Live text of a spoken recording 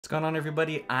going on,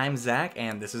 everybody? I'm Zach,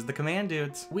 and this is the Command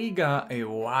Dudes. We got a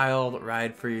wild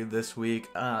ride for you this week.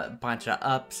 A bunch of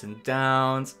ups and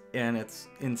downs, and it's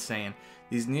insane.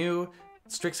 These new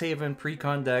Strixhaven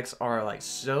Precon decks are like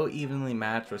so evenly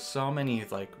matched with so many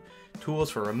like tools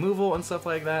for removal and stuff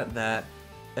like that that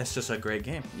it's just a great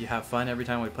game. You have fun every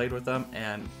time we played with them,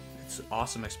 and it's an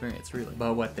awesome experience, really.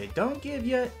 But what they don't give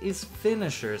you is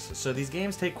finishers. So these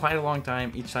games take quite a long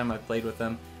time each time I've played with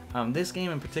them. This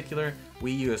game in particular,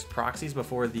 we used proxies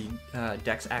before the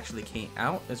decks actually came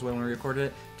out, is when we recorded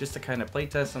it, just to kind of play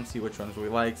test them, see which ones we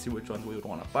like, see which ones we would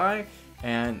want to buy,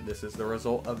 and this is the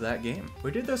result of that game.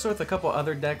 We did this with a couple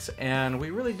other decks, and we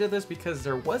really did this because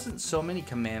there wasn't so many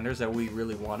commanders that we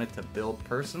really wanted to build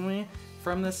personally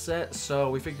from this set, so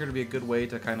we figured it'd be a good way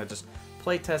to kind of just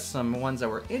play test some ones that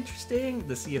were interesting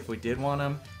to see if we did want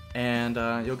them, and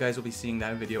you guys will be seeing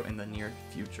that video in the near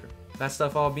future. That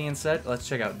stuff all being said, let's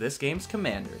check out this game's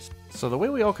commanders. So the way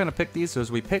we all kind of picked these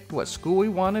was we picked what school we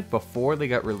wanted before they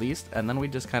got released, and then we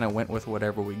just kind of went with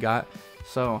whatever we got.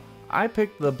 So I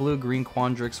picked the blue-green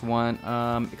Quandrix one.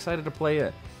 Excited to play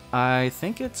it. I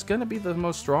think it's going to be the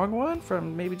most strong one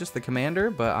from maybe just the commander,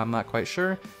 but I'm not quite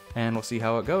sure, and we'll see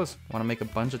how it goes. Want to make a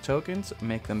bunch of tokens,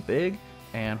 make them big,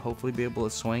 and hopefully be able to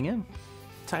swing in.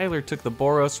 Tyler took the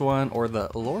Boros one, or the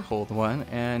Lorehold one,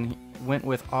 and went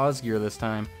with Osgir this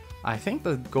time. I think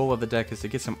the goal of the deck is to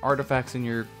get some artifacts in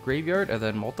your graveyard and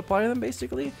then multiply them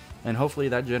basically, and hopefully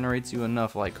that generates you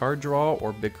enough like card draw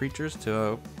or big creatures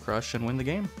to crush and win the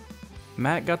game.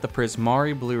 Matt got the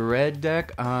Prismari blue-red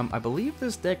deck. I believe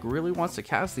this deck really wants to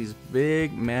cast these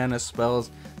big mana spells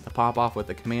to pop off with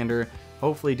the commander,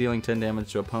 hopefully dealing 10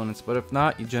 damage to opponents, but if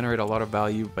not, you generate a lot of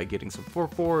value by getting some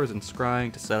 4/4s and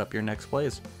scrying to set up your next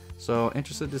plays. So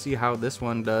interested to see how this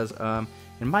one does.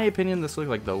 In my opinion, this looks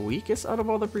like the weakest out of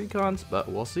all the precons, but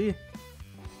we'll see.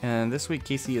 And this week,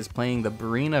 Casey is playing the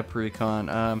Breena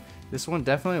precon. This one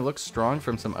definitely looks strong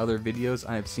from some other videos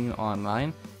I've seen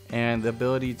online, and the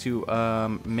ability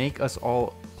to make us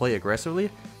all play aggressively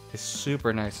is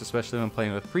super nice, especially when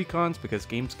playing with precons, because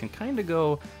games can kind of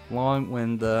go long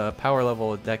when the power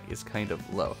level of deck is kind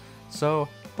of low. So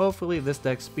hopefully this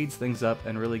deck speeds things up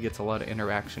and really gets a lot of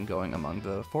interaction going among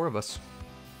the four of us.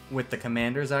 With the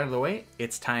commanders out of the way,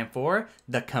 it's time for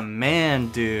the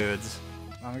Command Dudes.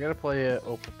 I'm gonna play a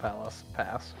Opal Palace.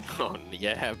 Pass. Oh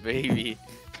yeah, baby.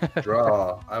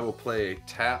 Draw. I will play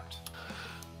tapped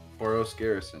Boros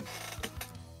Garrison.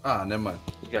 Ah, never mind.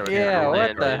 Yeah,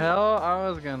 what the hell? I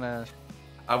was gonna...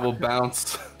 I will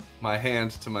bounce my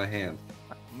hand to my hand.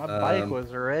 My bike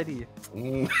was ready.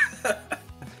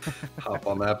 Hop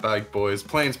on that bike, boys.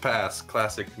 Plains Pass.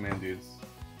 Classic Command Dudes.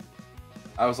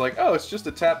 I was like, oh, it's just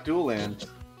a tap dual land.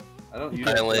 I don't use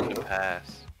Island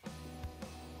Pass.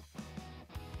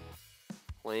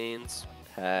 Plains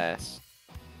Pass.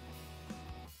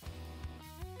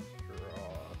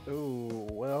 Draw. Ooh,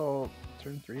 well,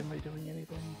 turn 3, am I doing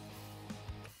anything?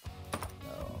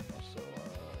 No,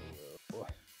 so,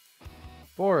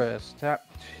 Forest, tap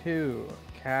 2,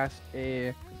 cast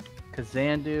a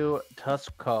Kazandu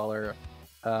Tuskcaller,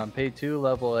 pay 2,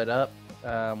 level it up.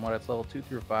 When it's level 2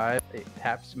 through 5, it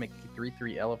taps to make a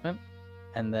 3/3 elephant,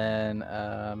 and then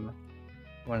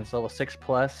when it's level 6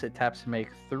 plus, it taps to make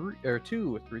 2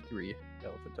 3/3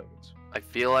 elephant tokens. I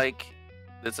feel like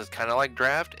this is kind of like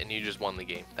draft, and you just won the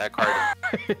game. That card.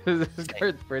 This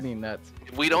card's pretty nuts.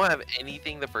 If we don't have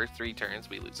anything the first 3 turns,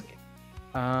 we lose the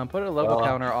game. Put a level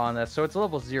counter on this, so it's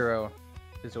level 0,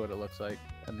 is what it looks like.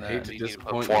 And I then hate to you need to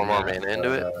put disappoint 4 you, more Matt, mana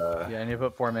into it. yeah, and you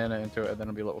put 4 mana into it, and then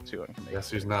it'll be level 2. And can make Guess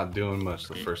who's not doing much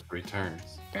the first 3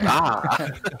 turns? Ah.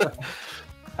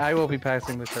 I will be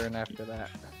passing the turn after that.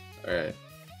 Alright.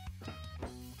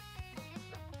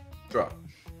 Draw.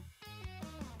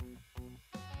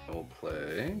 I will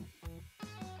play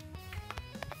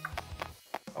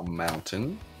a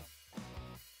mountain.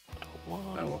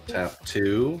 I will tap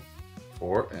 2,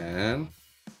 4, and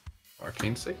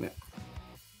Arcane Signet.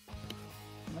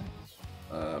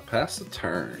 Pass the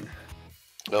turn.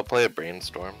 I'll play a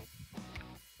Brainstorm.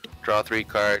 Draw 3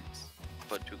 cards.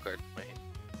 Put 2 cards in my hand.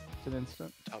 It's an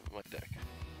instant. Top of my deck.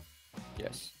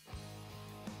 Yes.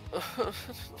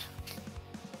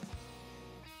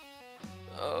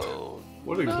 Oh.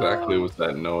 What exactly was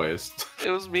that noise? It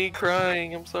was me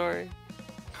crying. I'm sorry.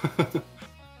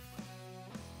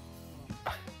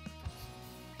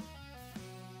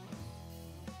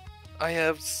 I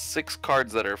have 6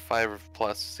 cards that are 5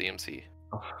 plus CMC.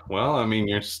 Well, I mean,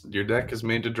 your deck is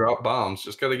made to drop bombs.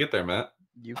 Just gotta get there, Matt.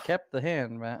 You kept the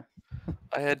hand, Matt.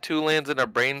 I had 2 lands in a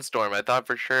Brainstorm. I thought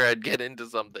for sure I'd get into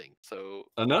something. So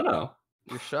No.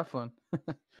 You're shuffling.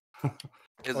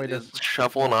 is, Wait, is does-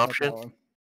 shuffle an option? No,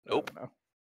 Nope. no.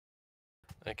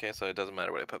 Okay, so it doesn't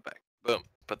matter what I put back. Boom.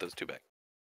 Put those 2 back.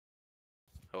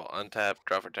 Oh, untap,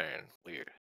 draw for turn. Weird.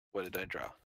 What did I draw?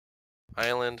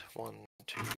 Island. 1,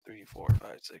 2, 3, 4,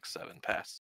 5, 6, 7.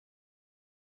 Pass.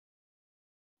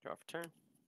 Draw for turn.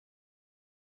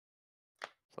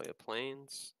 Play a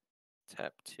plains.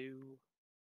 Tap 2.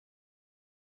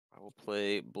 I will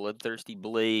play Bloodthirsty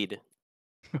Blade.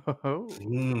 Oh.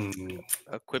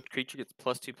 Equipped creature gets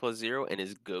 +2/+0 and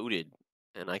is goaded.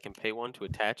 And I can pay 1 to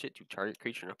attach it to target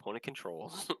creature an opponent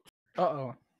controls.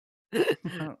 Uh-oh.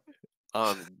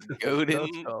 Goaded.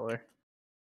 Ghost color.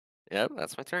 Yep,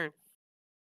 that's my turn.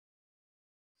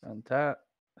 Untap.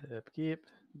 Upkeep.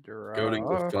 Draw. Goading's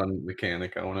a fun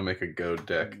mechanic. I want to make a goad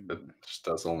deck that just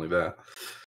does only that.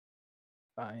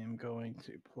 I am going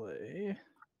to play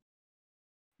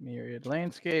Myriad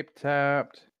Landscape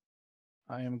tapped.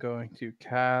 I am going to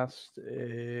cast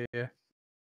a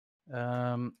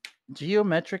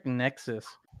Geometric Nexus.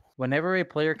 Whenever a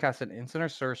player casts an instant or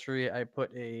sorcery, I put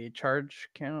a charge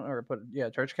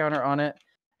charge counter on it,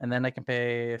 and then I can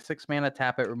pay 6 mana,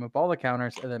 tap it, remove all the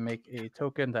counters, and then make a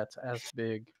token that's as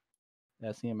big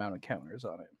as the amount of counters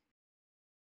on it.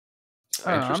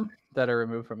 Interesting. That are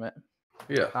removed from it.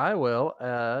 Yeah. I will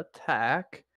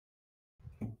attack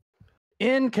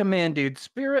in Command Dude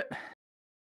Spirit.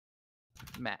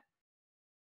 Matt.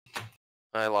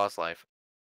 I lost life.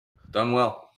 Done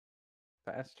well.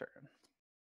 Fast turn.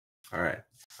 All right.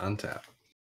 Untap.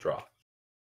 Draw.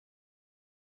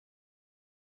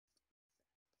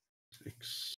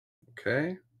 6.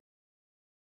 Okay.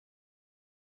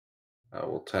 I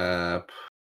will tap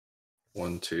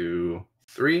 1, 2,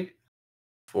 3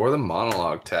 for the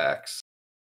monologue tax.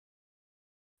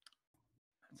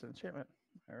 That's an enchantment.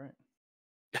 All right.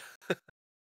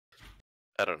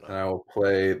 I don't know. And I will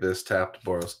play this tapped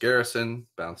Boros Garrison,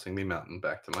 bouncing the mountain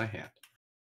back to my hand.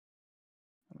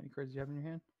 How many cards do you have in your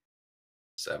hand?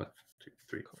 7, 2,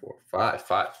 3, 4, 5.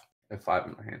 5. I have 5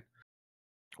 in my hand.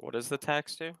 What does the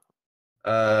tax do?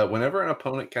 Whenever an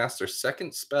opponent casts their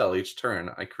second spell each turn,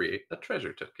 I create a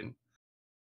treasure token.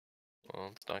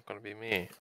 Well, it's not going to be me.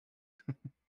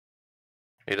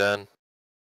 You done?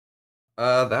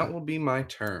 That will be my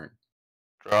turn.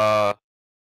 Draw.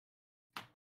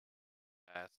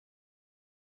 Pass.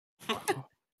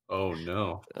 Oh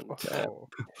no. Untap. Oh.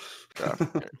 Draw for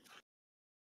turn.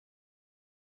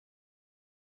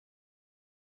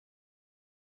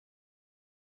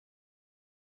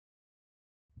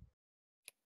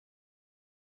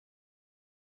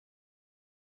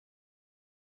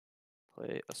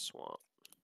 Play a swamp.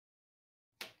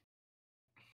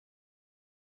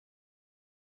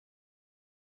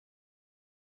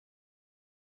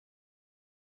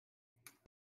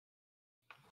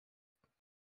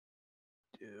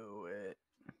 Do it.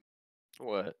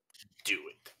 What? Do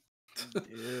it.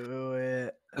 Do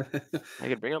it. I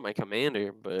could bring out my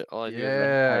commander, but all I do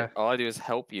Yeah. is all I do is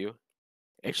help you.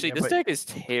 Actually, Yeah, this but- deck is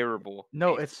terrible.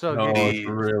 No, it's so No, good. it's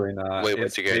really not. Wait,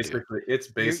 it's what you gotta do?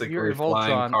 basically You're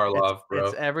flying Voltron. Karlov, bro.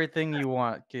 It's everything you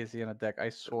want, Casey, in a deck. I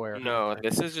swear. No,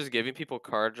 this is just giving people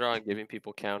card draw and giving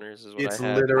people counters is what It's I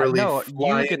have. literally No, you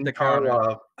flying get the counter.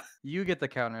 Karlov. You get the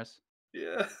counters.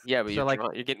 Yeah. Yeah, but So, you're, like,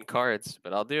 you're getting cards,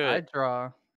 but I'll do I it.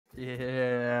 draw.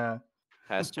 Yeah.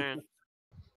 Pass turn.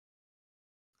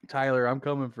 Tyler, I'm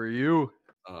coming for you.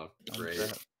 Oh, I'm great.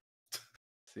 set.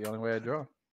 It's the only way I draw.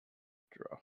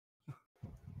 Draw.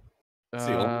 It's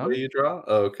the only way you draw?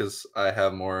 Oh, because I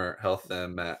have more health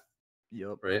than Matt,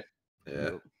 Yep. right? Yeah.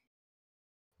 Yep.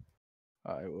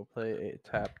 I will play a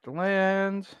tapped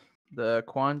land, the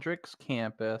Quandrix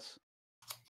Campus.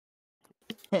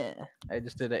 I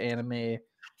just did an anime.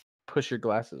 Push your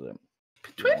glasses in.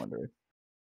 If you're wondering.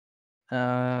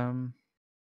 I'm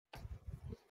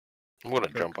going to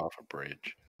jump off a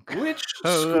bridge. Which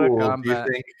Oh, school do you combat.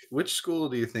 think? Which school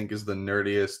do you think is the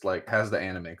nerdiest? Like, has the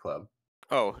anime club?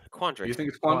 Oh, Do Quandrix. you think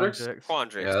it's Quandrix?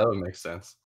 Quandrix. Yeah, that would make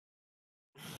sense.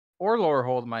 Or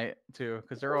Lorehold might too,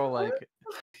 because they're all like,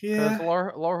 because Yeah.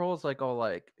 Lorehold is like all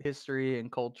like history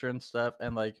and culture and stuff,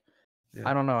 and like Yeah.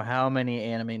 I don't know how many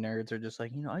anime nerds are just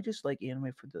like, I just like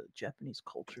anime for the Japanese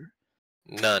culture.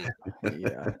 None.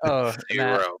 Yeah. Oh,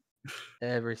 Matt, 0.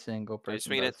 every single Are you person.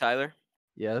 swinging does. at Tyler?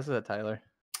 Yeah, this is a Tyler.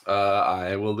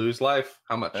 I will lose life.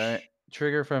 How much? All right.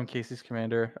 Trigger from Casey's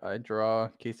commander. I draw.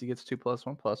 Casey gets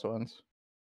 2+1/+1s.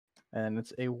 And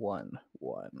it's a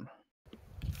 1/1.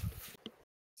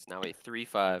 It's now a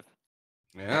 3/5.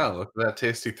 Yeah, look at that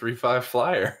tasty 3/5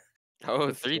 flyer. Oh,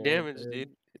 It's 3 so damage, big.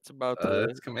 dude. It's about to.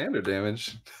 It's commander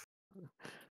damage.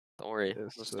 Don't worry.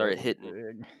 It's We'll so start hitting.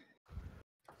 big.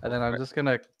 And then I'm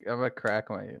gonna crack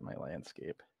my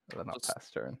landscape. And then I'll Let's- pass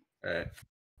turn. All right.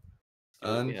 Do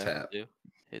what we have to Untap. do.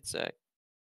 Hit Zach.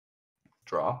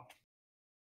 Draw.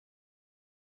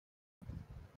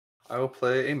 I will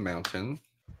play a mountain.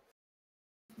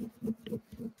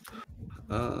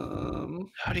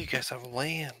 How do you guys have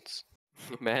lands?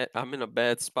 Matt, I'm in a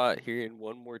bad spot here in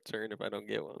one more turn if I don't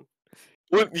get one.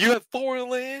 What? You have 4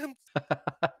 lands?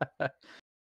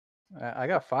 I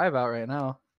got 5 out right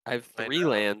now. I have I 3 know.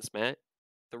 lands, Matt.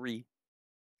 3.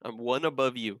 I'm 1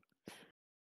 above you.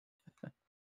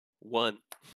 1.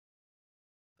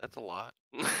 That's a lot.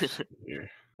 Here.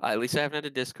 At least I haven't had a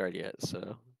discard yet,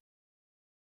 so.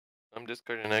 I'm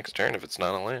discarding next turn if it's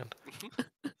not a land.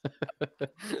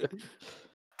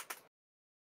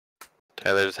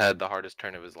 Tyler's had the hardest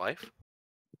turn of his life.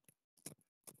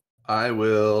 I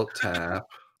will tap.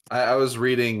 I was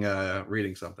reading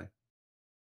something.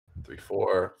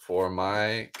 3/4 for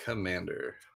my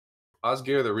commander.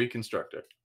 Osgir the Reconstructor.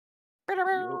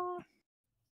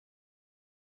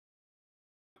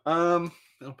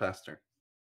 It'll pass turn.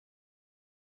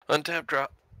 Untap,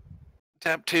 drop.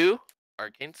 Tap 2.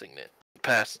 Arcane Signet.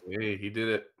 Pass. Hey, he did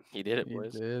it. He did it, You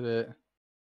boys. did it.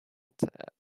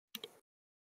 Tap.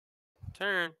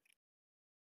 Turn.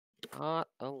 Not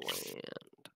a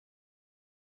land.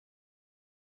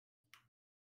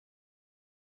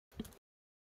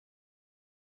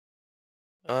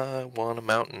 I want a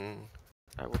mountain.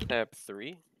 I will tap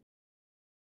 3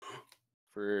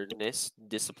 for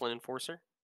Discipline Enforcer.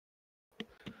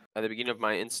 At the beginning of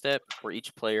my end step, for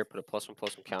each player, put a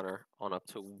 +1/+1 counter on up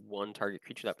to 1 target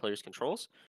creature that players controls.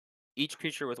 Each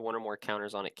creature with 1 or more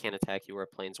counters on it can attack you or a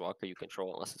planeswalker you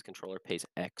control unless its controller pays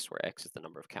X, where X is the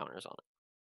number of counters on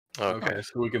it. Okay.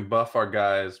 So we can buff our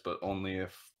guys, but only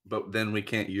if. But then we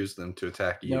can't use them to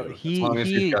attack you. No, as long as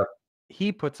you've got.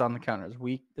 he puts on the counters.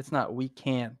 It's not we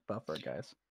can't buff our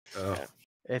guys. Oh, Okay.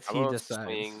 It's How he about decides.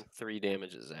 swing 3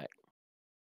 damage at Zach?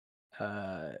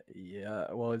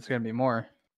 Yeah. Well, it's gonna be more.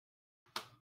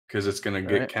 because it's gonna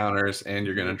get Right. counters and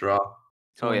you're gonna draw.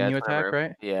 So when you it's attack, whenever-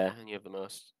 right? Yeah, and you have the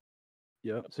most.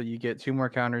 Yep. So you get 2 more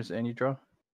counters and you draw.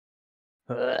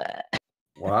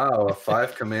 Wow, a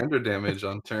 5 commander damage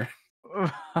on turn. My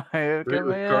 3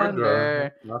 with card draw.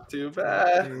 commander. Not too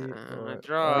bad. 3, I 4,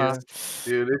 draw.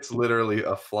 Dude, it's literally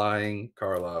a flying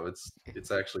Karlov.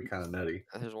 It's actually kind of nutty.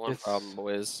 There's one It's- problem,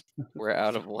 boys. We're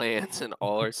out of lands, and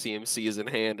all our CMCs in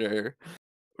hand are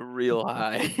real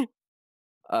high.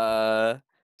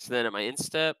 So then at my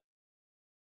instep,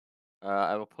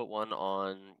 I will put 1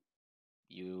 on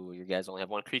you. You guys only have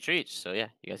 1 creature each, so yeah,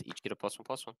 you guys each get a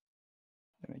 +1/+1.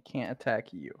 And they can't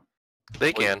attack you. They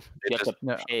Wait, can. You It have just, to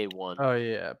No. pay 1. Oh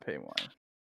yeah, pay 1.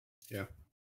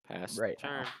 Pass right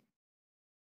turn.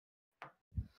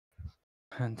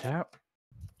 Untap.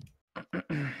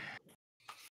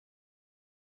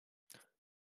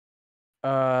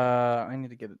 I need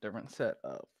to get a different set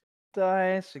of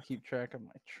dice to keep track of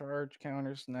my charge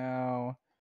counters now.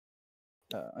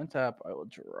 Untap, I will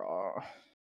draw.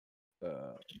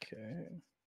 Okay.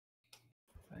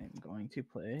 I'm going to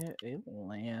play a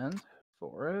land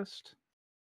forest.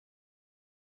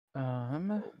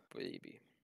 Oh baby.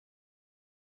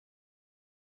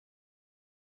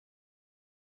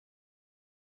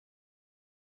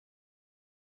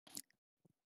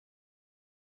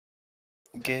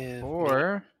 give me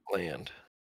for land.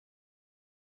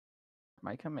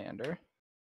 my commander,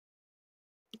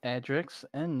 Adrix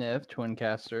and Niv, twin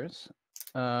casters.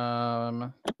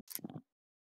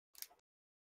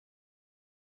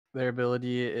 Their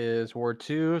ability is Ward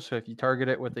 2, so if you target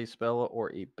it with a spell or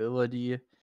ability,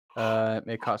 it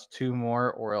may cost 2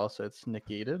 more, or else it's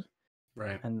negated.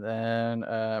 Right. And then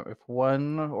if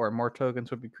 1 or more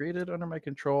tokens would be created under my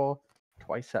control,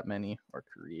 twice that many are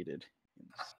created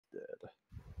instead.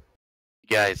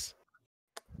 Guys,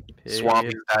 Pay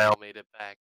Swampy Style made it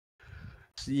back.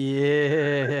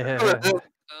 Yeah.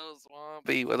 Oh,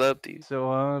 Swampy, what up, dude?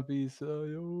 Swampy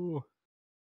Sayo.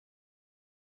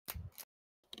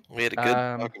 We had a good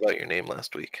talk about your name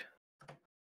last week.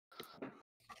 And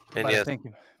But I yes, think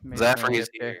maybe Zaffai is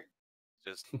AFK. here.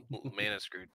 Just mana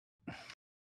screwed.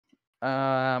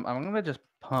 I'm gonna just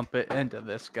pump it into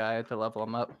this guy to level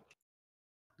him up.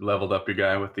 Leveled up your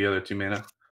guy with the other 2 mana.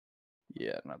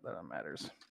 Yeah, not that it matters. So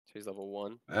he's level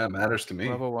 1. That matters to me.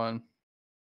 Level 1.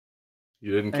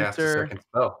 You didn't cast a Enter. second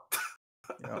spell.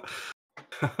 Yep.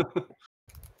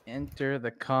 Enter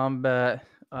the combat.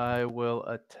 I will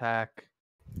attack.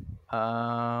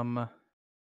 Matt.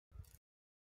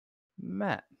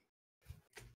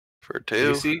 For You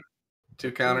 2. see?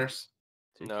 2 counters.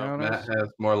 2 No. counters. Matt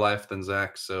has more life than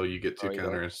Zach, so you get 2 Oh, you go.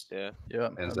 counters. Yeah.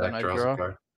 Yep. And then Zach I draws draw. a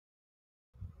card.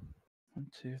 1,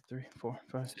 2, 3, 4,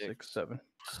 5, 6, 7.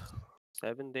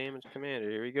 7 damage commander.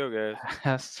 Here we go, guys.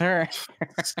 Yes, sir.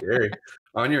 Scary.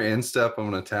 On your end step, I'm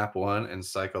going to tap 1 and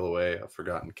cycle away a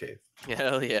Forgotten Cave.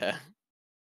 Hell yeah.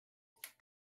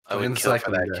 I would And kill for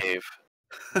cycling that deck. cave.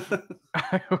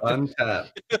 Untap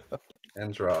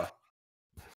and draw.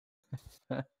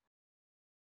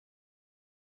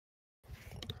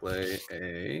 Play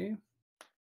a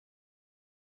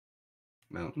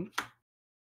mountain.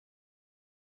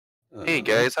 Hey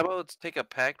guys, how about let's take a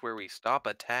pact where we stop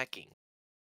attacking?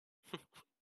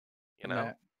 You know?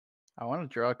 Matt, I want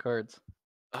to draw cards.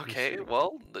 Okay, see.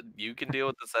 well, you can deal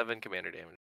with the 7 commander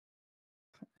damage.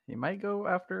 He might go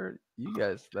after you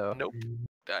guys though. Nope.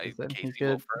 then he Casey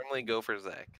will could- firmly go for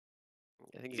Zach.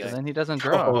 I think you So guys. then he doesn't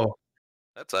draw. Oh,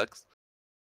 That sucks.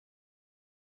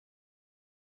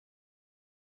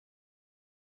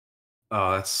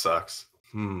 oh, that sucks.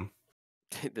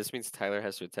 This means Tyler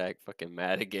has to attack fucking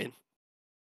Matt again.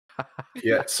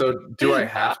 Yeah, so do I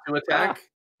have to attack?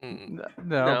 Mm,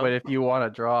 No, No. but if you want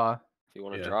to draw, If you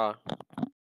want to Yeah. draw,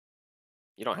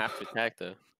 you don't have to attack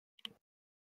though.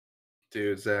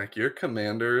 Dude, Zach, your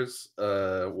commander's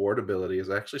ward ability is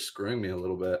actually screwing me a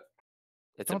little bit.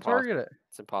 It's don't impossible. target it.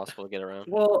 It's impossible to get around.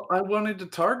 Well, I wanted to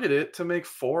target it to make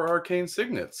 4 arcane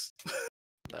signets.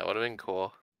 that would have been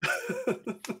cool.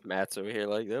 Matt's over here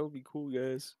like that would be cool,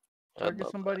 guys. I'd Target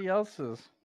love somebody else's.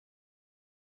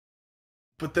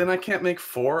 But then I can't make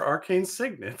 4 arcane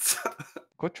signets.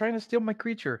 Quit trying to steal my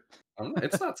creature. I'm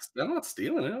not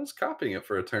stealing it. I was copying it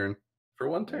for a turn. For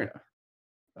 1 turn. Yeah.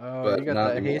 Oh, But you got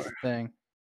not that haste anymore. thing.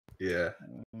 Yeah.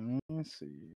 Let's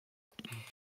see.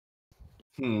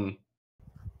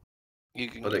 You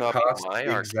can But it copy costs my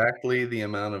arc. exactly the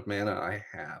amount of mana I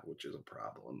have, which is a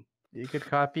problem. You could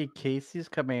copy Casey's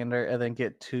commander and then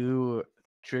get 2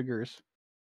 triggers.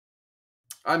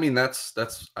 I mean, that's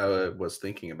I was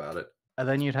thinking about it. And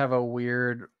then you'd have a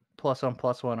weird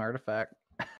 +1/+1 artifact.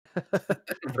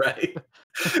 Right.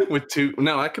 With 2.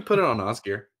 No, I could put it on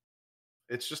Osgir.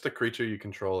 It's just a creature you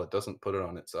control. It doesn't put it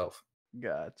on itself.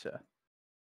 Gotcha.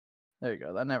 There you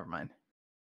go. That never mind.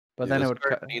 But Yeah, then it this would.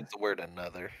 Card needs the word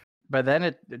another. But then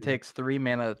it takes 3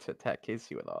 mana to attack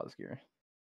Casey with Osgir.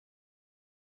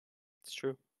 It's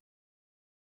true.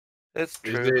 It's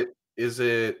true. Is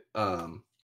it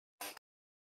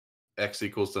X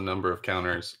equals the number of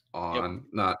counters on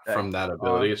not from that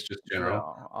ability, it's just general.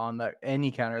 No, on that any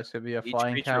counters could be a Each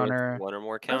flying creature with counter. 1 or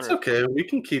more That's counters. okay. We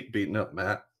can keep beating up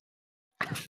Matt.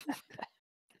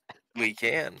 We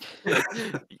can.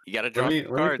 You gotta draw Let me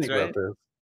cards, think right? about this.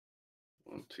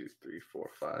 1, 2, 3, 4,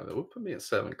 5. That would put me at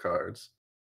 7 cards.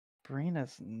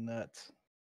 Breena's nuts.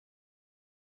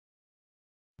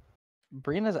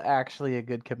 Breena's actually a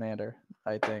good commander,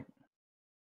 I think.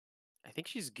 I think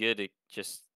she's good at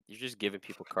you're just giving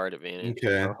people card advantage.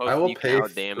 Okay. Or I will hopefully you pay can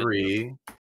outdamage them. 3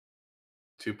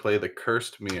 to play the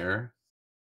Cursed Mirror,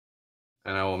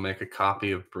 and I will make a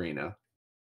copy of Breena.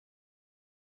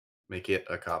 Make it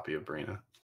a copy of Breena.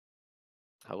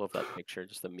 I love that picture,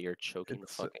 just the mirror choking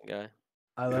It's- the fucking guy.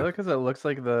 I love it because it looks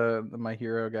like the My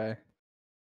Hero guy.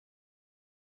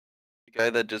 The guy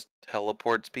that just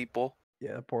teleports people.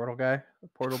 Yeah, the portal guy, the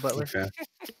portal butler. Okay.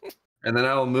 And then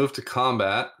I will move to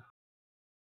combat.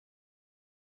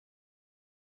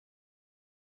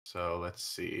 So let's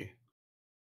see.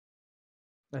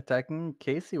 Attacking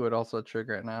Casey would also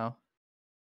trigger it now.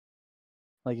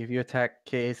 Like if you attack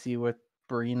Casey with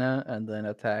Breena and then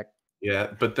attack,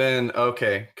 Yeah, but then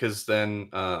okay, because then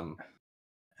and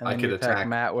I then could you attack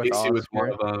Matt with Casey with one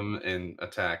Oscar, of them and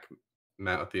attack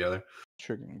Matt with the other.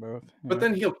 triggering both. But yeah.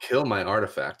 then he'll kill my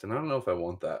artifact, and I don't know if I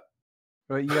want that.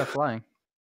 But you got flying.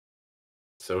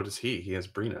 So does he. He has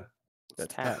Breena.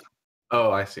 That's tap. tap. Oh,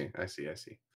 I see.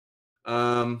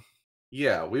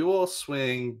 Yeah, we will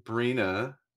swing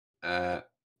Breena at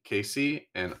Casey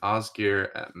and Osgir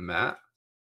at Matt.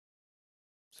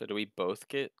 So do we both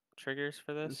get triggers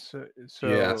for this? So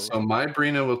Yeah, so my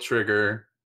Breena will trigger.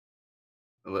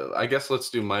 I guess let's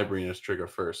do my Breena's trigger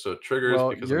first. So it triggers well,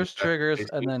 because I'm yours attacking triggers Casey.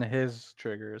 and then his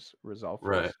triggers resolve.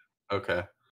 Right. First. Okay.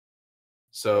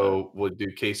 So we'll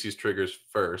do Casey's triggers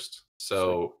first.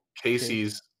 So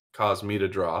Casey's cause me to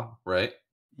draw, right?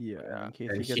 Yeah, in case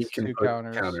And he he gets can 2 put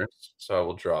counters. so I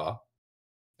will draw.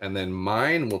 And then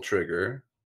mine will trigger,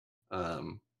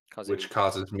 Causing which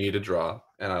causes me to draw,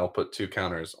 and I'll put 2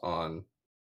 counters on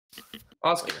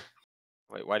Oscar.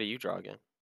 Wait, why do you draw again?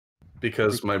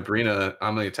 Because my Breena,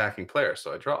 I'm the attacking player,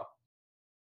 so I draw.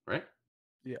 Right?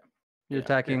 You're Yeah.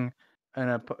 attacking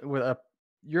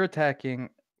you're attacking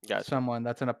Gotcha. someone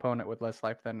that's an opponent with less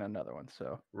life than another one.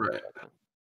 So Right.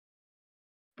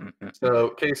 So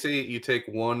Casey, you take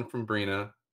 1 from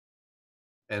Breena.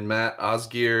 And Matt,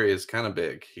 Osgir is kind of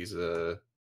big. He's a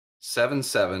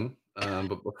 7/7.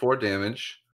 But before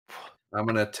damage, I'm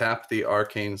gonna tap the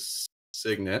Arcane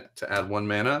Signet to add 1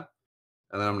 mana,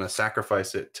 and then I'm gonna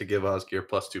sacrifice it to give Osgir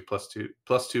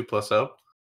 +2/+2/+2/0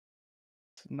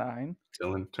 It's 9.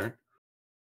 till end turn.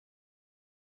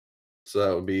 So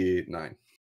that would be 9.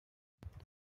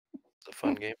 It's a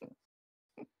fun game.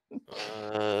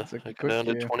 It's a I go quick down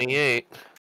to game. 28.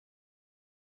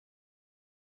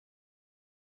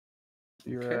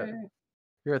 You're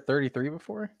at 33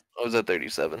 before? I was at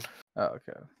 37. Oh,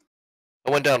 okay.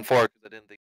 I went down 4 because I didn't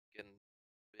think it was getting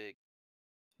big.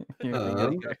 You're Uh,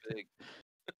 getting Got there. big.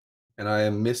 And I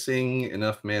am missing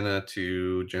enough mana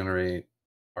to generate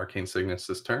Arcane Signets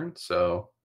this turn,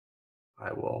 so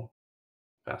I will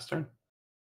pass turn.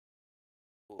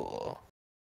 Cool.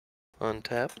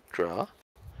 Untap, draw.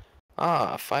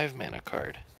 Ah, 5 mana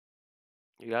card.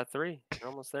 You got 3. You're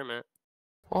almost there, Matt.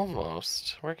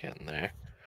 Almost. We're getting there.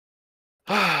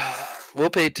 We'll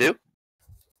pay 2.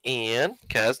 And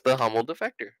cast the Hummel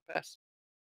Defector. Pass.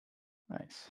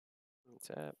 Nice.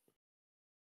 Tap.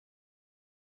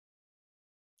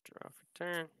 Draw for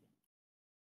turn.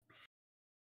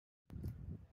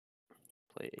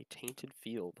 Play a Tainted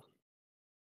Field.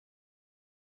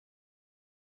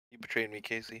 You betrayed me,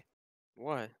 Casey.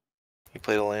 Why? You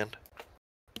played a land.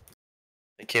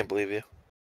 I can't believe you.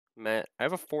 Matt, I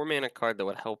have a 4-mana card that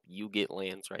would help you get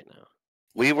lands right now.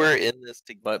 We were in this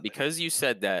together. But because you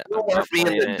said that, You I'm not left me in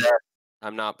playing the it. dust.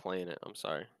 I'm not playing it. I'm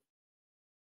sorry.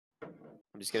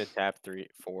 I'm just gonna tap 3,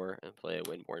 4, and play a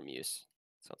Windborn Muse.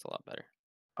 Sounds a lot better.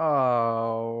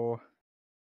 Oh.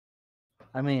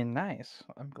 I mean, nice.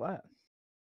 I'm glad.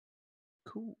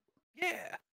 Cool.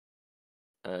 Yeah.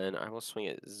 And I will swing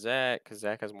at Zach, because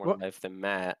Zach has more What? life than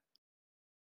Matt.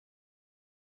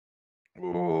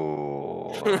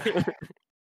 Ooh.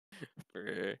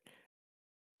 For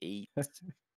 8,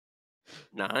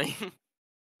 9.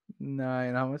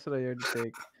 9. How much did I already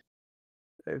take?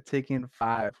 I've taken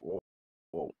 5. Whoa,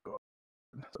 God.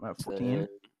 So I'm at 14. Then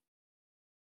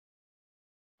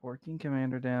 14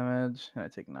 commander damage, and I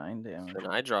take 9 damage.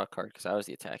 I draw a card because I was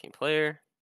the attacking player.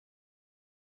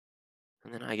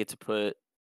 And then I get to put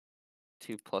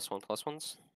 2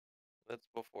 +1/+1s. That's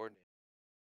before.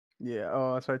 Yeah.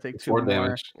 Oh, so I take 2 Four more.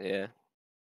 damage. Yeah.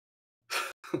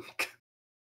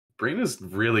 Breena's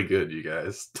really good, you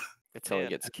guys. Until he Man,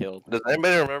 gets killed. Does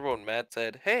anybody remember when Matt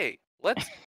said, "Hey, let's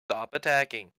stop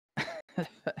attacking"?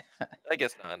 I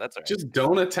guess not. That's all right. Just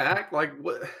don't attack. Like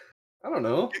what? I don't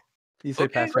know. You say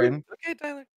pass turn? Okay,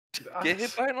 Tyler. Get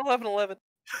hit by an 11/11.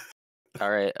 All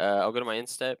right. I'll go to my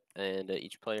instep, and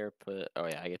each player put. Oh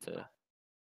yeah, I get to.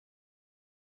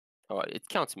 Oh, it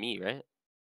counts me, right?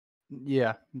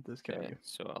 Yeah, this can Okay. you.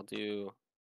 So I'll do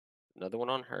another one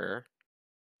on her,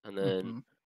 and then Mhm.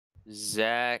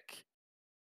 Zach.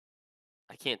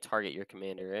 I can't target your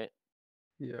commander, right?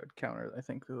 Yeah, it'd counter. I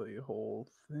think the whole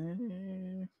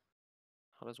thing.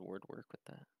 How does word work with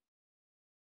that?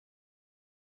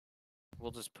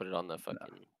 We'll just put it on the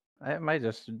fucking. I might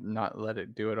just not let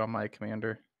it do it on my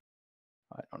commander.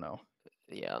 I don't know.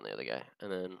 Yeah, on the other guy, and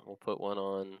then we'll put one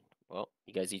on. Well,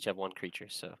 you guys each have 1 creature,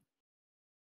 so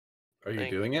Are you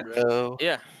Thank doing it? Bro.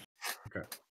 yeah.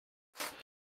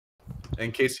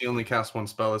 In case he only casts 1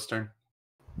 spell this turn.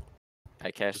 I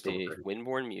cast Just over a 30.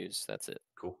 Windborn Muse. That's it.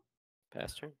 Cool.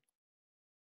 Pass turn.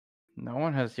 No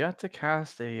one has yet to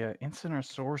cast a instant or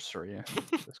sorcery.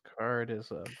 This card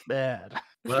is bad.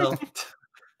 Well,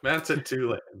 Matt's at 2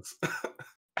 lands.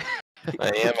 I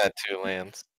am at 2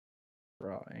 lands.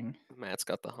 Drawing. Matt's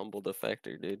got the Humble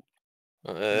Defector, dude.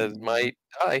 It might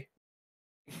die.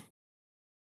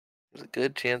 There's a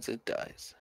good chance it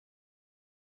dies.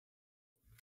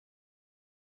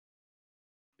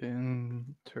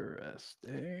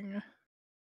 Interesting.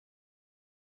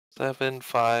 7,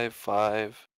 5,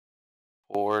 5,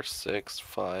 4, 6,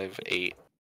 5, 8.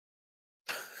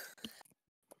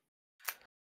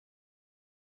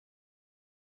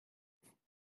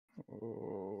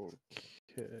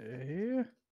 Okay.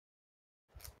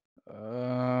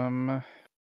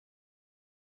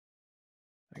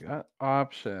 I got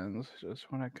options. Just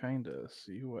want to kind of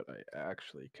see what I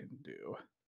actually can do.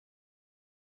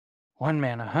 1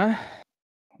 mana, huh?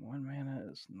 1 mana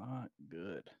is not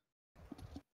good.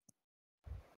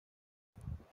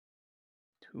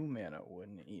 2 mana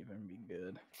wouldn't even be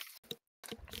good.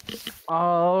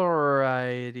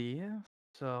 Alrighty.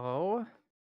 So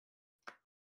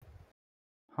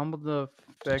Humble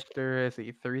Defector is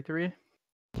a 3/3.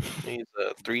 He's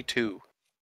a 3/2.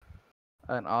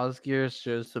 And Osgir is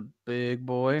just a big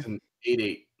boy. It's an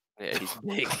 8/8. Yeah, he's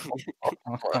big.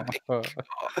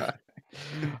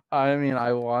 I mean,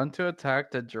 I want to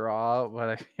attack to draw, but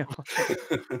I feel like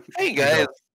Hey guys,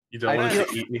 You don't I want feel-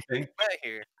 to eat anything? Right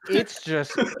here. It's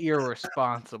just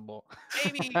irresponsible.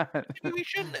 Maybe we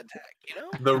shouldn't attack, you know?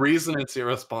 The reason it's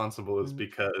irresponsible is Mm.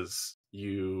 because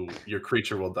your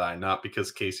creature will die, not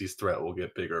because Casey's threat will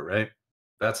get bigger, right?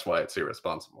 That's why it's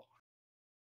irresponsible.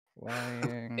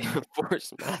 Flying.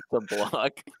 Force Matt to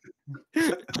block.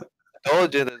 I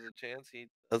told you there's a chance he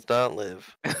does not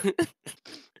live.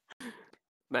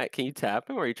 Matt, can you tap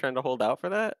him? Or are you trying to hold out for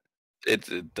that?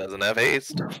 It doesn't have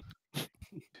haste.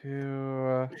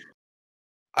 2.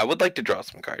 I would like to draw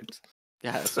some cards.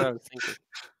 Yeah, that's what I was thinking.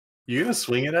 You gonna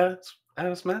swing it at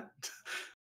us, Matt?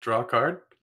 Draw a card?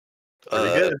 Pretty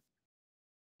Uh, good.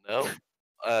 No,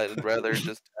 I'd rather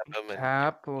just tap him and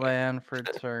Tap land for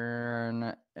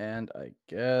turn, and I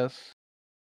guess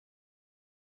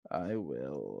I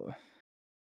will.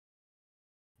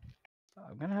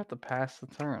 I'm gonna have to pass the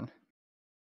turn.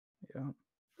 Yeah.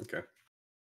 Okay.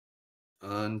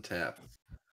 Untap.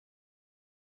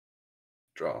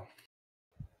 Draw.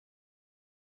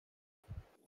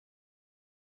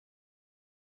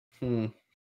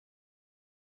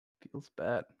 Feels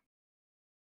bad.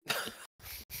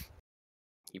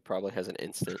 He probably has an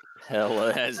instant.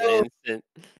 Hella has an instant.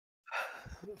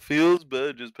 feels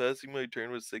bad just passing my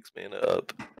turn with 6 mana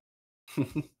up.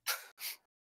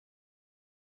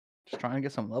 Just trying to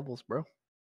get some levels, bro.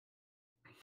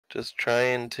 Just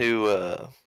trying to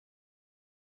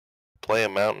play a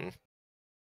mountain.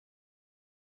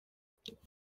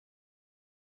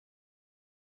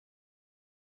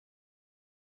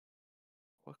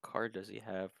 What card does he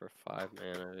have for 5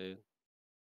 mana, dude?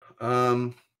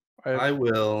 I have I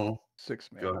will 6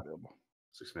 Go mana ahead. available.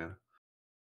 6 mana.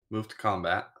 Move to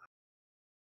combat.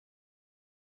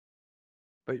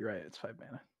 But you're right, it's 5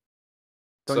 mana.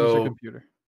 Don't use your So computer.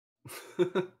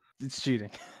 It's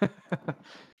cheating.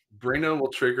 Breena will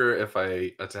trigger if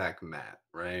I attack Matt,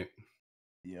 right?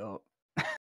 Yup.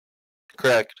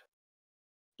 Correct.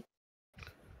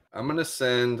 I'm gonna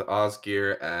send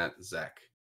Osgir at Zach.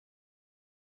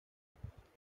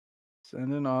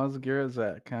 Send an Osgir at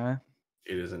Zach, huh?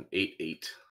 It is an 8/8.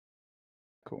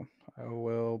 Cool. I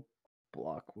will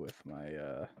block with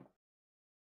my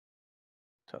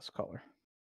Tusk Collar.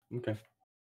 Okay.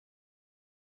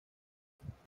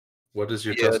 What is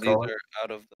your Yeah, Tusk these Collar? are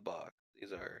out of the box.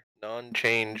 These are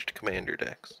non-changed commander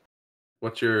decks.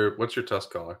 What's your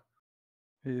Tusk Collar?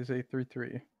 He is a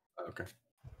 3/3. Okay.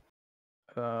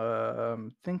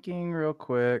 Thinking real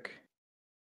quick.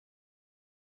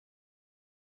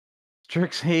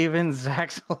 Strixhaven,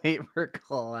 Zach's labor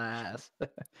class.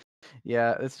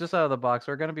 Yeah, it's just out of the box.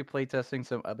 We're gonna be playtesting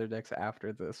some other decks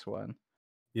after this one.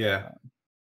 Yeah.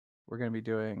 We're gonna be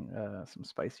doing some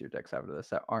spicier decks after this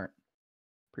that aren't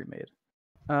pre-made.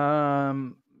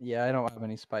 Yeah, I don't have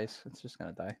any spice. It's just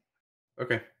gonna die.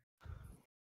 Okay.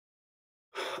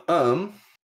 I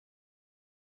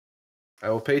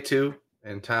will pay 2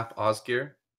 and tap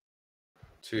Osgir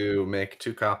to make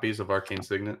 2 copies of Arcane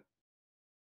Signet.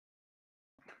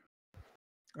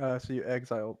 So you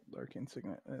exile Arcane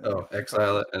Signet. and Oh, get 2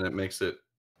 exile it, copies. and it makes it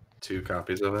 2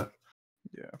 copies of it.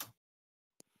 Yeah.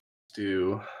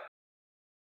 Do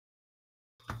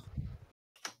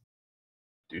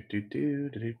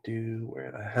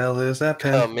where the hell is that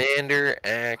pen? Commander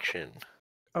action.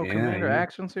 Oh, Yeah, Commander yeah.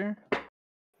 actions here.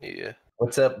 Yeah.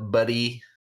 What's up, buddy?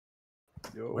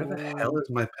 Yo. Where the hell is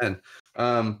my pen?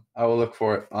 I will look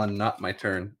for it on not my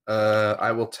turn.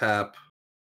 I will tap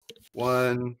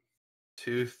 1,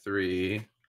 2, 3,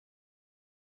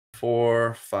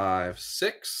 4, 5,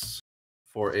 6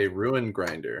 for a Ruin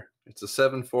Grinder. It's a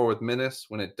 7/4 with Menace.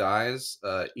 When it dies,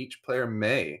 each player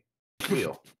may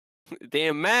wheel.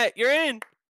 Damn, Matt, you're in.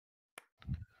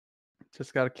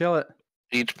 Just gotta kill it.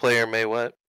 Each player may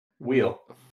what? Wheel.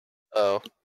 Oh.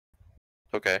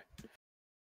 Okay.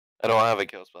 I don't have a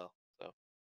kill spell, so.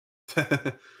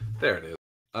 There it is.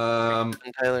 And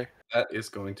Tyler, That is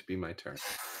going to be my turn.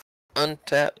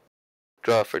 untap,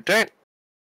 draw for turn.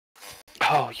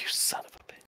 Oh, you son of a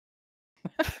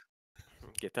bitch.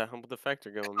 Get that humble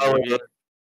defector going, Oh, baby.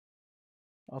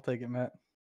 I'll take it, Matt.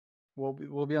 We'll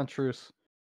be on truce.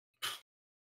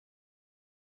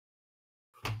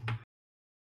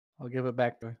 I'll give it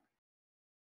back to you.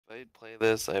 If I play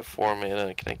this, I have 4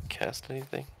 mana. Can I cast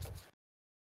anything?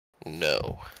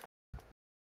 No.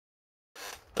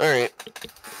 Alright.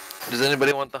 Does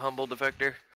anybody want the humble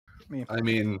defector? Me. I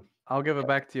mean, I'll give it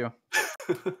back to you.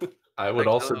 I would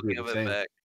I also still do give the it same. back.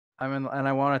 I'm in, and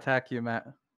I want to attack you, Matt.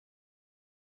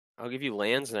 I'll give you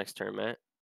lands next turn, Matt.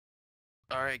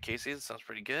 Alright, Casey, that sounds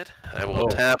pretty good. I will Oh.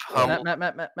 tap humble.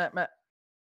 Matt.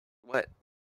 What?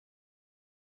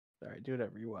 Sorry, do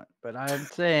whatever you want. But I'm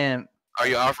saying Are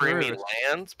you offering me First,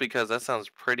 lands? Because that sounds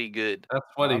pretty good. That's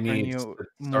what he offering needs you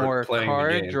to start more playing the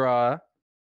card game. draw It's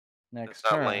next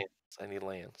not turn. lands. I need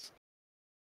lands.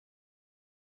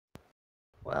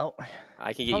 Well,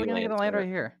 I can get probably you gonna get a lands, land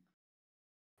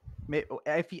Matt.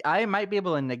 right here. I might be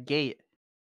able to negate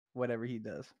whatever he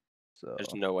does. So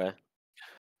There's no way.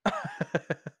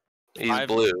 He's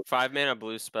blue. 5-mana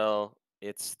blue spell.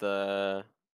 It's the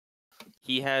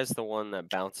he has the one that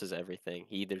bounces everything.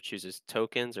 He either chooses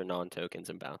tokens or non-tokens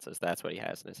and bounces. That's what he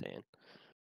has in his hand.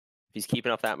 If he's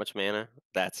keeping up that much mana,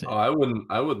 that's it. Oh, I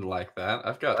wouldn't like that.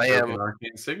 I've got I token am-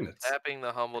 arcane signets. Tapping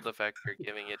the Humble Defector,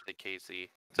 giving it to Casey.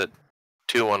 It's a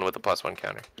 2/1 with a +1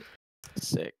 counter.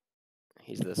 Sick.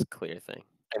 He's this clear thing.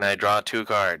 And I draw 2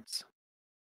 cards.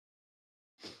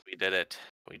 We did it.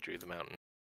 We drew the mountain.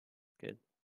 Good.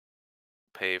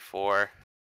 Pay 4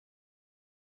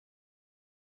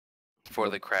 for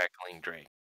the Crackling Drake.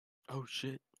 Oh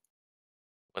shit.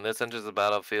 When this enters the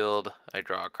battlefield, I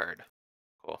draw a card.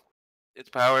 Cool. Its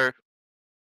power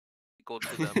equal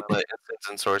to the amount of instants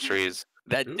and sorceries.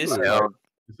 That Ooh. discard.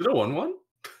 Is it a 1/1?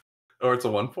 Or it's a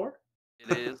 1/4?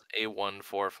 It is a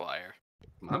 1/4 flyer.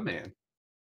 My man.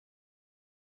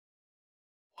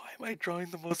 Why am I drawing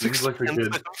the most Seems like a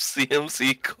expensive good-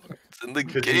 CMC cards in the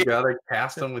Because game? you gotta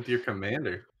cast them with your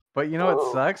commander. but you know what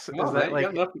Oh, sucks Come is on, that man. You like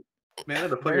got enough mana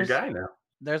to play your there's- guy now.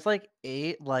 there's like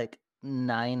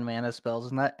 9 mana spells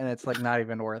in that, and it's like not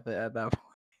even worth it at that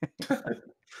point.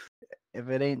 If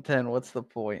it ain't 10, what's the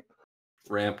point?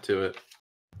 Ramp to it.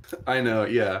 I know,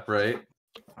 yeah, right?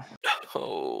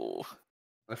 Oh.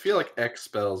 I feel like X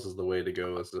spells is the way to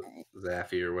go as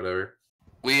Zaffai or whatever.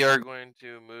 We are going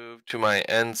to move to my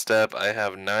end step. I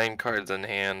have 9 cards in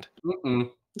hand, Mm-mm.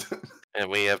 and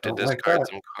we have to Don't like discard that.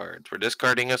 some cards. We're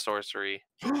discarding a sorcery,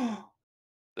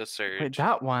 the Surge. Wait,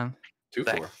 that one.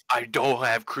 2/4. I don't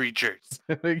have creatures.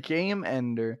 The game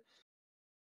ender.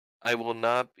 I will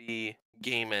not be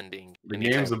game ending. The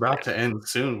anytime game's about soon. to end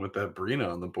soon with that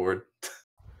Breena on the board.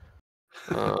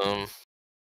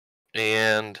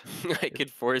 And I could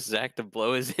force Zach to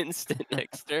blow his instant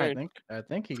next turn. I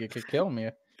think he could kill me.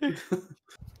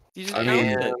 You just I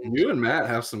mean, counted it. you and Matt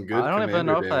have some good I don't even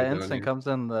know commander if that damage on instant you. comes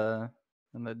in the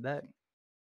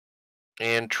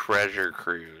deck. Treasure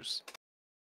Cruise.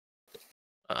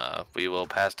 We will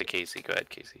pass to Casey. Go ahead,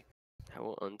 Casey. I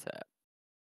will untap.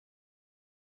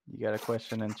 You got a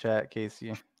question in chat,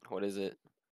 Casey. What is it?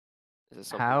 Is it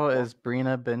something? How cool? has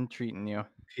Breena been treating you?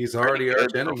 He's Pretty already good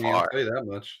arch so enemy, I'll far. tell you that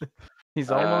much. He's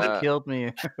almost Uh, killed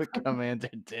me with commander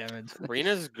damage.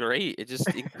 Breena's great. It just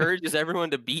encourages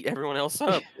everyone to beat everyone else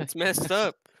up. It's messed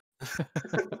up.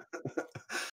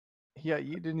 Yeah,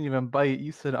 you didn't even bite.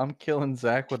 You said I'm killing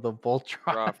Zach with a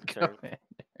Voltron. Draw for turn. command."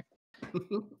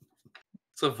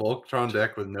 It's a Voltron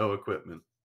deck with no equipment.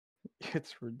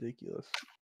 It's ridiculous.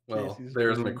 Well, Casey's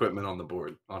there's an green. equipment on the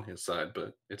board on his side,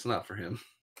 but it's not for him.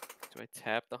 Do I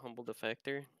tap the Humble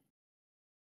Defector?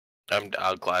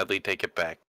 I'll gladly take it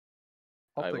back.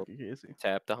 I'll I take will- it, Casey.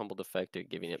 Tap the Humble Defector,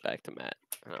 giving it back to Matt,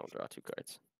 and I will draw 2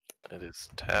 cards. It is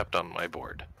tapped on my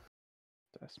board.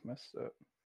 That's messed up.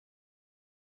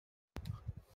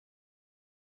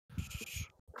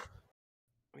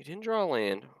 We didn't draw a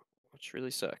land, which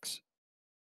really sucks.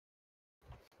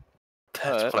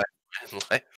 That's what I in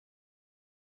life.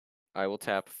 I will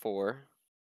tap 4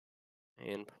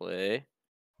 and play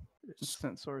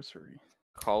Instant sorcery.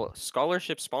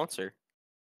 Scholarship Sponsor.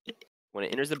 When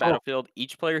it enters the Oh. battlefield,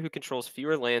 each player who controls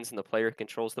fewer lands than the player who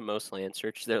controls the most lands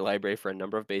searches their library for a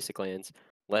number of basic lands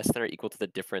less than or equal to the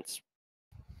difference.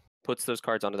 Puts those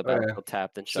cards onto the Oh, yeah. battlefield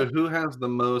tapped and So shuffled. who has the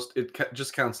most? It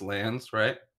just counts lands,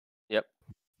 right? Yep.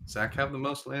 Zach have the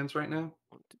most lands right now?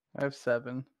 I have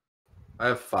 7. I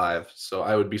have 5, so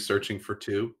I would be searching for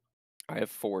 2. I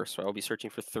have 4, so I'll be searching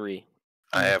for 3.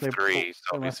 I have Unless 3, so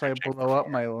I'll be Unless I searching blow for up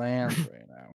 4. my lands right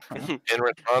now. Huh? In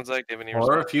response, Zach, do you have any Or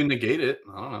response? if you negate it,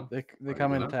 I don't know. They Might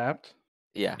come in even tapped.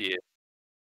 Yeah. Yeah,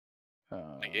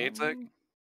 Negate, Zach? Um,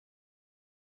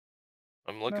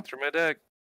 I'm looking No. through my deck.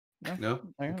 No?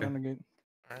 I got Okay. renegade.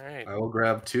 All right. I will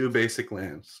grab 2 basic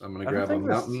lands. I'm going I to don't grab a think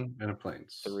this- mountain and a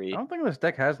plains. 3. I don't think this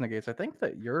deck has negates. I think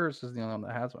that yours is the only one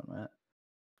that has one, Matt.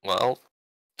 Well,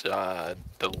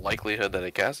 the likelihood that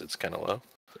I cast it's kind of low.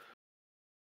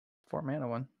 4 mana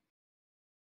one.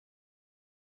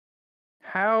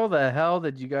 How the hell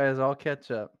did you guys all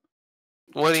catch up?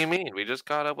 What do you mean? We just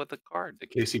caught up with the card.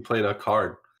 Casey played a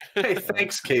card. Hey,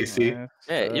 thanks, Casey.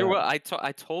 Yeah, you're what I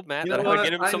told Matt You that know I would what?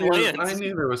 get him I some knew, lands. I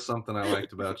knew there was something I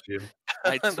liked about you.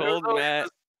 I There's told always Matt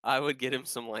this- I would get him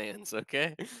some lands,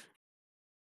 okay?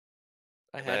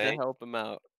 I And had I- to help him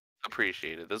out.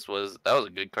 Appreciate it. That was a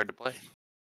good card to play.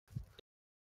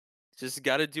 Just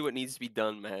got to do what needs to be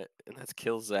done, Matt, and that's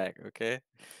kill Zach. Okay.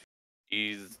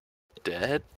 He's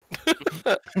dead.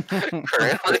 I'm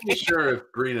Currently, pretty sure if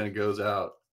Breena goes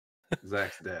out,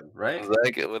 Zach's dead, right?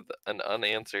 Zach with an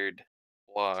unanswered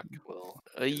walk will.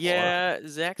 Yeah,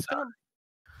 Zach's gonna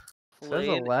It says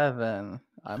play. 11.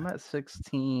 I'm at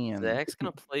 16. Zach's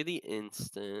gonna play the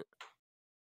instant.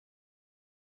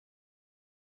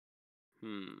 How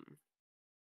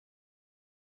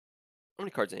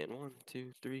many cards in hand? 1,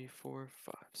 2, 3, 4,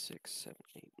 5, 6, 7,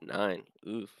 8, 9.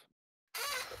 Oof.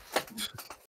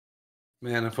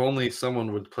 Man, if only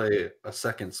someone would play a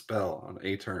second spell on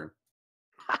a turn.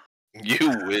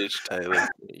 You wish, Tyler. Yeah,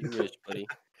 you wish, buddy.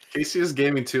 Casey is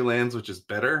gaming 2 lands, which is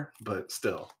better, but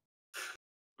still.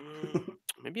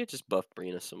 Maybe I just buff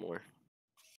Breena some more.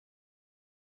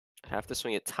 I have to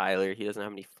swing at Tyler. He doesn't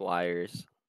have any flyers.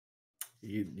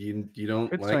 You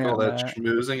don't Could like swing all at that Matt.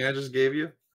 schmoozing I just gave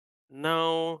you?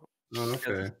 No. Oh, because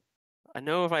okay. I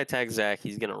know if I attack Zach,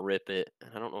 he's gonna rip it.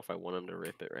 And I don't know if I want him to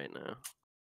rip it right now.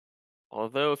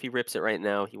 Although if he rips it right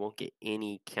now, he won't get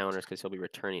any counters because he'll be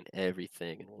returning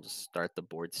everything, and we'll just start the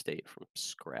board state from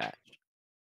scratch.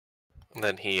 And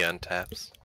then he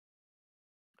untaps.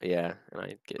 Yeah, and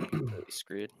I get completely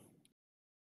screwed.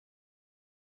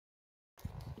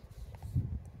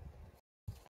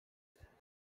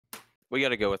 We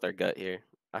gotta go with our gut here.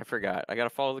 I forgot. I gotta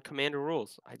follow the commander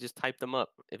rules. I just typed them up.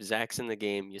 If Zach's in the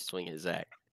game, you swing at Zach.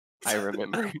 I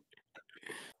remember.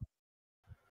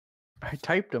 I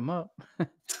typed them up.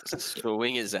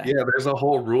 Swing at Zach. Yeah, there's a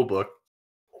whole rule book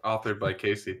authored by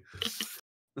Casey.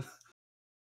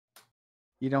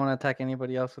 You don't want to attack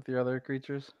anybody else with your other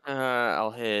creatures?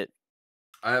 I'll hit.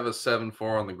 I have a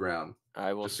 7/4 on the ground.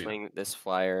 I will Just so you know. swing this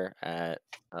flyer at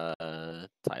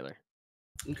Tyler.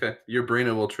 Okay, your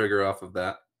Breena will trigger off of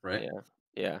that, right? Yeah.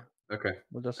 Yeah. Okay,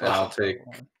 We'll just and I'll let you take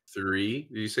go on. 3.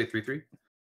 Did you say 3/3?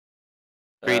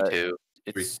 3/2.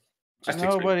 It's Just take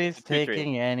Nobody's 3/3.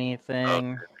 taking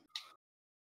anything.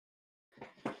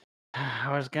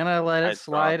 I was gonna let I'd it draw a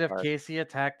slide if card. Casey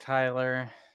attacked Tyler.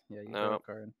 Yeah, you draw a No.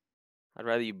 card. I'd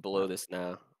rather you blow this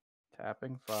now.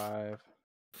 Tapping 5.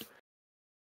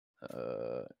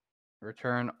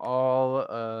 Return all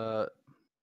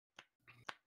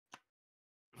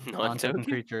non-token Non-token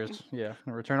creatures. Yeah,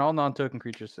 return all non-token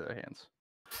creatures to their hands.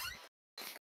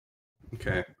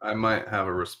 Okay, I might have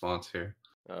a response here.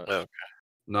 Okay.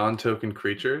 Non-token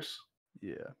creatures.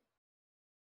 Yeah,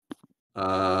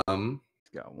 But he's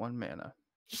got 1 mana.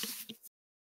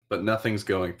 nothing's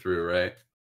going through, right?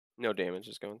 No damage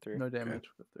is going through. No damage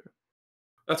with through.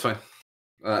 That's fine.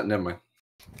 Never mind.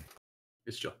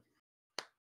 It's chill.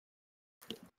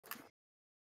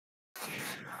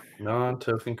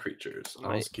 Non-token creatures.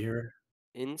 My- Osgir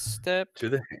Instep, to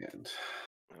the hand.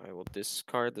 I will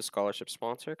discard the scholarship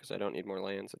sponsor because I don't need more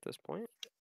lands at this point.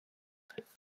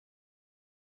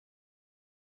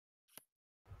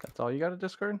 That's all you got to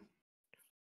discard?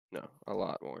 No, a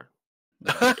lot more.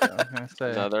 No, I was gonna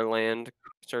say. Another land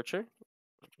searcher.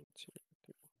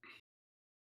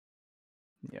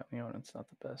 Yeah, it's not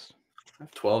the best. I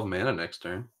have 12 mana next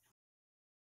turn.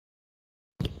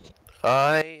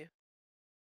 I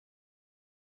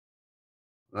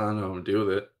don't know what to do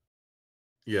with it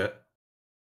yet.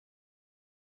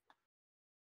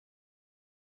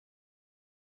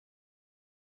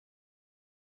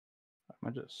 I'm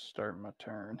gonna just start my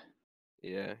turn.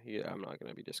 Yeah, I'm not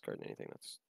gonna be discarding anything.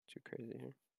 That's too crazy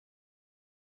here.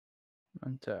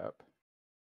 Untap.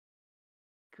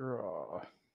 Draw.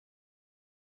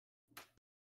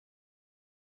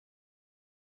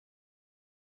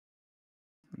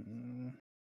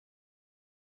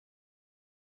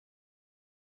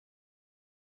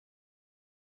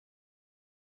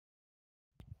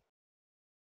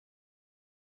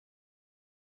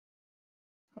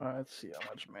 Let's see how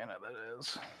much mana that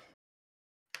is.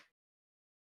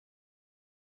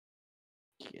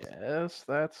 Guess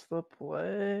that's the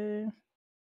play.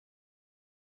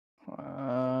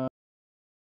 Oh,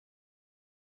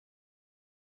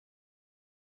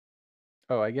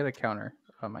 I get a counter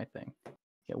on my thing.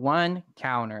 Get 1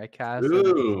 counter. I cast an Ooh,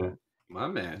 instant. my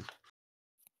man.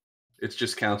 It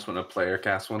just counts when a player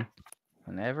casts one.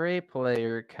 Whenever a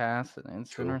player casts an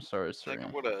instant Cool. or sorcery.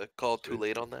 Zach, would have called too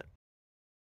late on that.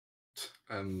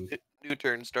 New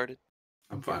turn started.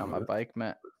 I'm Get fine on my with bike,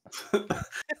 Matt. it.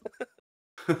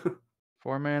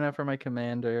 4 mana for my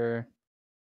commander.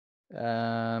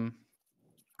 3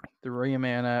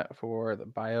 mana for the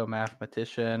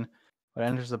biomathematician. When it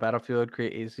enters the battlefield,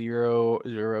 create a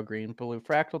 0/0 green blue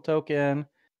fractal token.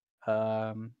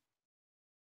 And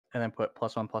then put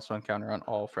 +1/+1 counter on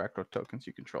all fractal tokens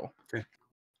you control. Okay.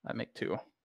 I make 2.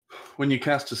 When you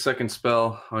cast a second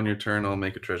spell on your turn, I'll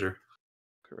make a treasure.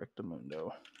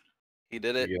 Correctamundo. He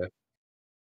did it. Yeah.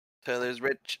 Tyler's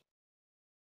rich.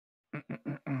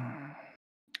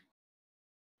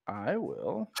 I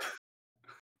will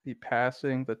be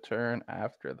passing the turn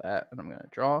after that, and I'm going to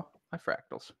draw my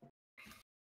fractals.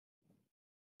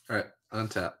 All right,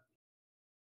 untap.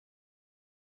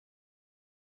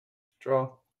 Draw.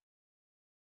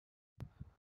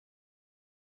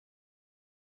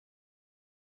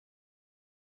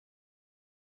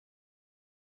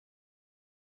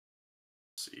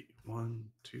 Let's see. 1,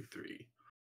 2, 3.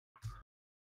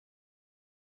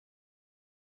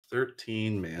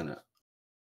 13 mana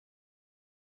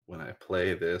when I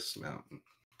play this mountain.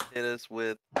 Hit us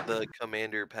with the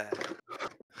commander pack.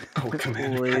 Oh,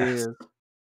 Commander Pass. Please.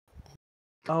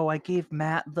 Oh, I gave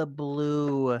Matt the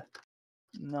blue.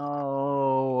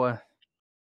 No.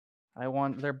 I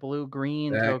want their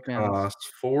blue-green That tokens. costs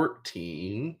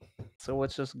 14. So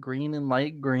it's just green and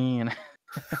light green.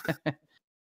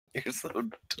 You're so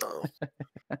dumb.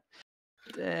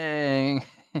 Dang.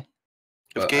 If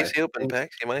But Casey I open think-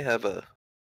 packs, he might have a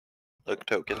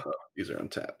token. These are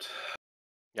untapped.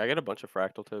 Yeah, I got a bunch of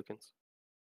fractal tokens.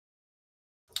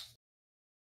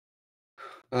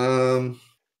 Um,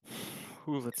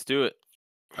 Ooh, let's do it.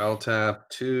 I'll tap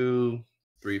 2,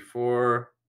 3,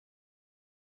 4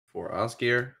 for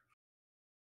Osgir.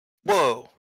 Whoa!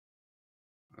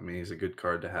 I mean, he's a good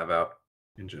card to have out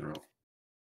in general.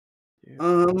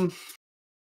 Yeah.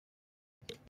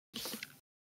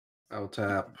 I'll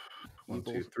tap 1,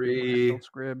 2, Eagles, 3, fractal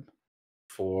scrib.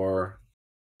 4,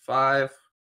 5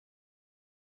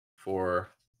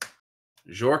 for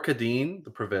Jorkadin, the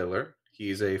Prevailer.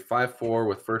 He's a 5/4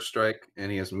 with first strike,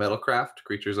 and he has Metalcraft.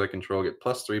 Creatures I control get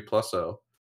 +3/+0,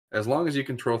 as long as you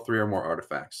control 3 or more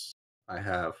artifacts. I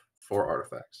have 4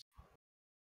 artifacts.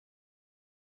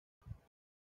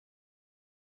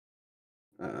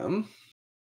 Now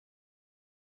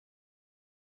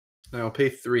I'll pay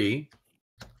 3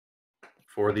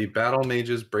 for the Battle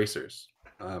Mage's Bracers.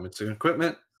 It's an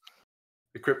equipment.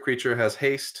 Equipped creature has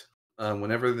haste.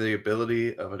 Whenever the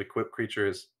ability of an equipped creature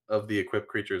is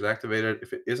activated,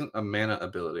 if it isn't a mana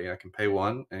ability, I can pay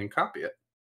 1 and copy it.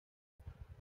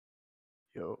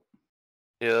 Yo.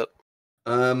 Yep.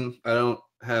 I don't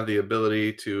have the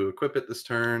ability to equip it this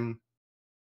turn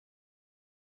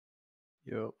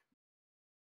Yo.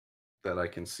 that I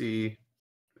can see,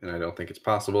 and I don't think it's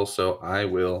possible, so I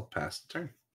will pass the turn.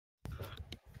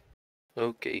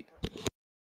 Okay.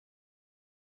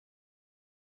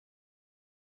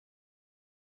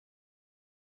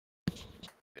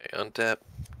 Okay, untap.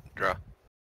 Draw.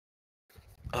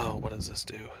 Oh, what does this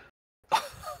do?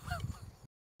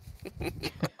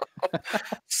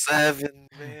 7,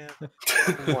 man.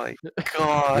 Oh my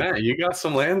god. Yeah, you got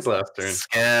some lands last turn.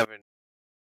 Scavenger.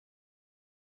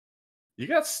 You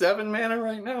got 7 mana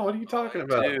right now. What are you talking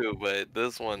about? Too, but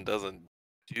this one doesn't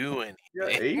do anything. You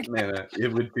got 8 mana.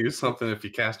 It would do something if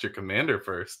you cast your commander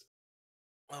first.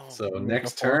 Oh, So make a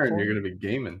next 4/4? turn, you're going to be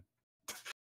gaming.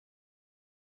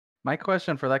 My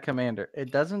question for that commander,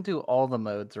 it doesn't do all the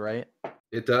modes, right?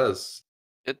 It does.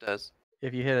 it does.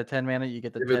 If you hit a 10 mana, you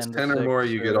get the If 10, it's the 10 or more,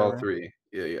 6, you or get all whatever. 3.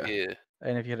 Yeah. Yeah.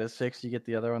 And if you hit a 6, you get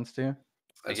the other ones too?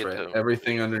 That's get right. to-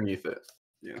 Everything underneath it.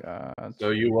 Yeah. Gotcha. So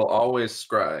you will always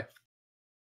scry.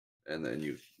 And then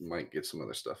you might get some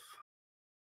other stuff.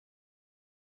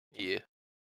 Yeah.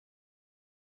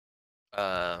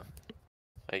 I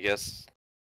guess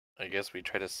we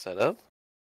try to set up.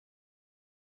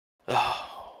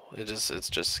 Oh, it's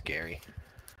just scary.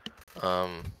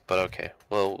 But okay.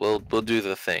 We'll do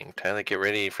the thing. Tyler, get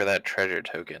ready for that treasure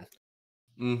token.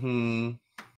 Mm-hmm.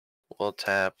 We'll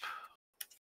tap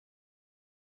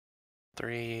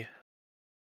 3,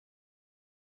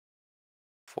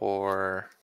 4,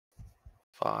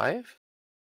 5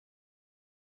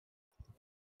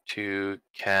 to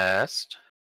cast.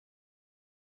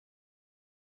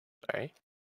 Sorry.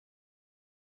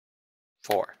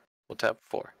 4. We'll tap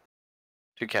 4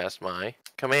 to cast my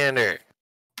commander.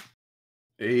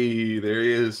 Hey, there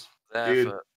he is.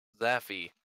 Dude.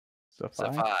 Zaffai.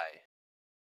 Zaffai? Zaffai.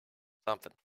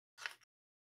 Something.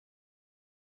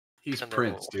 He's And then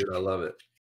Prince, dude. I love it.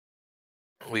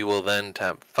 We will then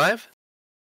tap 5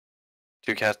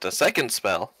 to cast a second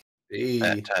spell Hey.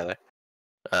 at Tyler.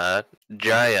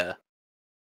 Jaya.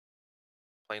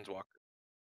 Planeswalker.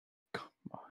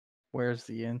 Where's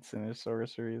the ints and his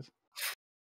sorceries?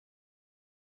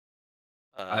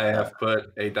 I have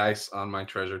put a dice on my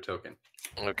treasure token.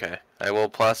 Okay. I will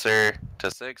plus her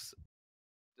to 6.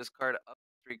 Discard up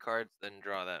 3 cards, then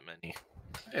draw that many.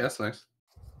 Hey, that's nice.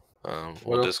 We'll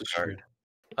What else does she discard.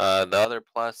 do? The other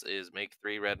plus is make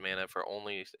 3 red mana for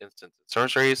only instants and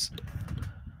sorceries.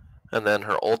 And then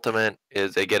her ultimate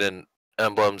is they get an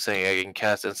emblem saying I can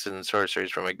cast instant and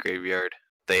sorceries from my graveyard.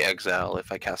 They exile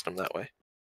if I cast them that way.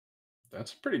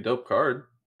 That's a pretty dope card.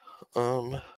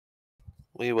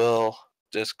 We will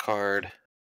discard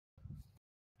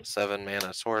 7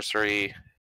 mana sorcery.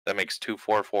 That makes 2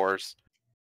 4/4s.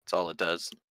 That's all it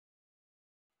does.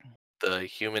 The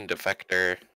human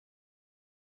defector.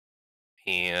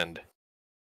 And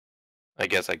I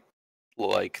guess I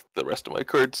like the rest of my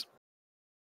cards.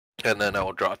 And then I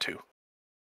will draw 2.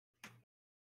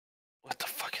 What the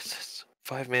fuck is this?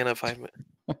 5 mana, 5 mana.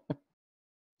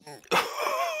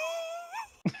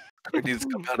 Card needs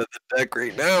to come out of the deck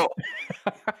right now.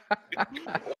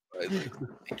 I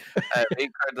have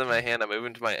 8 cards in my hand. I move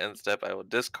into my end step. I will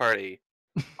discard a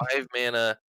 5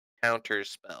 mana counter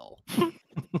spell.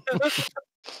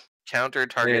 Counter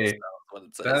target Hey, spell is what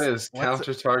it says. That is What's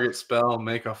counter target spell,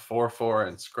 make a 4/4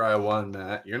 and scry 1,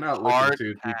 Matt. You're not looking Hard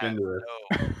too deep pass. into it.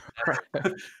 No,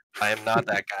 never. I am not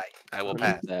that guy. I will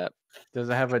pass. That Does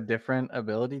it have a different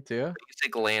ability too?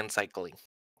 Basic land cycling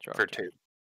draw for turn. 2.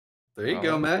 There you Oh, go,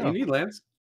 there we Matt. go. You need lands.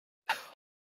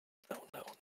 No.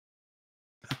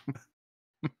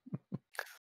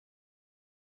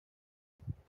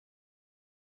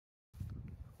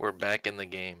 We're back in the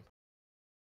game.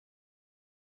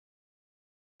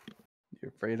 You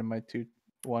afraid of my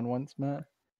 2/1/1s, Matt?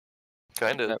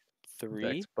 Kind of. Step 3.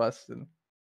 Deck's busting.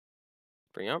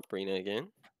 Bring out Breena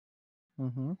again.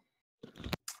 Mm-hmm.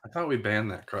 I thought we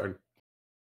banned that card.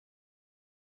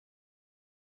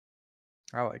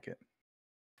 I like it.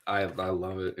 I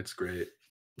love it. It's great.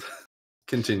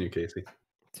 Continue, Casey.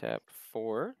 Tap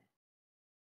 4.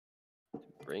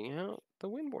 Bring out the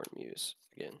Windborn Muse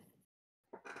again.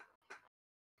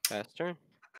 Pass turn.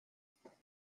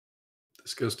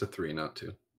 This goes to 3, not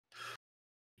 2.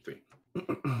 3.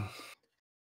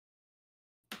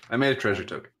 I made a treasure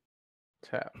token.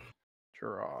 Tap.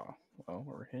 Draw. Well,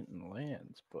 we're hitting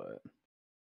lands, but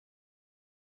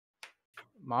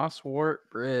Mosswort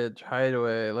Bridge,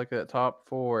 Hideaway. Look at the top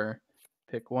 4.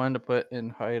 Pick one to put in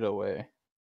Hideaway.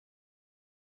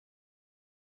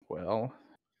 Well,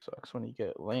 sucks when you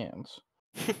get lands.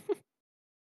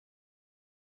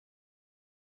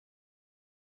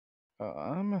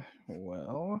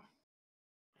 Well.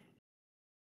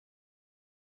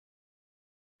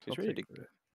 He's I'll ready take to.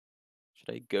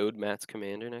 Should I goad Matt's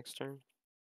commander next turn?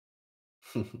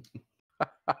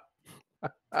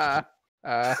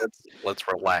 Let's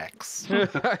relax.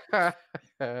 Out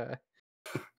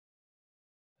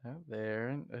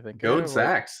there, I think. Goad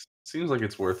Zax. Seems like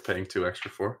it's worth paying 2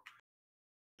 extra for.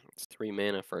 It's 3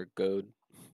 mana for a goad.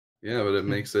 Yeah, but it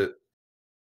makes it.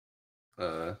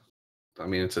 I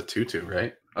mean, it's a 2/2,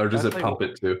 right? Or does That's it like pump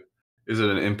it too? Is it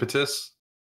an impetus?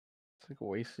 It's like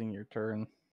wasting your turn.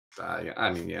 Yeah,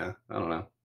 I mean, yeah. I don't know.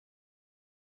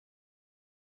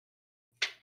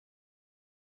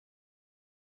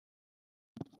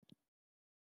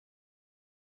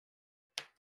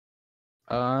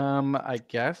 I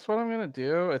guess what I'm gonna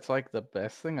do, it's like the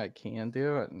best thing I can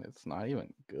do, and it's not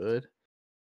even good.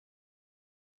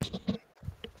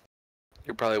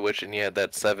 You're probably wishing you had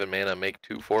that 7 mana make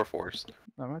 2 4/4s.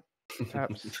 I'm gonna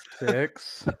tap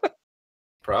 6.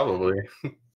 Probably.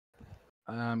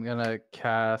 I'm gonna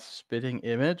cast Spitting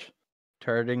Image,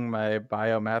 targeting my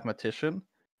biomathematician.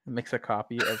 It makes a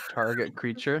copy of target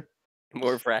creature,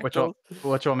 More fractal.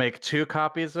 which will make 2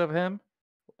 copies of him,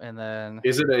 and then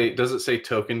Does it say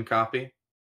token copy?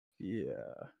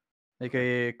 yeah, make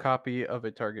a copy of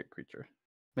a target creature.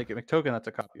 Make a token that's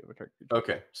a copy of a target creature.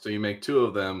 Okay, so you make 2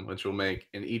 of them, which will make,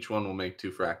 and each one will make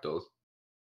 2 fractals.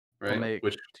 Right? We'll make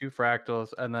Which 2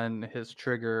 fractals, and then his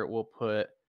trigger will put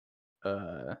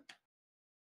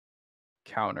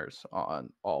counters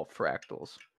on all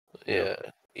fractals. Yeah.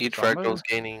 Each So I'm fractal's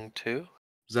gaining 2.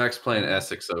 Zach's playing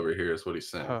Essex over here, is what he's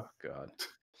saying. Oh god.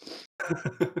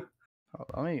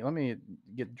 Let me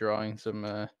get drawing some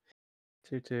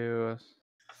 2/2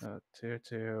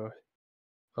 2/2.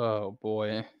 Oh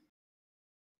boy.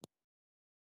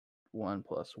 1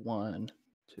 + 1,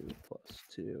 2 +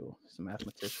 2. He's a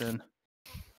mathematician.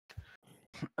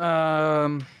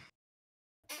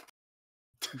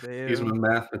 He's a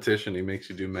mathematician. He makes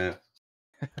you do math.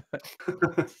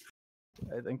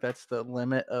 I think that's the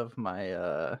limit of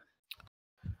my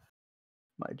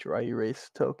my dry erase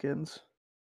tokens.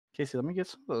 Casey, let me get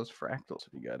some of those fractals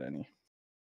if you got any.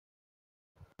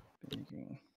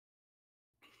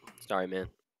 Sorry, man.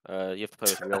 You have to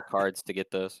play with real cards to get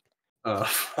those.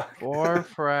 Fuck. 4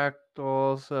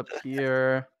 fractals up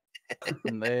here,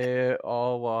 and they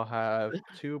all will have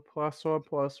 2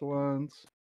 +1/+1s,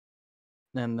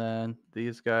 and then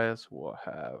these guys will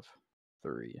have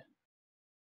 3.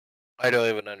 I don't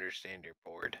even understand your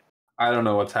board. I don't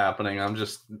know what's happening. I'm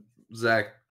just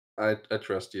Zach. I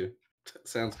trust you.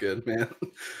 Sounds good, man.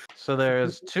 So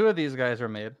there's 2 of these guys are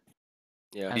made.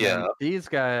 Yeah. And Yeah. then these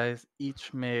guys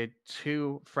each made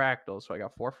 2 fractals, so I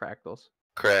got 4 fractals.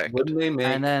 Correct. Wouldn't they make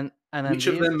And then each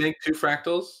of them make 2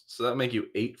 fractals? So that make you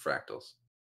 8 fractals.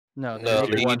 no, they No,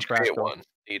 make they 1 each create fractal. one.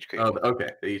 They each create Oh, one. okay.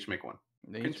 They each make 1.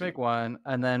 They each Continue. make 1,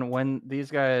 and then when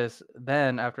these guys,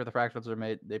 then after the fractals are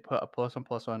made, they put a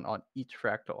 +1/+1 on each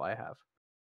fractal I have.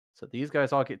 So these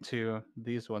guys all get 2.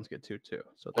 These ones get 2 too.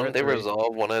 So they're Wouldn't they 3.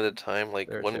 resolve one at a time? Like,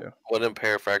 There are wouldn't 2. wouldn't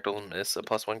pair fractals miss a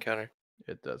 +1 counter?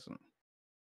 It doesn't.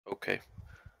 Okay.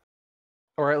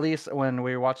 Or at least when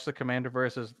we watched the Commander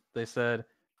versus, they said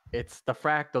it's the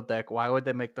fractal deck. Why would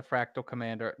they make the fractal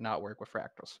commander not work with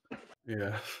fractals?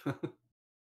 Yeah.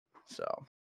 So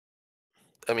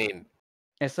I mean,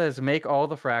 it says make all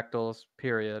the fractals.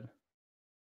 Period.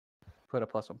 Put a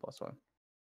 +1/+1.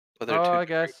 but they're two I different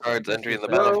guess cards it entering the says-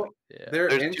 battlefield. Well, Yeah. they're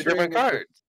There's 2 entering different into-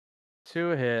 cards, 2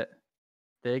 hit.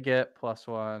 They get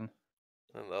 +1,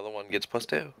 and the other one gets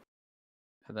 +2.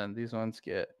 and then these ones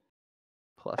get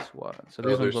 +1. So Oh,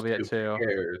 these ones there's will be at 2,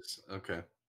 pairs. Okay.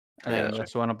 and then Yeah.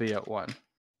 this one will be at 1.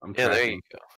 I'm Yeah, there tracking.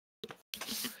 you go.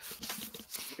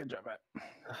 Good job, Matt.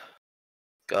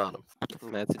 Got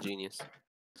him. Matt's a genius.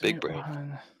 Big brain.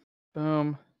 1.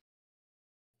 Boom.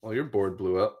 Well, your board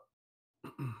blew up.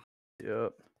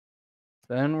 Yep.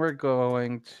 Then we're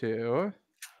going to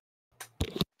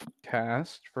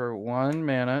cast for 1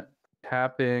 mana,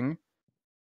 tapping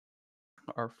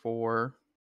our 4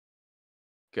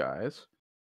 guys.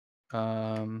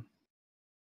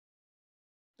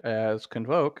 As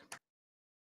Convoke,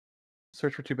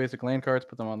 search for 2 basic land cards,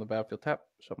 put them on the battlefield tap,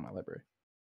 show my library.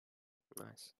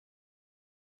 Nice.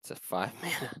 It's a 5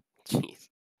 mana. Jeez.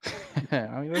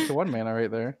 I mean, that's a 1 mana right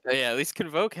there. Oh, yeah, at least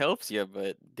Convoke helps you,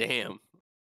 but damn.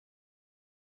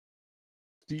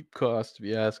 Steep cost, if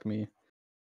you ask me.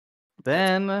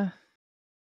 Then,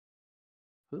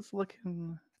 who's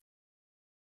looking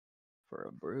for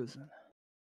a bruising?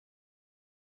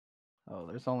 Oh,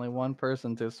 there's only 1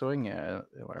 person to swing at.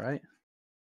 Am I right?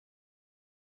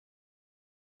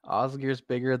 Osgir's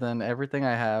bigger than everything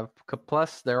I have.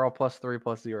 Plus, they're all +3,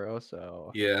 +0.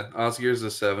 So Yeah, Osgir's a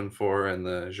 7/4 and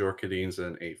the Jorkadine's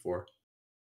an 8/4.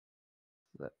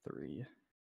 that 3.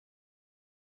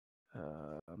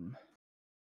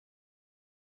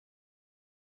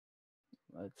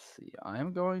 Let's see.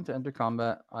 I'm going to enter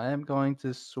combat. I am going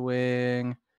to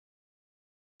swing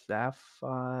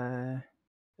Zaffai.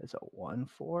 It's a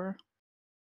 1/4.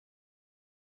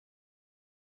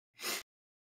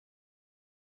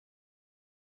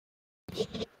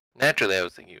 Naturally, I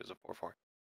was thinking it was a 4/4.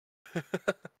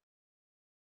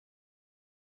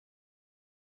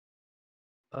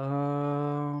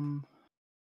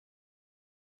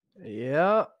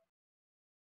 Yeah.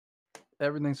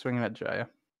 Everything's swinging at Jaya.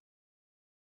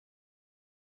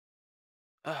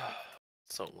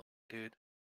 So low, dude.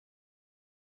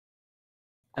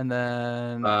 And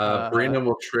then Breena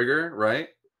will trigger, right?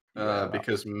 yeah,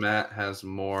 Because Matt has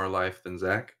more life than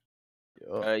Zach.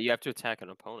 yup. You have to attack an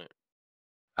opponent.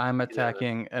 I'm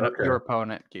attacking Okay. your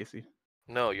opponent, Casey.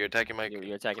 No, you're attacking my.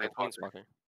 You're attacking a Planeswalker. Planeswalker.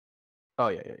 Oh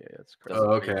yeah, that's correct.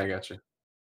 Oh, okay, I got you.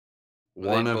 Are they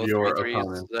One of both your 3/3s,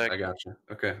 opponents. Zach? I got you.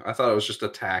 Okay, I thought it was just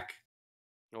attack.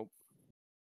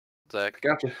 Zach,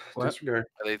 Gotcha. What? Disregard.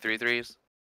 are they 3/3s?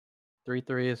 3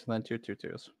 3s and then 2 2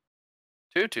 2s.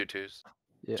 2 2/2s.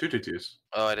 Yeah. 2 2/2s.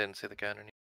 Oh, I didn't see the counter.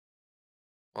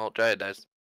 Well, Giant dies.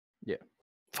 Yeah.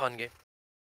 Fun game.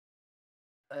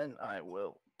 And I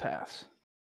will pass.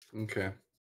 Okay.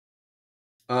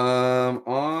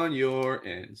 On your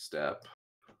end step,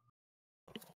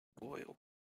 Boy,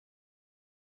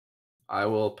 I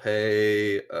will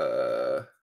pay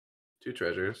 2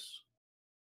 treasures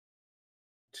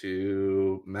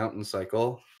to Mountain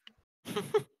Cycle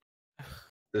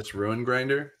this Ruin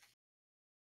Grinder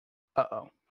Uh-oh.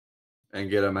 and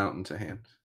get a mountain to hand.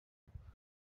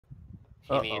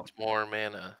 he needs more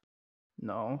mana.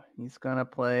 No, he's gonna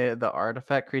play the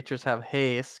artifact creatures have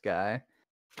haste guy.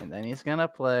 And then he's gonna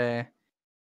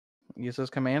use his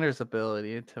commander's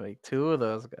ability to make 2 of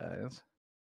those guys.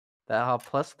 That have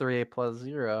 +3,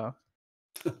 +0.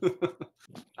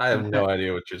 I have no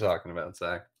idea what you're talking about,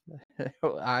 Zach.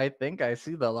 I think I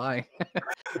see the line.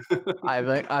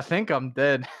 I think I'm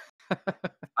dead.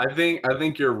 I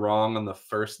think you're wrong on the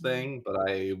first thing, but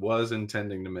I was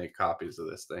intending to make copies of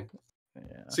this thing.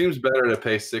 Yeah. Seems better to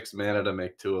pay 6 mana to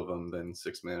make 2 of them than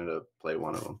 6 mana to play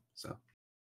 1 of them. So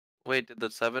Wait, did the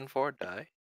 7/4 die?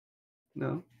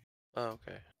 no. Oh,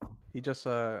 okay. He just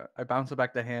I bounced it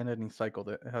back to hand and he cycled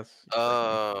it. It has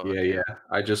Oh, Yeah, okay. yeah.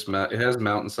 I just it has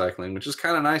mountain cycling, which is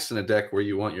kind of nice in a deck where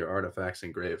you want your artifacts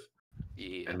engraved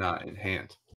Yeah. and not in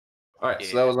hand. All right, so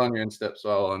Yeah. that was on your instep, so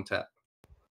I'll untap.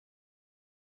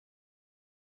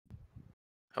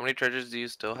 How many treasures do you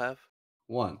still have?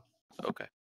 1. Okay.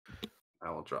 I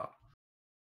will draw.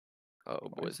 Oh,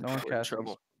 Why boys, is no one we're in casting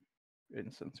trouble.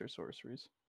 instants or sorceries?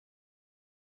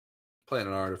 Playing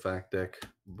an artifact deck,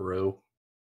 bro.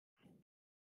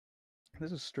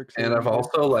 This is Strixhaven. And I've dude.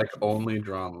 also like only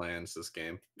drawn lands this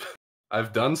game.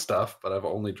 I've done stuff, but I've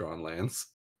only drawn lands.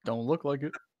 Don't look like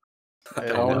it. I It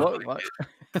know. don't look like.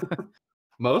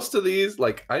 Most of these,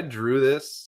 like I drew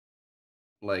this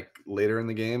like later in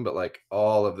the game, but like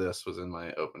all of this was in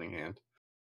my opening hand.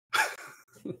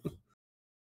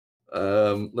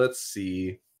 Let's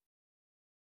see.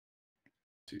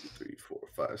 2, 3, 4,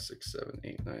 5, 6, 7,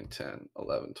 8, 9, 10,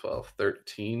 11, 12,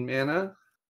 13 mana.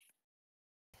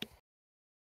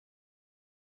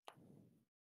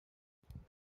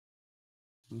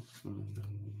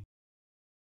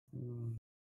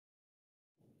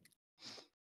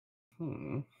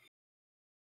 Hmm.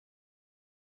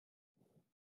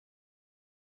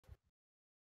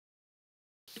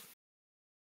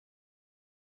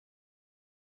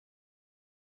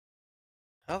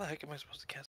 How the heck am I supposed to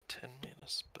cast a 10 mana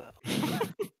spell?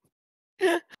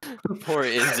 Or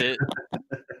is it?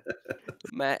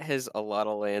 Matt has a lot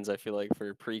of lands, I feel like,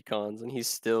 for precons, and he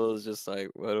still is just like,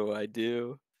 what do I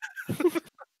do? I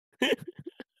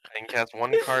can cast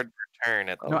 1 card per turn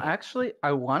at the No, moment. actually,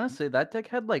 I want to say that deck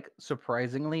had like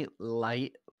surprisingly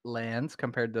light lands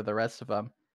compared to the rest of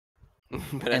them, But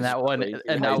and it's that one crazy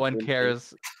and high that one CMC.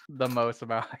 cares the most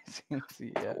about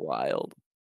ICMC. Yeah. Wild.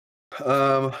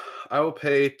 I will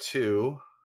pay 2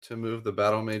 to move the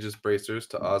Battle Mage's Bracers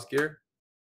to Osgir.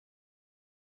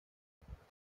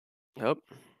 Yep.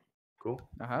 Cool.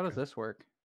 Now, how does this work?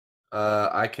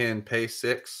 I can pay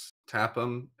 6, tap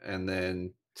him, and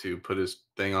then to put his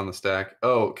thing on the stack.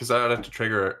 Oh, because I would have to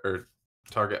trigger or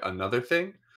target another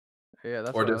thing. Yeah,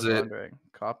 that's Or what I does was it- wondering.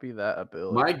 Copy that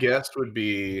ability. My guess would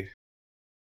be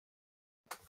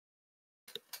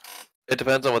It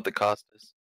depends on what the cost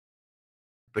is.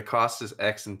 the cost is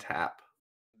X and tap.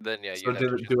 Then yeah, So you'd have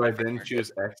to choose do a I different then target.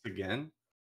 choose X again?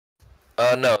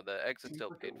 No, the X is Seems still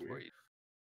like a paid for weird- you.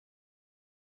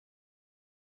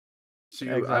 So I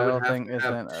Exile would have thing to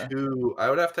have isn't a- 2. I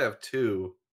would have to have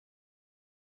 2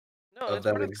 No, of it's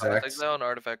that part of the cost. exact. Exile an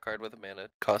artifact card with a mana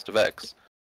cost of X.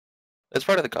 It's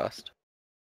part of the cost.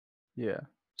 Yeah.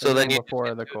 So then Everything you just before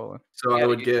get the to- colon. So yeah, I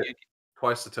would you- get you-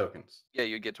 twice the tokens. Yeah,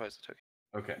 you'd get twice the token.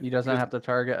 Okay. He doesn't Because- have to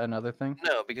target another thing.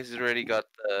 No, because he's already got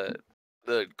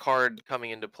the card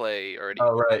coming into play already.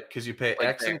 Oh right, because you pay Like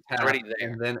X there, and it's tap, already there.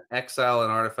 and then exile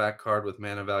an artifact card with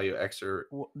mana value X or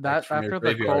That from your after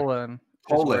the graveyard. colon, is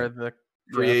Colon. where the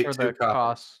Create that's where 2 the copies.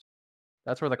 cost.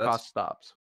 That's where the That's- cost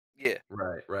stops. Yeah,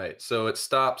 Right. So it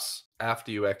stops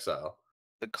after you exile.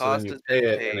 the So then cost you is pay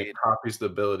then it, and paid. it copies the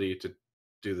ability to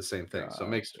do the same thing. So it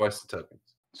makes twice the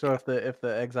tokens. So if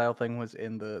the exile thing was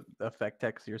in the effect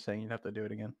text, you're saying you'd have to do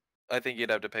it again. I think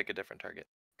you'd have to pick a different target.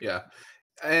 Yeah,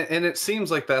 and it seems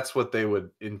like that's what they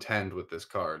would intend with this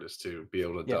card is to be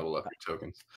able to Yeah. double up your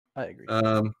tokens. I agree.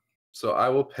 So I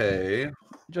will pay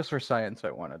Just for science,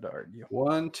 I wanted to argue.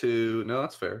 1, 2. No,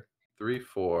 that's fair. 3,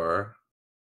 4,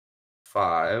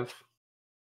 5,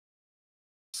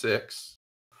 6,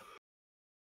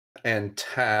 and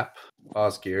tap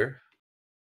Osgir.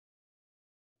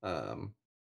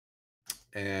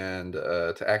 And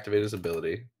to activate his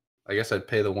ability, I guess I'd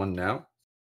pay the 1 now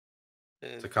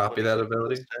to copy that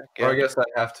ability. Yeah. Or I guess I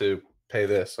have to pay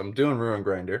this. I'm doing Ruin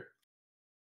Grinder.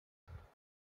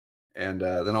 And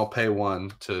then I'll pay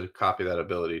 1 to copy that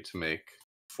ability to make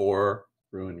 4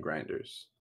 Ruin Grinders.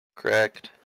 Correct.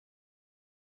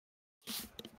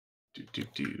 Do.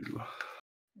 You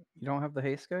don't have the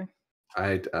haste guy?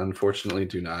 I unfortunately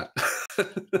do not.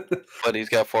 But he's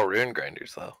got 4 rune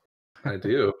grinders though. I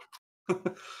do.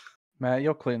 Matt,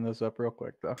 you'll clean this up real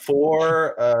quick though.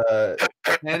 4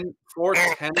 10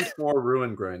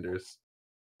 Ruin Grinders.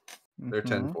 They're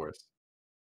 10 Mhm. 4s.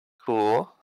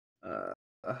 Cool. Uh,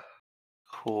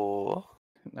 Cool.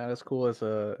 Not as cool as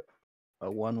a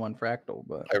 1/1 fractal,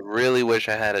 but I really wish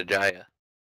I had a Jaya.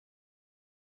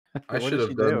 I what should does have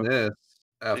she done do? this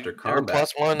after Her combat.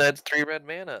 +1 adds 3 red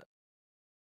mana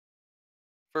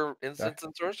for instants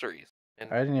and sorceries.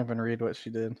 And I didn't even read what she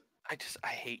did. I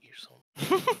hate you so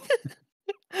much.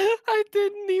 I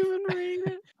didn't even read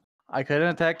it. I couldn't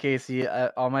attack Casey.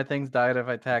 All my things died if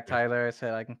I attacked Tyler. I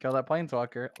said I can kill that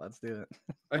planeswalker. Let's do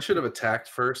it. I should have attacked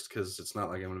first because it's not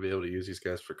like I'm going to be able to use these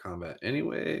guys for combat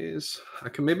anyways. I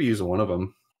can maybe use one of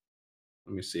them.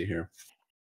 Let me see here.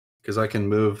 Because I can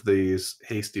move these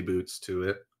hasty boots to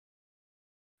it.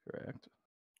 Correct.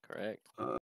 Correct.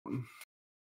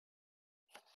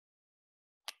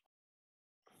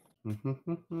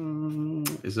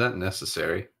 Is that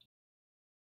necessary?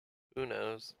 Who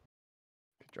knows?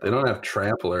 They don't have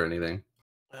trample or anything.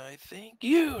 I think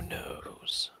you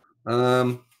knows.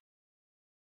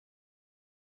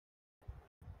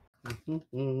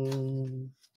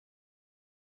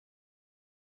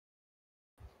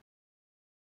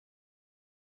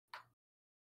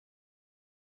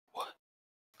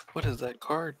 What is that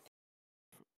card?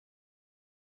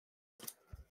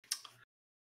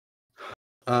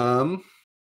 I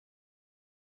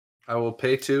will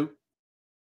pay 2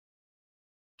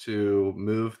 to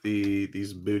move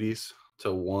these booties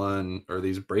to 1, or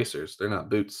these bracers. They're not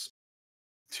boots.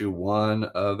 To 1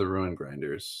 of the Ruin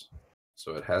Grinders.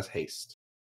 So it has haste.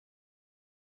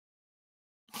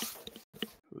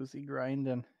 Who's he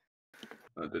grinding?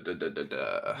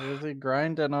 There's Who's he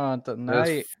grinding on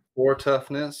tonight? 4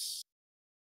 toughness.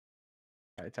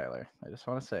 All right, Tyler. I just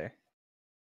want to say,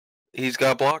 He's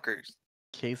got blockers.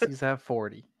 Casey's at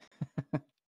 40.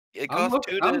 It I'm, costs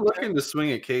 2 to I'm attack. looking to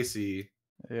swing at Casey.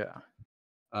 Yeah.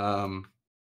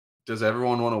 Does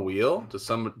everyone want to wheel? Does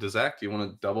Zach, do you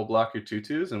want to double block your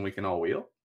 2/2s and we can all wheel?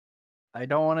 I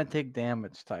don't want to take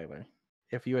damage, Tyler.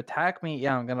 If you attack me,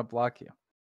 yeah, I'm gonna block you.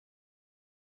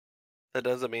 That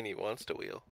doesn't mean he wants to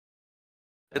wheel.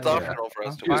 It's Yeah. optional for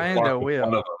us I'm to Just fine wheel. to block wheel.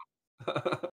 one of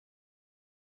them.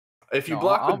 If you No,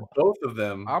 block I'm- with both of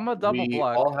them, I'm a double we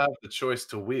block. all have the choice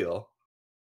to wheel,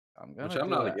 I'm gonna which I'm do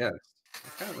not that. against.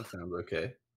 It kind of sounds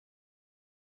okay.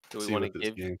 Do we See want what to this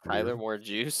give game can Tyler do. more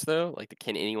juice though? Like,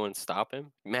 can anyone stop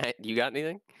him? Matt, you got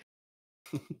anything?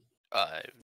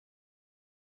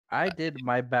 I did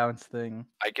my bounce thing.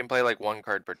 I can play like 1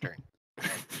 card per turn.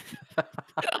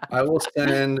 I will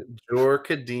send Jor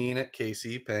Kadeen at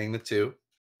Casey, paying the 2.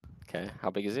 Okay, how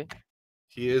big is he?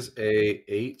 He is a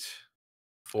 8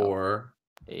 for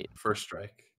 8. first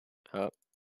strike.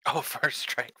 Oh, first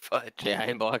strike fudge. Yeah, I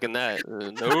ain't blocking that.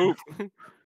 Nope.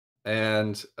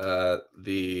 And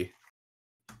the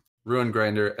Ruin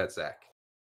Grinder at Zach.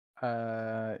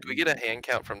 Do we get a hand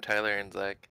count from Tyler and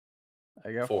Zach?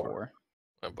 I got 4. 4.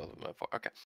 Oh, both of them have 4. Okay.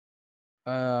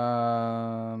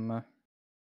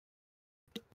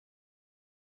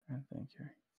 I think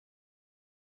here.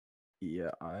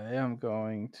 Yeah, I am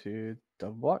going to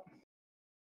double block.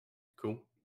 Cool.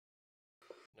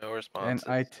 No response.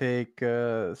 And I take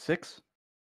 6.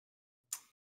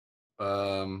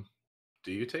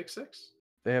 Do you take 6?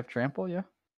 They have trample, yeah?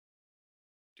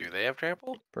 Do they have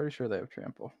trample? Pretty sure they have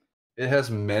trample. It has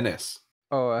menace.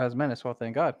 Oh, it has menace. Well,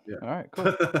 thank God. Yeah. All right,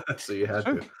 cool. So you had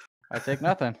to. I take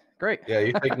nothing. Great. Yeah,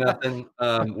 you take nothing.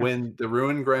 When the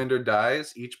Ruin Grinder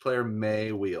dies, each player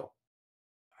may wheel.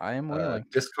 I am wheeling.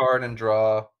 Discard and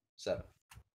draw 7.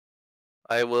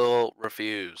 I will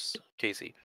refuse.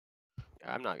 Casey.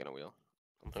 I'm not gonna wheel.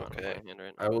 I'm fine with Okay. my hand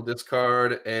right I will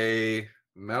discard a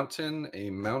mountain,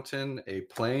 a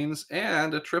plains,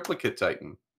 and a triplicate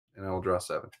titan, and I will draw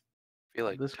 7. I feel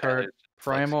like This Tyler's card,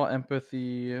 Primal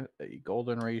Empathy, a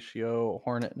Golden Ratio,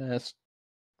 Hornet Nest,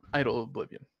 Idol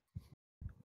Oblivion.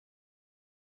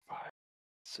 5,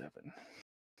 7.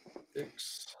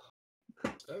 6,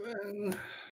 7.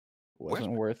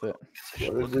 Wasn't worth it.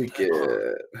 What did we get?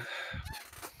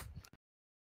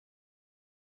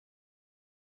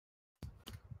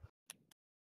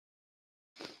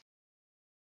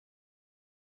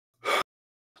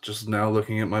 Just now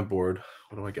looking at my board.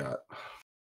 What do I got?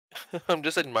 I'm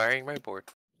just admiring my board.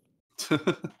 That's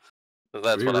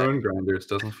 3 what I. Ruin Grinders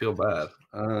doesn't feel bad.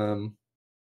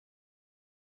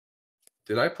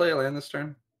 Did I play a land this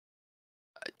turn?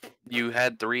 You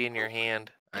had 3 in your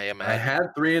hand. I I imagine.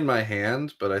 had 3 in my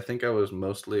hand, but I think I was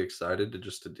mostly excited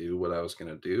to do what I was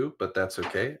going to do. But that's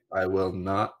okay. I will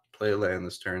not play a land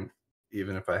this turn,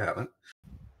 even if I haven't.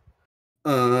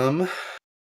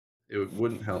 It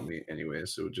wouldn't help me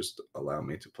anyways. It would just allow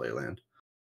me to play land.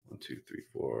 1, 2, 3,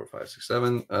 4, 5, 6,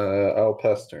 7. I'll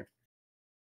pass turn.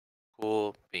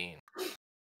 Cool bean.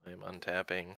 I'm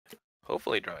untapping.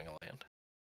 Hopefully drawing a land.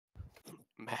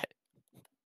 Matt.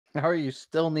 How are you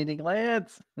still needing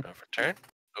lands? Draw for turn.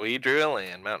 We drew a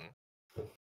land mountain.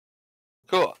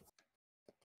 Cool.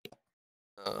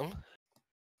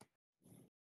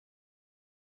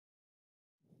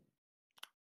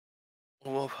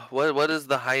 Well, what is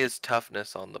the highest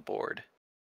toughness on the board?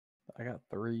 I got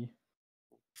 3.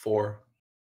 4.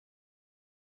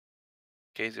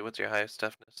 Casey, what's your highest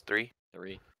toughness? 3?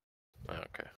 3. Oh,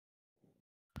 okay.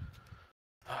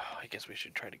 Oh, I guess we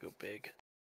should try to go big.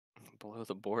 Below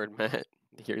the board, Matt.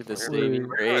 You're the We're saving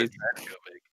We're grace. Try to go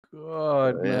big.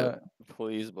 God, Yeah. Matt.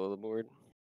 Please blow the board.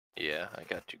 Yeah, I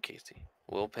got you, Casey.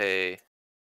 We'll pay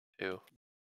 2,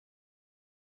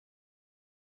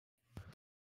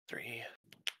 3,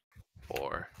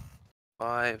 4,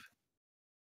 5.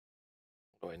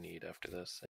 What do I need after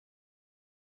this?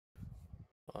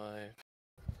 5.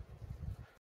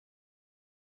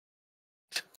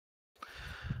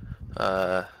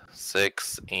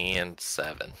 6 and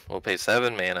 7. We'll pay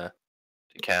 7 mana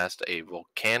to cast a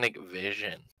Volcanic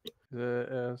Vision.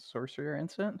 The sorcery or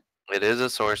instant? It is a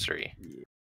sorcery. Yeah,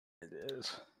 it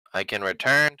is. I can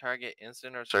return target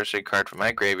instant or sorcery card from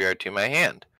my graveyard to my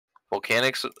hand.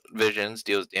 Volcanic Visions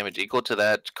deals damage equal to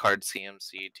that card's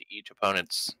CMC to each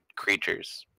opponent's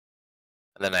creatures.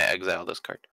 And then I exile this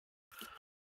card.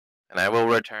 And I will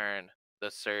return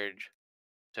the Surge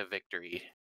to Victory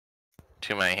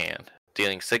to my hand,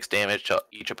 dealing 6 damage to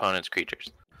each opponent's creatures.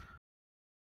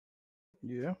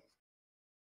 Yeah.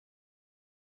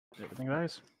 Everything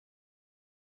dies.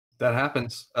 That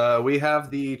happens. We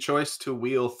have the choice to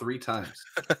wheel 3 times.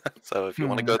 So if you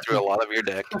want to go through a lot of your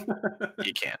deck,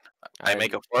 you can. I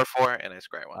make a 4/4 and I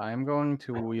scry 1. I'm going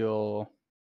to wheel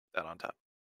That on top.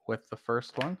 with the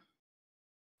first one.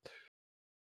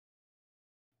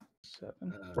 7.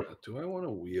 Do I want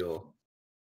to wheel?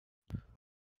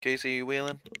 Casey, you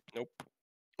wheeling? Nope.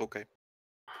 Okay.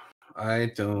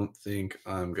 I don't think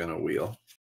I'm gonna wheel.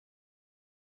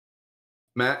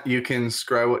 Matt, you can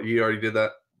scry what you already did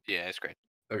that. Yeah, I scryed.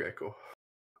 Okay, cool.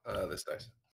 This dice.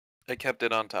 I kept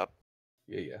it on top.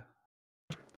 Yeah.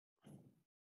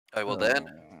 I will then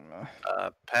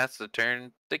pass the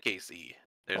turn to Casey.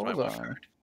 There's my Hold wolf on. card.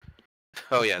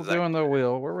 Oh yeah, We're Zach. doing the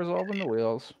wheel. We're resolving the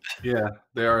wheels. Yeah,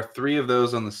 there are 3 of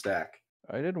those on the stack.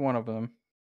 I did one of them.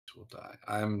 Will die.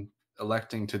 I'm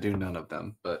electing to do none of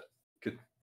them, but could.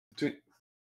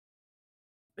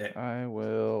 I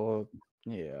will.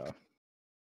 Yeah.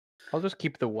 I'll just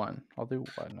keep the 1. I'll do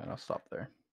 1 and I'll stop there.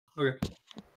 Okay.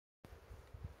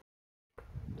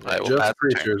 I will Just pass the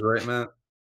turn. creatures, right, Matt?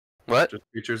 What? Just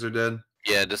creatures are dead.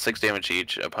 Yeah, just 6 damage to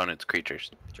each opponent's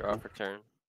creatures. Draw for turn.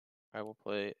 I will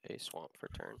play a swamp for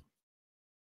turn.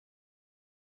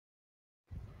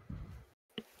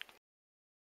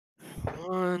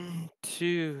 One,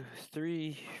 2,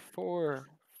 3, 4,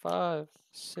 5,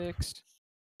 6,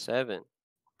 7.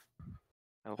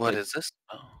 What is this?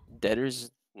 Oh.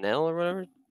 Debtor's Knell or whatever?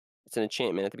 It's an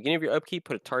enchantment. At the beginning of your upkeep,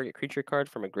 put a target creature card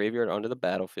from a graveyard onto the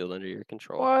battlefield under your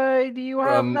control. Why do you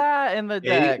have From that in the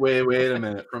deck? Wait a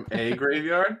minute. From a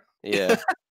graveyard? Yeah.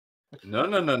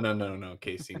 No,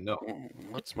 Casey, no.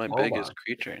 What's my Hold biggest on.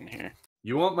 creature in here?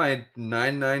 You want my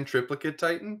 9/9 triplicate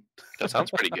Titan? That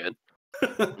sounds pretty good.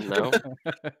 No.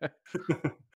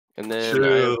 And then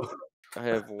True. I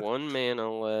have 1 mana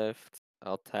left.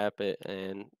 I'll tap it,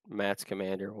 and Matt's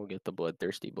commander will get the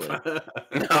Bloodthirsty Blade.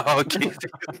 No, Casey.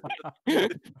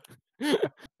 Get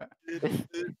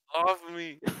off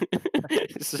me.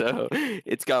 So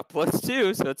it's got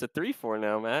 +2, so it's a 3/4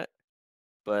 now, Matt.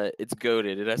 But it's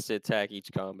goaded. It has to attack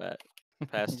each combat.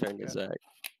 Pass turn to Zach.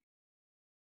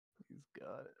 He's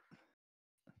got it.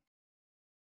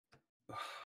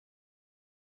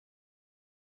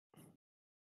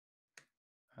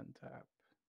 Untap.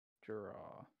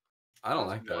 Draw. I don't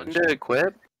like that. One to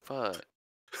equip? Fuck.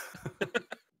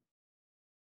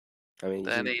 I mean,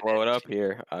 That you ain't blow it it. up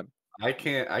here. I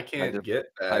can't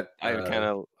get that.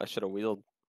 I should have wheeled.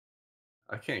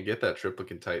 I can't get that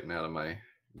triplicate Titan out of my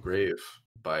grave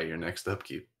by your next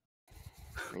upkeep.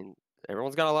 I mean,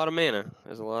 everyone's got a lot of mana.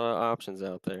 There's a lot of options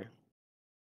out there.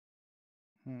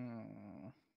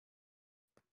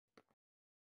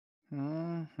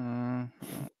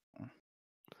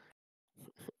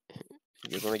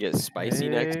 You guys want to get spicy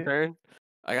next Okay. turn?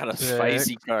 I got a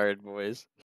spicy card, boys.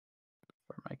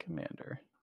 For my commander.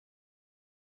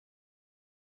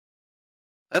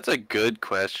 That's a good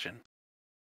question.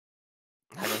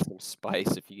 I got some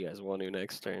spice if you guys want to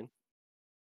next turn.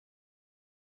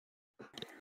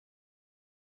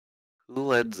 Who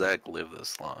let Zach live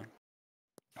this long?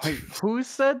 Wait, who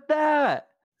said that?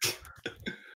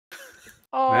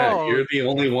 Matt, you're the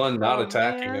only one not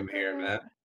attacking him here, commander. Matt.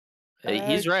 Hey,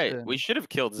 he's right. Action. We should have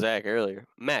killed Zach earlier.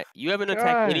 Matt, you haven't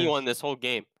attacked Guys. anyone this whole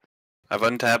game. I've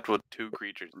untapped with 2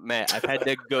 creatures. Matt, I've had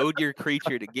to goad your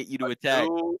creature to get you to attack.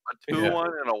 A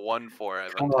 2/1 and a 1/4.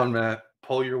 I've Come untapped. on, Matt.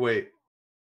 Pull your weight.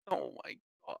 Oh my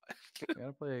god. You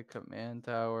gotta play a command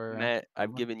tower. Matt, I've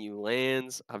I'm given you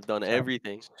lands. I've done Tap.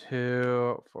 everything.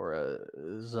 2 for a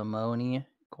Zamoni,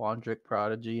 Quandric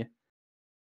Prodigy.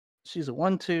 She's a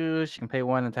 1/2. She can pay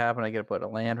 1 and tap, and I get to put a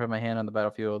land from my hand on the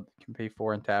battlefield. You can pay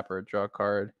 4 and tap or draw a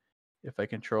card. If I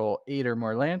control 8 or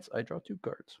more lands, I draw 2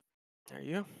 cards. There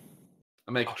you go.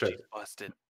 I make a Oh, trade. she's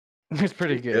busted. It's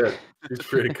pretty She's good. She's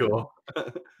pretty cool.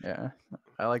 Yeah,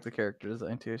 I like the character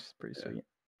design too. She's pretty Yeah. sweet.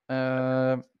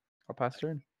 I'll pass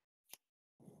turn.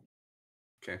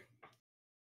 Okay.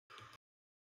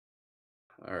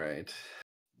 All right.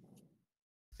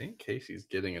 I think Casey's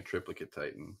getting a triplicate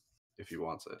Titan if he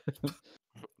wants it.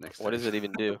 Next What does turn. it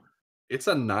even do? It's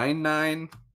a 9/9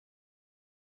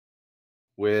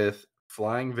 with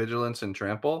flying, vigilance, and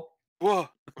trample. Whoa!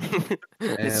 It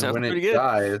And sounds when pretty it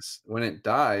good.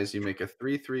 dies, you make a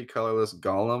 3/3 colorless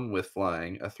golem with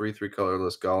flying, a 3/3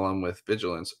 colorless golem with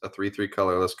vigilance, a 3/3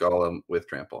 colorless golem with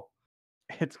trample.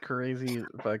 It's crazy,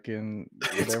 fucking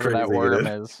It's whatever that crazy, worm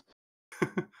yeah. is.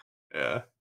 Yeah.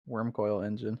 Worm coil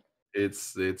engine.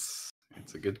 It's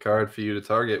a good card for you to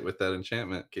target with that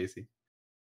enchantment, Casey.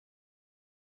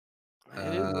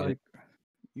 It is. Um,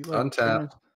 You like untap.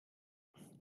 turns-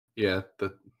 Yeah,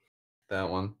 that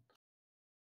one.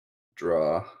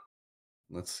 Draw.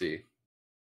 Let's see.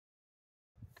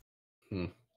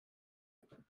 Do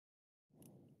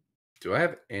I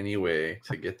have any way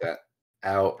to get that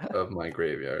out of my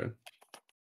graveyard?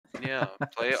 Yeah,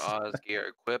 play Osgir,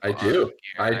 equip I do.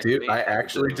 Osgir, I do. activate I his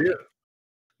actually do. ability.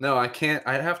 No, I can't.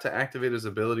 I have to activate his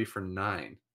ability for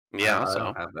 9. Yeah, I so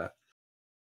don't have that.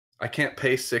 I can't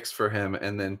pay 6 for him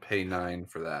and then pay 9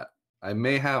 for that. I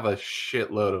may have a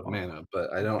shitload of mana,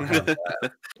 but I don't have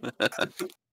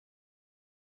that.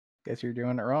 Guess you're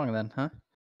doing it wrong then, huh?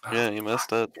 Yeah, you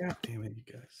messed up. God damn it, you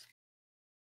guys.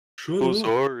 Shut Oh, up.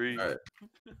 sorry. All right.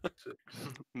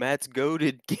 Matt's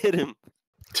goaded. Get him.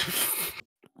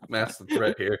 Matt's the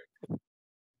threat here.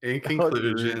 In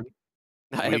conclusion,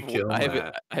 we kill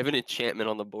Matt. I have an enchantment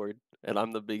on the board, and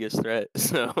I'm the biggest threat.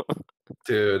 So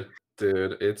Dude,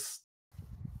 it's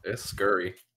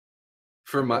scurry.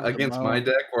 For Love the against mo. my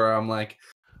deck where I'm like,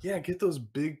 yeah, get those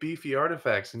big beefy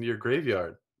artifacts into your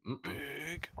graveyard.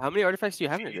 Big. how many artifacts do you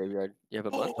have in your graveyard? You have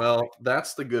a bunch. Well,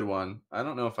 that's the good one. I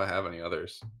don't know if I have any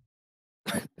others.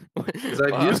 Because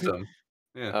I've Wow. used them.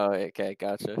 Yeah. Oh, okay,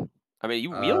 gotcha. I mean,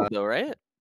 you wield though, right?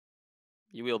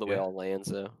 You wield away yeah. all lands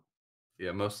though.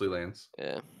 Yeah, mostly lands.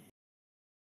 Yeah.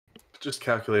 Just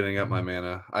calculating up my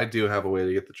mana. I do have a way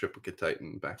to get the triplicate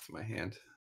Titan back to my hand.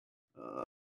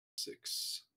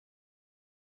 6,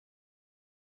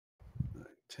 9,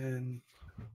 10.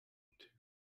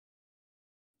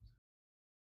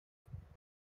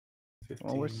 15,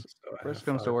 Well, worst so I worst have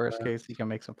comes to 5 worst left. case, you can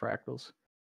make some fractals.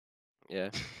 Yeah.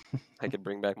 I could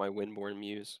bring back my Windborn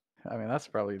Muse. I mean, that's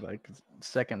probably like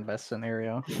second best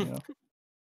scenario. You know?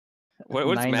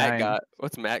 What's Matt 9/9. got?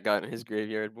 What's Matt got in his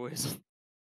graveyard, boys?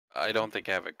 I don't think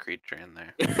I have a creature in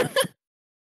there.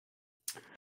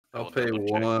 I'll will pay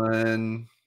double-check. 1.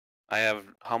 I have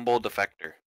Humble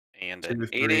Defector and an 2,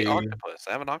 8/8 3. Octopus.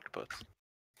 I have an Octopus.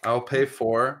 I'll pay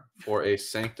 4 for a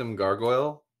Sanctum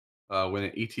Gargoyle. When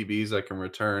it ETBs, I can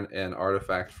return an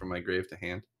artifact from my grave to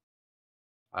hand.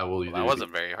 I will. Well, that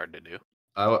wasn't very hard to do.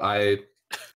 I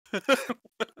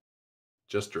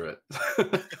just drew it.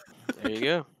 There you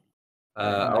go.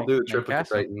 I'll do the Make triplicate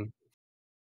castle. Titan.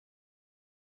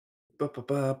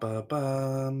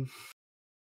 Ba-ba-ba-ba-bum.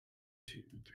 2,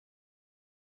 3.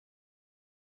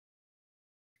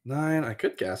 9. I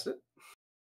could cast it.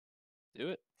 Do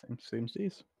it. Same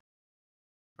C's.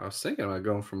 I was thinking about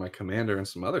going for my commander and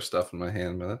some other stuff in my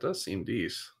hand, but that does seem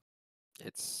decent.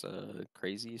 It's a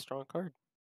crazy strong card.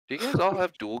 Do you guys all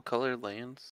have dual colored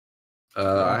lands?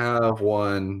 I have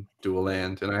 1 dual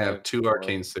land, and I I have have 2 4.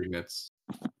 arcane signets.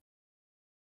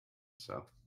 So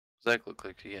Zach looked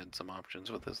like he had some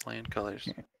options with his land colors.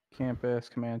 Campus,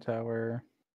 Command Tower,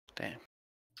 Damn.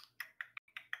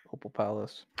 Opal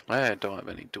Palace. I don't have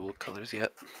any dual colors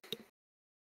yet.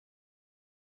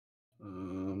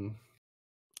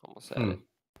 Almost had it.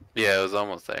 Yeah, it was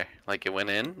almost there. Like it went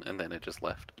in and then it just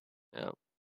left. Yeah.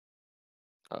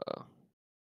 Uh-oh.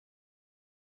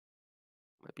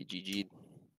 Might be GG'd.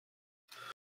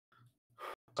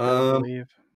 Believe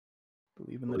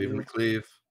in the Believe in the dudes. cleave.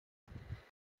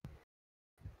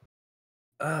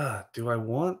 Do I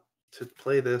want to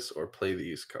play this or play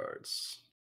these cards?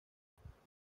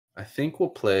 I think we'll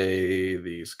play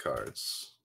these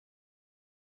cards.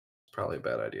 Probably a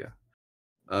bad idea.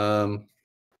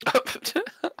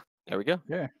 There we go.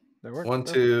 Yeah, that works. 1,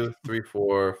 2, 3,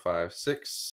 4, 5,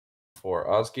 6 for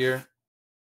Osgir.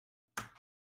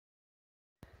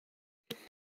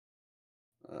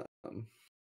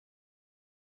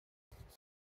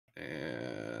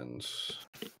 And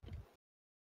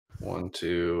 1,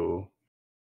 2,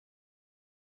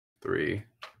 3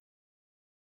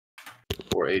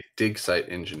 for a dig site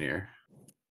engineer.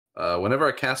 Whenever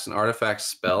I cast an artifact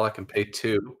spell, I can pay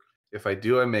 2. If I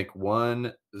do, I make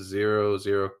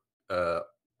 1/0/0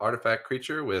 artifact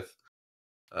creature with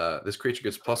This creature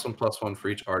gets +1/+1 for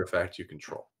each artifact you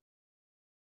control.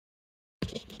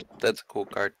 That's a cool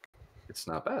card. It's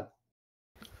not bad.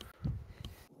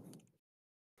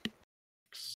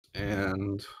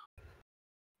 And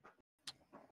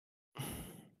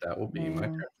that will be my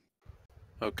turn.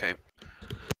 Okay.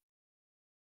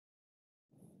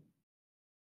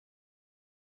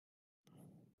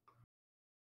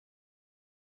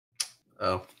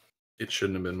 Oh, it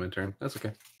shouldn't have been my turn. That's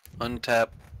okay. Untap.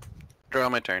 Draw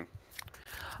my turn.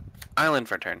 Island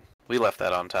for turn. We left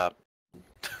that on top.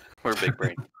 We're big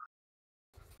brain.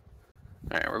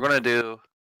 Alright, we're gonna do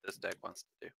this deck wants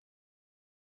to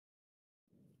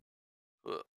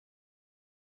do. Ugh.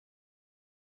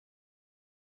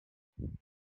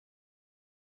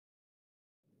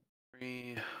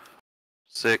 3,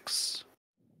 6,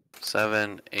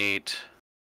 7, 8,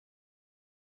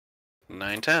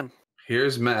 9, 10.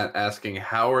 Here's Matt asking,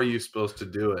 how are you supposed to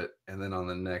do it? And then on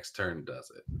the next turn does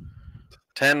it.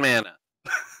 10 mana.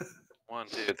 1,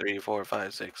 2, 3, 4,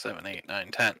 5, 6, 7, 8,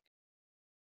 9, 10.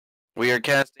 We are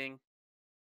casting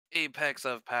Apex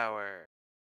of Power.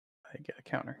 I get a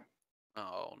counter.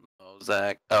 Oh no,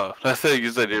 Zach. Oh, I thought you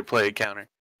said you'd play a counter.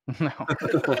 No.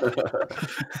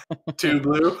 2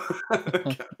 blue.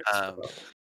 A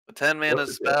 10 mana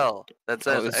What's it do? spell that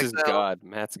says Oh, this is exile, God.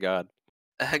 Matt's God.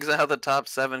 exile the top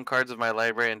 7 cards of my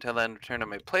library until the end of turn I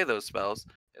may play those spells.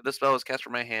 If the spell is cast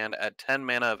from my hand, add 10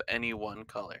 mana of any one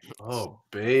color. Oh,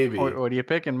 baby. What are you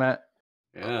picking, Matt?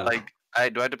 Yeah. Like,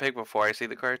 do I have to pick before I see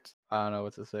the cards? I don't know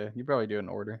what to say. You probably do it in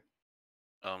order.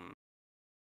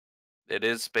 It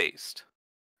is spaced.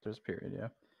 There's a period, yeah.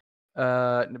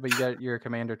 But you got your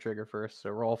commander trigger first, so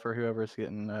roll for whoever's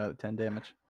getting 10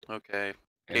 damage. Okay.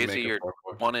 And Casey, make a you're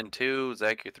 4/4. 1 and 2.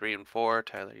 Zach, you're 3 and 4.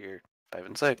 Tyler, you're 5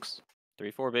 and 6.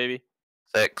 3-4, baby.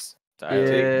 6. Yeah.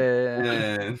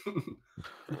 And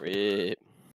Rip.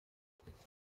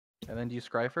 And then do you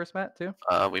scry first, Matt, too?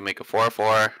 We make a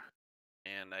 4/4,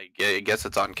 and I guess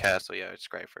it's on cast, so yeah, I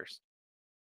scry first.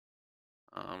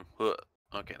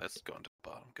 Okay, that's going to the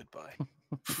bottom. Goodbye.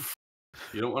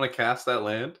 you don't want to cast that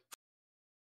land?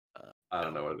 I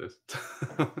don't no. know what it is.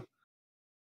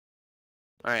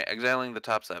 All right, exiling the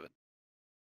top 7.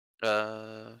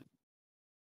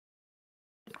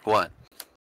 1,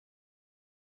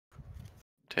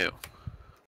 2,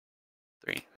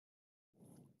 3,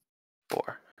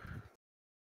 4,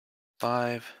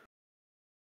 5,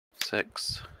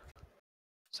 6,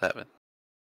 7.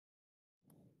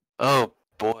 Oh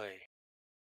boy.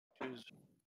 Choose.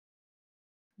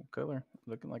 What color?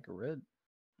 Looking like a red.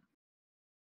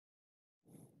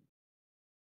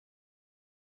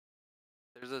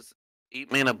 There's this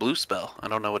 8 mana blue spell. I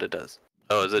don't know what it does.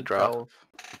 Oh, is it draw? Delve.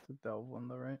 It's a delve one,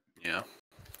 though, right? Yeah.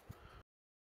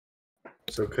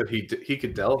 So could he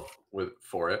could delve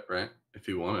for it, right? If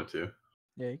he wanted to.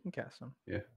 Yeah, you can cast them.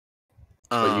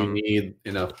 But you need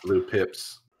enough blue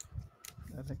pips.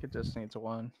 I think it just needs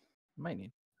one. Might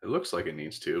need. It looks like it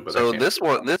needs to, but I So can't this figure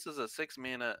it one, out. this is a 6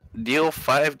 mana. Deal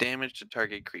 5 damage to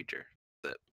target creature.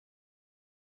 That.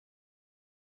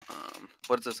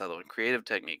 What is this other one? Creative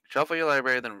technique. Shuffle your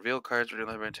library, then reveal cards from your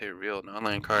library until you reveal an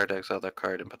online card. Exile that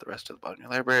card and put the rest to the bottom of your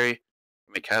library.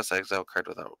 You may cast the exile card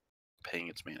without paying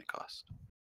its mana cost.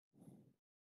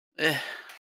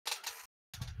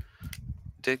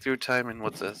 Dig through time and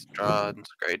what's this? Draw and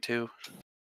scry 2.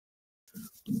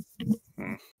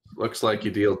 Looks like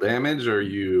you deal damage, or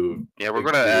you. Yeah, we're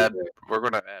gonna add. We're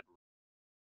gonna add.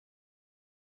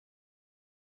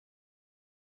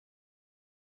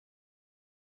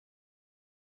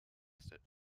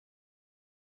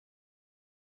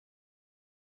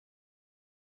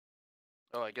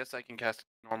 Oh, I guess I can cast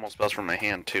normal spells from my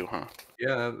hand too, huh?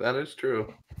 Yeah, that is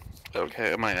true.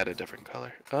 Okay, I might add a different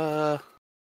color.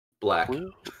 Black.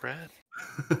 Blue, red.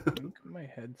 I think my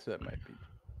headset might be.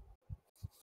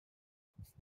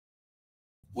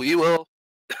 We will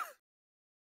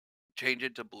change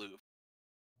it to blue.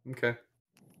 Okay.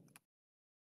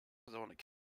 'Cause I want to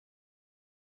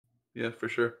Yeah, for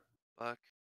sure. black.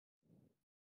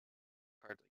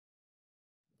 Hardly.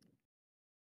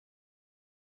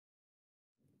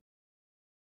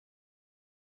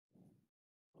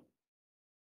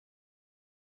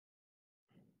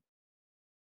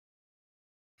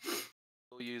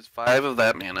 We'll use 5 of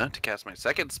that mana to cast my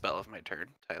second spell of my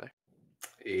turn, Tyler.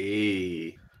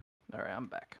 Hey. All right, I'm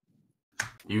back.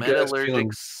 You guys Metallurgic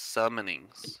feeling-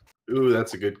 Summonings. Ooh,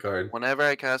 that's a good card. Whenever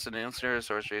I cast an instant or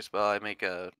sorcery spell, I make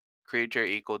a creature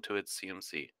equal to its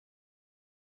CMC.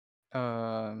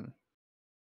 Sorry,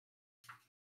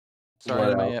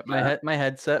 What my else, my Matt? my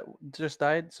headset just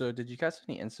died. So did you cast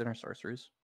any instant or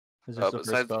sorceries? Is there still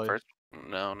free Besides the spell? first,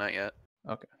 no, not yet.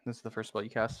 Okay, this is the first spell you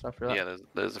cast after that. Yeah,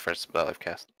 that is the first spell I've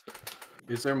cast.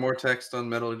 Is there more text on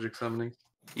Metallurgic Summoning?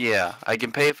 Yeah, I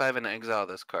can pay 5 and exile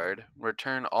this card.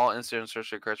 Return all instant and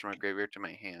sorcery cards from my graveyard to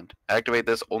my hand. Activate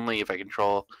this only if I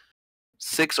control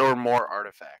 6 or more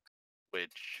artifacts.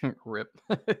 Which, Rip.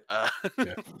 uh,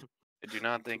 Yeah. I do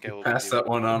not think I will Pass be that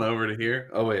doing. one on over to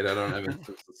here. Oh wait, I don't have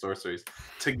instants of sorceries.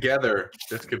 Together,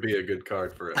 this could be a good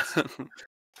card for us.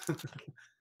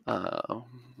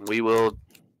 We will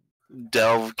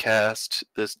delve cast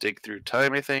this dig through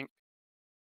time, I think.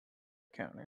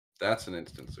 Counter. That's an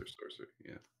instance of sorcery.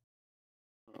 Yeah.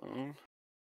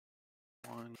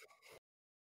 One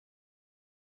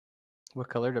What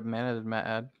color did Matt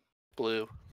add? blue.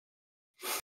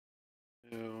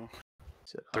 2. He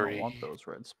said, I don't 3. want those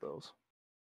red spells.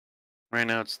 Right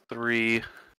now it's 3.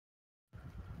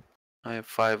 I have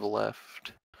 5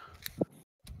 left.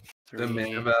 The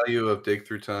mana 3. value of Dig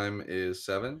Through Time is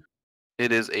 7.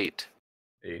 It is 8.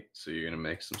 8. So you're gonna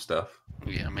make some stuff.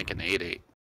 Yeah, make an 8/8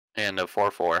 and a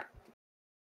 4/4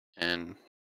 and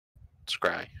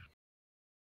scry.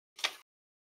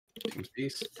 Seems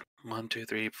decent. 1, 2,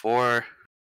 3, 4,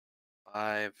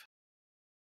 5.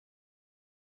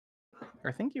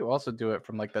 I think you also do it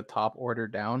from like the top order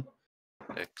down.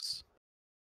 6.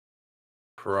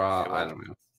 I don't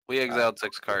know. We exiled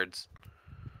 6 cards.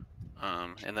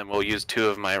 And then we'll use 2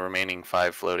 of my remaining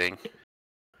 5 floating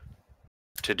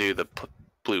to do the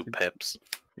blue pips.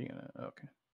 You're gonna okay.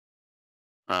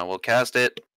 We'll cast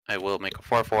it. I will make a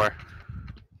 4/4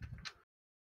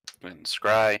 and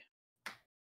scry.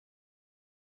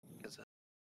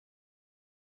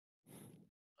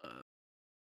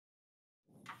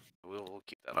 We'll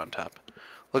keep that on top.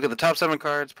 Look at the top 7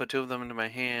 cards, put 2 of them into my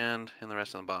hand, and the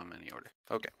rest on the bottom in any order.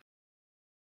 Okay.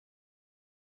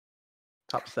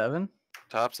 Top 7?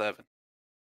 Top 7.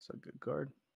 It's a good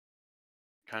card.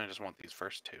 Kind of just want these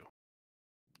first 2.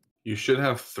 You should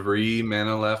have 3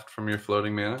 mana left from your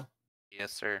floating mana.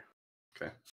 Yes, sir.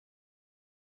 Okay.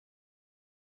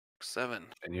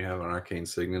 7. And you have an Arcane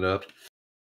Signet up.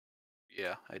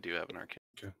 Yeah, I do have an arcane.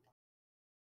 Okay.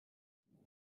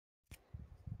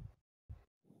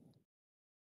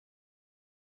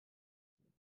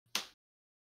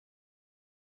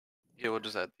 Yeah, we'll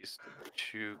just add these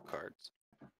 2 cards.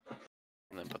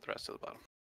 And then put the rest to the bottom.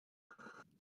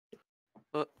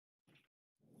 Oh.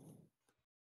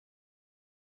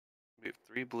 We have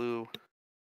 3 blue.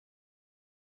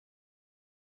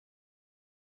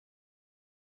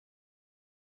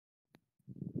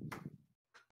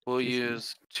 We'll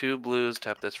use 2 blues,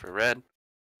 tap this for red.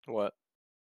 What?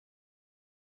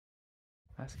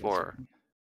 That's good. For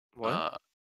What?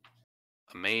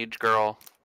 a mage girl.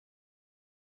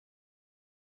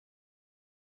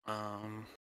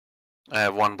 I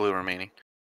have 1 blue remaining.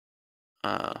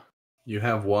 You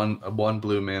have one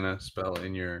blue mana spell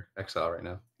in your exile right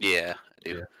now. Yeah, I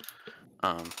do.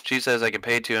 She says I can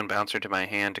pay 2 and bounce her to my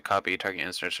hand to copy target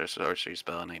instant or sorcery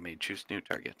spell, and I may choose new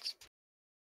targets.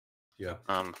 Yeah.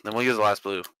 Then we'll use the last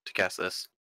blue to cast this.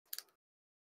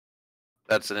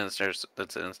 That's an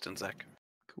instant Zach.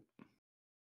 Cool.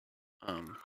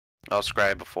 I'll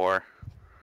scry before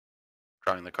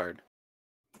drawing the card.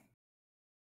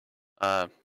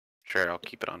 Sure, I'll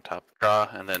keep it on top. Draw,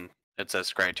 and then it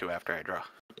says scry 2 after I draw.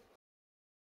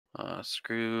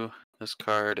 Screw this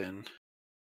card and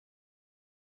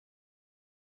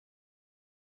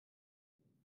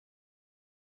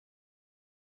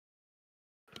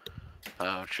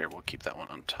sure, we'll keep that one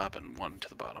on top and 1 to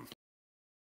the bottom.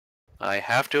 I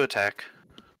have to attack.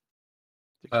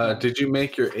 Did you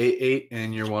make your 8/8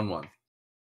 and your 1/1?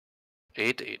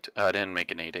 8/8. I didn't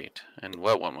make an 8/8. And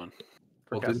what 1/1?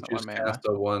 For Well, didn't casting you one just mana. cast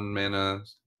a 1 mana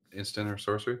instant or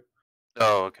sorcery?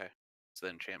 Oh, okay. It's the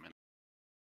enchantment.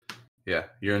 Yeah,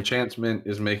 your enchantment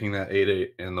is making that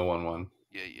 8/8 and the 1/1.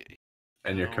 Yeah.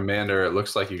 And your Oh. commander, it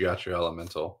looks like you got your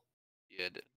elemental. Yeah, I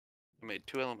did. I made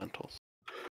 2 elementals.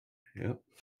 Yep.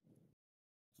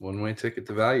 One-way ticket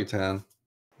to Value Town.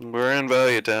 We're in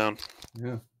Value Town.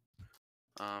 Yeah.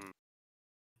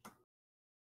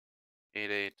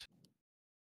 8/8.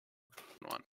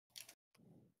 1.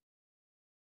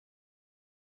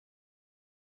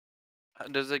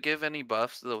 Does it give any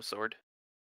buffs to the sword?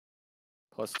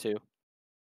 +2. You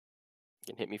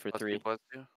can hit me for +2, 3.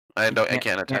 +2? I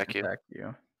can't attack you.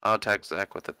 you. I'll attack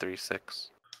Zach with a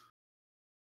 3/6.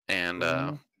 And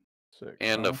Six,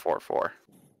 and a 4/4.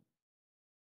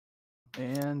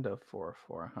 And a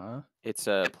 4/4, huh? It's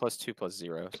a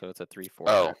 +2/+0, so it's a 3/4.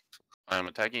 Oh, I'm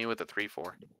attacking you with a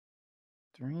 3/4.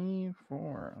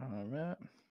 3/4. I bet.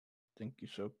 Think you're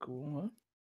so cool,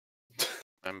 huh?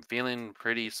 I'm feeling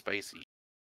pretty spicy.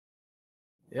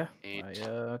 Yeah. 8.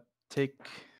 I take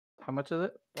How much is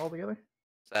it altogether?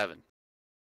 7.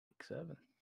 7.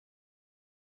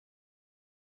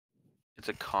 It's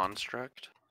a construct.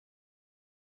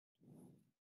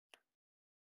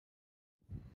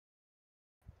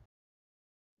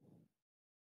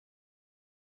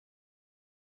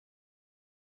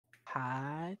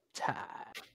 High tide.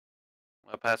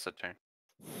 I'll pass the turn.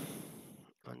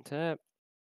 Untap.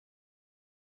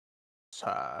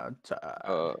 Tide.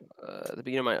 At the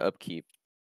beginning of my upkeep,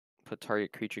 put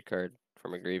target creature card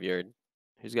from a graveyard.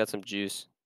 Who's got some juice?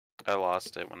 I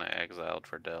lost it when I exiled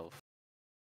for Delve.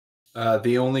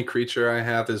 The only creature I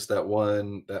have is that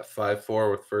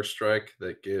 5/4 with first strike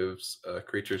that gives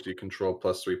creatures you control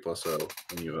 +3/0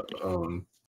 when you own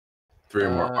 3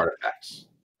 or more artifacts.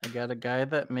 I got a guy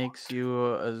that makes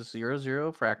you a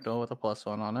 0/0 fractal with a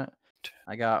 +1 on it.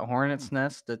 I got Hornet's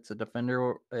Nest. It's a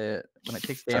defender. When it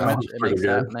takes damage, Sounds it pretty makes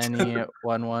that good. many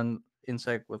 1/1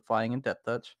 insect with flying and death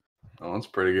touch. That one's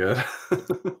pretty good.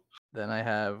 Then I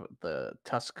have the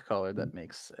Tusk color that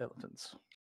makes elephants.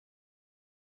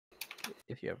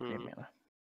 If you have green Hmm. mana.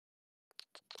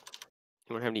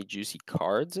 Anyone have any juicy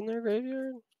cards in their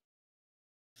graveyard?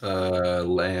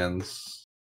 Lands.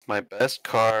 My best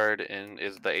card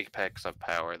is the Apex of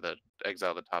Power that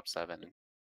exile the top 7.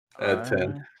 Add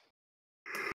 10.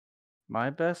 My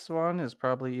best one is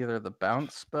probably either the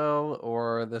bounce spell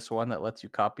or this one that lets you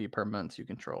copy permanents you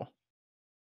control.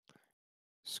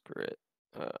 Screw it.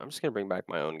 I'm just gonna bring back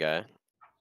my own guy.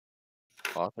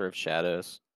 Author of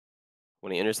Shadows.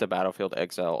 When he enters the battlefield,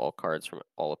 exile all cards from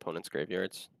all opponents'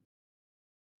 graveyards.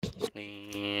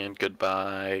 And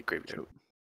goodbye, graveyard.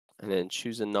 And then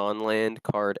choose a non-land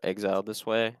card exiled this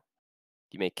way.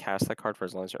 You may cast that card for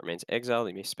as long as it remains exiled.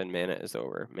 You may spend mana as though it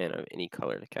were mana of any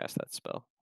color to cast that spell.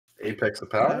 Apex of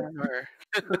Power?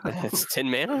 It's 10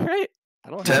 mana, right? I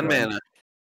don't 10 have mana.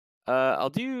 I'll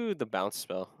do the bounce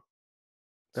spell.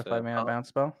 The So, 5-mana bounce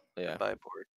spell? yeah. Goodbye,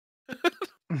 board.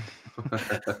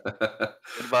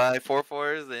 Goodbye,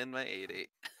 4/4s and my 8/8.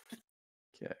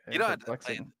 Okay, You don't have to play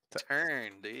flexing.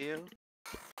 turn, do you?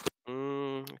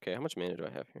 Okay, how much mana do I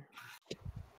have here?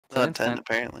 It's an 10, instant.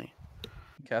 apparently.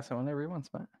 Cast it whenever you want,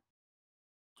 Matt.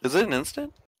 Is it an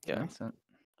instant? Yeah. Instant.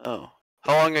 Oh.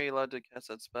 How long are you allowed to cast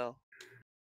that spell?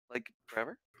 Like,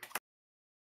 forever?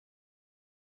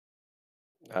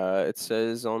 It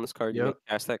says on this card, you may Yep.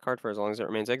 cast that card for as long as it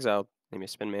remains exiled. You may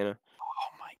spend mana.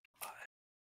 Oh my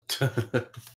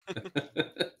god.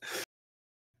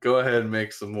 Go ahead and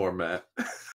make some more, Matt.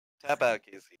 Tap out,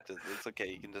 Casey. It's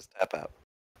okay, you can just tap out.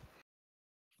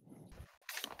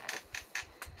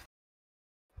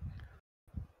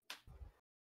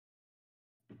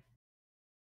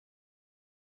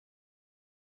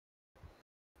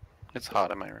 It's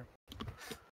hot in my room.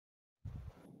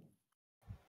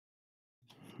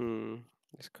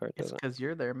 This card It's doesn't because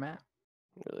you're there, Matt.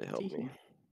 really help me.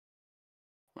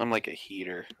 I'm like a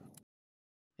heater.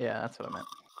 Yeah, that's what I meant.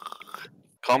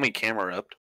 Call me camera up.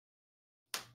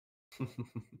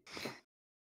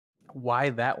 Why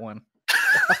that one?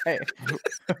 Why,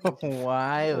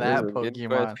 Why That that is a good Pokemon?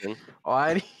 question.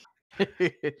 Why do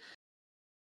you...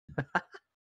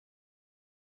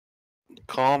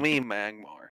 Call me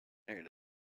Magmar. There it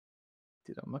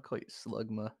Dude, I'm gonna call you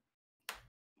Slugma.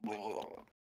 is.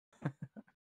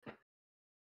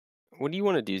 What do you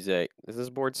want to do, Zach? Is this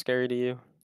board scary to you?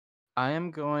 I am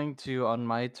going to, on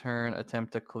my turn,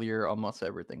 attempt to clear almost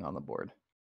everything on the board.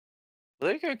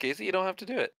 There you go, Casey. You don't have to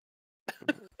do it.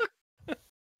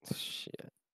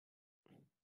 Shit.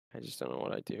 I just don't know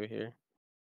what I do here.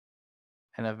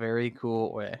 In a very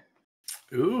cool way.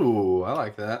 Ooh, I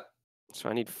like that. So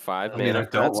I need 5 I mana. mean, I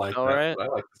for don't that like spell, that, right? but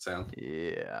I like the sound.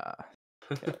 Yeah.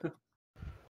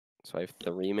 So I have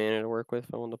 3 mana to work with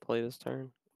if I want to play this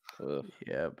turn. Ugh.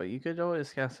 Yeah, but you could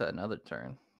always cast that another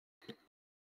turn.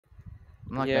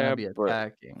 I'm not Yeah, gonna be but-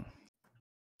 attacking.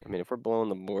 I mean, if we're blowing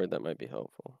the board, that might be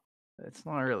helpful. It's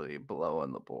not really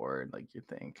blowing the board like you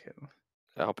think.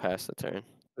 I'll pass the turn.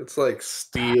 It's like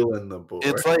stealing the board.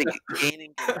 It's like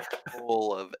gaining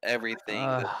control of everything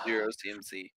that's zero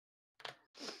CMC.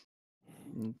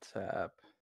 Tap.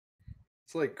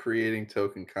 It's like creating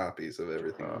token copies of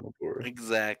everything on the board.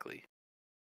 Exactly.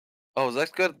 Oh,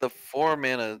 Zach's got the 4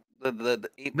 mana, the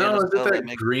 8 No, mana is it spell that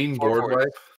makes green 4/4s. board wipe?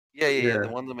 Yeah, Yeah. the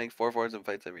one that makes 4/4s and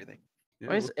fights everything. Yeah,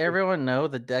 Why does what's the- everyone know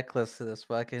the deck list to this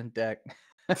fucking deck?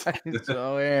 I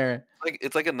swear.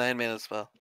 It's like a 9 mana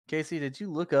spell. Casey, did you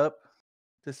look up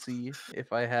to see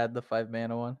if I had the 5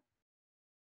 mana one?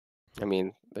 I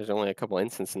mean, there's only a couple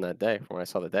instances in that deck from when I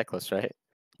saw the deck list, right?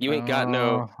 You ain't got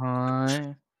no.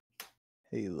 Uh-huh.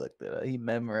 He looked it up. He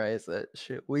memorized that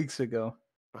shit weeks ago.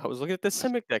 I was looking at this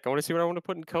Simic deck. I want to see what I want to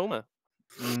put in coma.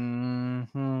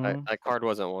 That card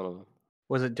wasn't one of them.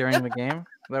 Was it during the game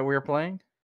that we were playing?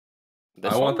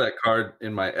 This I want one? that card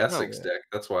in my Essex way. deck.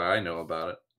 That's why I know about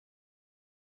it.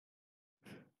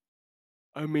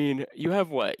 I mean, you have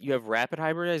what? You have rapid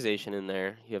hybridization in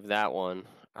there. You have that one.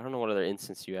 I don't know what other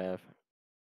instance you have.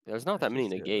 There's not that many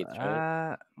Just do negates, right?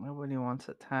 that. Nobody wants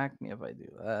to attack me if I do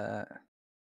that.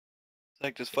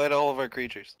 Like, just fight all of our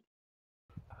creatures.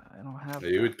 I don't have.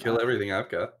 You would that kill much. everything I've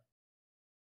got.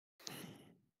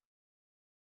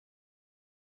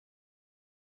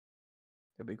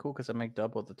 It'd be cool because I make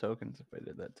double the tokens if I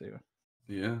did that too.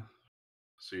 Yeah.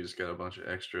 So you just got a bunch of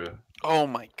extra. Oh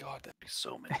my god, that'd be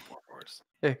so many 4/4s.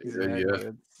 Exactly. yeah.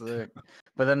 It's sick.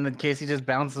 But then in case he just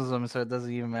bounces them, so it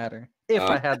doesn't even matter. If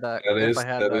I had that. That if is I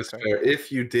had that that is card. fair.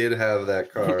 If you did have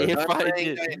that card, If I'm I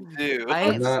saying did. I do. I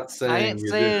I'm ain't, not I saying ain't you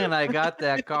saying did. I got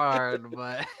that card,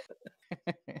 but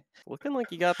Looking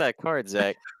like you got that card,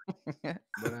 Zach. but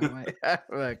I might have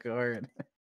that card.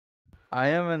 I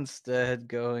am instead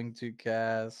going to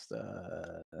cast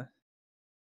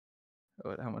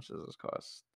how much does this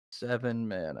cost? 7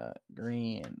 mana.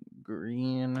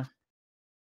 Green.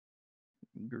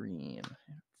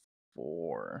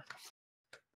 4.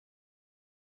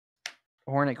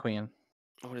 Hornet Queen.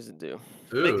 What does it do?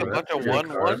 Make Ooh, a bunch that's of good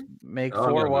 1/1? card. Make Oh,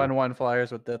 4 no, no. 1/1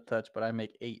 flyers with Death Touch, but I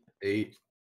make 8 8.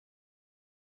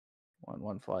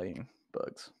 1/1 flying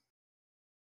bugs.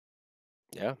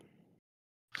 Yeah.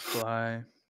 Fly.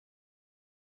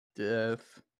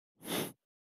 Death.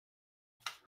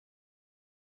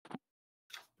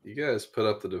 You guys put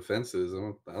up the defenses.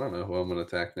 I don't know who I'm going to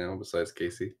attack now besides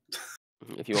Casey.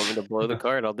 If you want me to blow the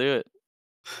card, I'll do it.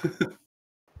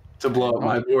 To blow up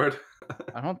my board.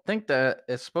 I don't think that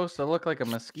it's supposed to look like a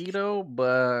mosquito,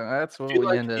 but that's what I feel we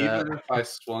like ended up. even if I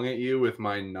swung at you with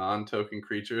my non-token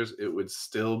creatures, it would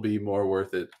still be more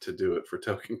worth it to do it for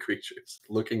token creatures.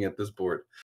 Looking at this board.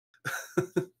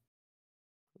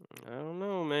 I don't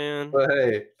know, man. But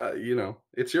hey,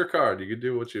 it's your card. You can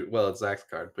do what you. Well, it's Zach's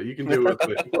card, but you can do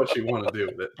what you want to do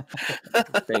with it.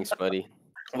 Thanks, buddy.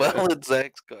 Well, it's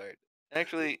Zach's card.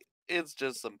 Actually, it's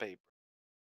just some paper.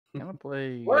 I'm gonna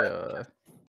play What? the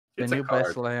It's a new card.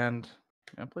 best land.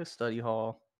 I'm gonna play Study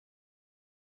Hall.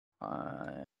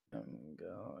 I am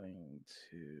going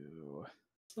to.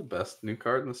 It's the best new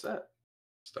card in the set.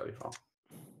 Study Hall.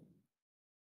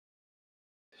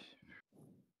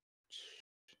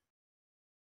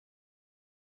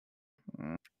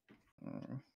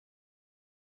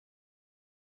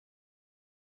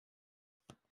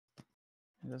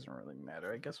 It doesn't really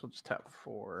matter. I guess we'll just tap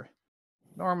 4.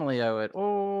 Normally I would.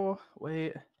 Oh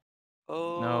wait.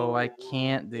 Oh. No, I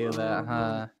can't do that,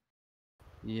 huh?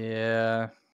 Yeah.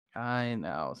 I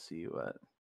now see what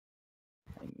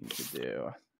I need to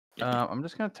do. I'm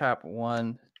just gonna tap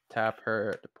 1, tap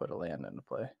her to put a land into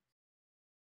play.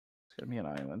 It's gonna be an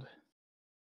island.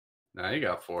 Now you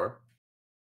got 4.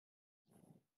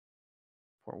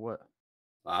 For what?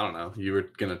 I don't know. You were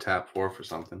gonna tap 4 for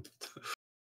something.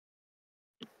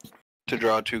 To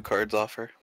draw 2 cards off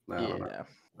her. I don't know. Yeah,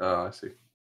 Oh, I see.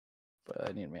 but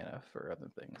I need mana for other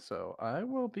things, so I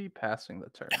will be passing the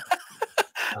turn.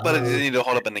 But I need to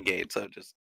hold up a negate, so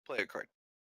just play a card.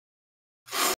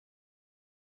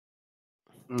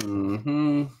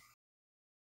 Mm-hmm.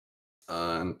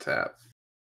 Untap.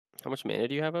 How much mana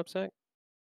do you have up, Zach?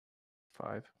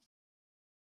 5. Is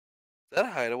that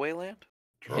a hideaway land?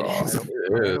 It is. It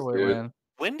Right is, away, dude. man.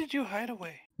 When did you hide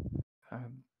away?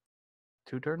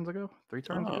 2 turns ago? 3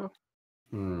 turns Oh. ago?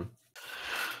 Hmm.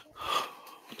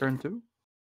 Turn 2?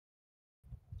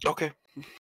 Okay.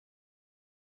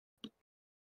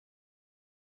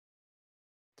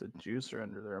 The juicer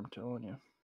under there, I'm telling you.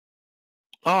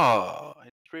 Oh, I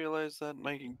just realized that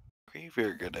my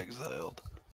graveyard got exiled.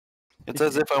 It's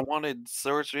as if I wanted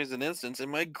sorceries and instants in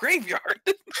my graveyard.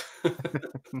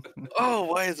 Oh,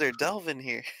 why is there Delvin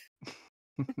here?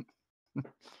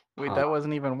 Wait, Huh. that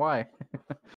wasn't even why.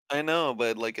 I know,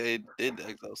 but like I did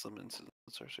exile some instants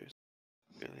and sorceries.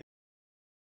 Really.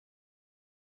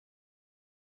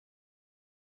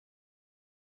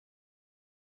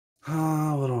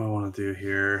 What do I want to do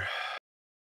here?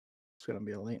 It's gonna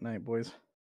be a late night, boys.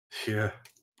 Yeah.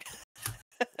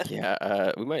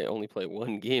 Yeah, we might only play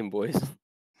 1 game, boys.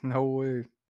 No way.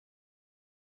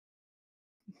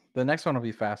 The next one will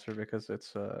be faster because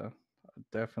it's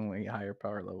definitely higher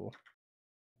power level.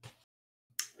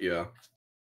 Yeah.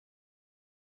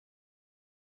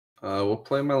 We'll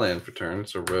play my land for turn.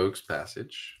 It's a Rogue's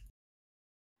Passage.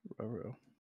 Roro.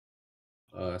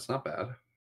 It's not bad.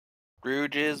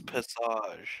 Rouge's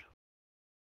Passage.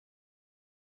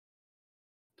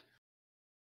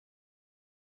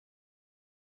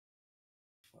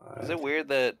 Is it weird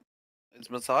that Is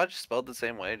massage spelled the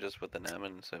same way, just with an M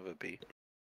instead of a B?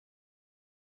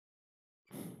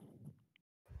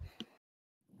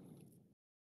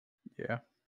 Yeah.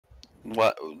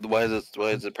 Why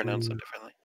is it pronounced so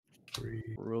differently? 3.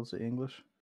 Rules of English.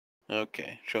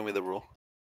 Okay, show me the rule.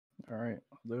 All right,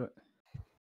 I'll do it.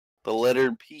 The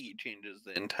letter P changes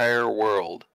the entire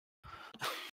world.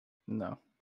 No,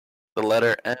 The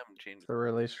letter M changes. it's the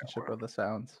relationship of the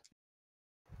sounds.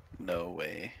 No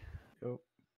way. Yep.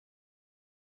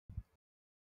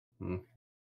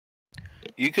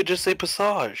 You could just say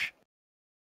passage.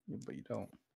 Yeah, but you don't.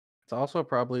 It's also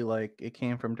probably like it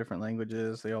came from different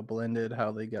languages. They all blended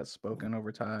how they got spoken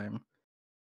over time.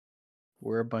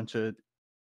 We're a bunch of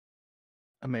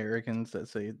Americans that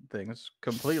say things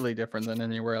completely different than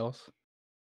anywhere else.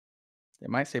 They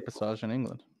might say passage in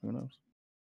England. Who knows?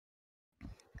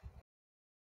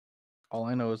 All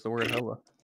I know is the word hella.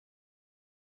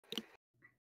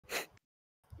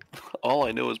 All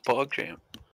I know is PogChamp.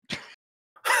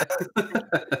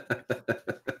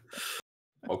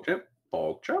 Okay,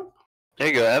 ball jump. There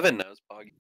you go. Evan knows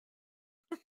Pog.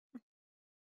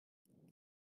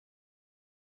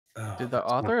 Oh, Dude, the that's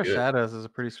not author of good. Shadows is a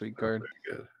pretty sweet Not card.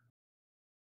 very good.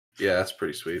 Yeah, that's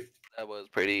pretty sweet. That was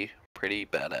pretty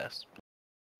badass.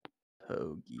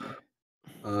 Hoagie.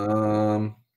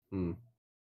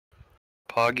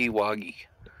 Poggy Woggy.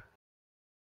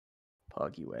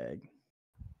 Poggy Wag.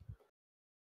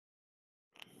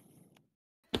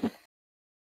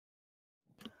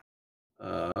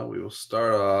 We will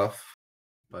start off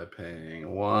by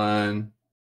paying 1,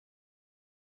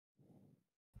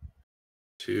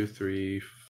 2, 3,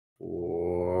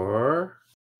 4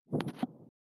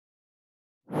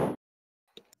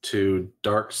 to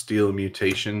Dark Steel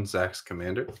Mutation, Zach's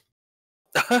Commander.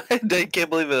 I can't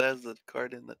believe it has the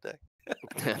card in the deck.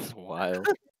 That's wild.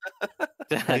 I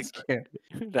That's can't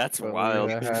that's believe wild.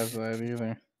 that has that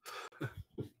either.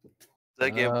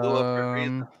 That game blew up for a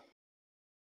reason.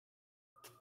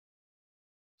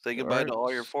 Say goodbye to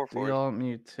all your 4/4s. Steel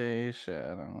Mutation. I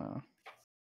don't know.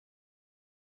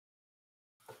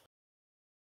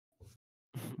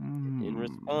 In Hmm.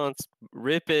 response,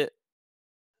 rip it.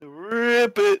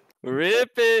 Rip it.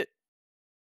 Rip it.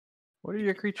 What are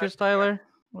your creatures, Tyler?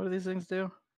 What do these things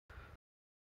do?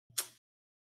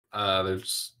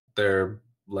 They're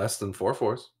less than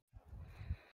 4/4s.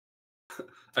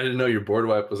 I didn't know your board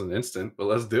wipe was an instant, but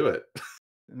let's do it.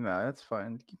 No, that's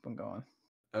fine. Keep on going.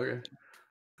 Okay.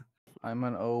 I'm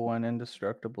an 0-1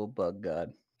 indestructible bug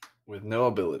god. With no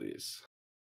abilities.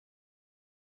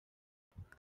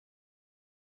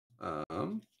 Ah,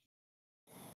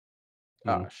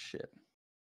 shit.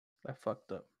 I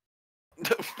fucked up.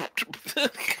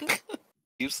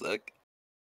 You suck.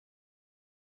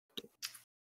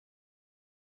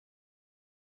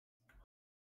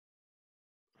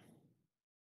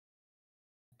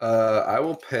 I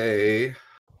will pay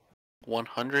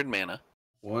 100 mana.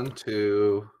 1,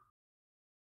 2,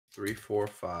 3, 4,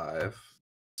 5,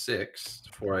 6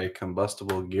 for a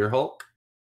combustible Gear Hulk.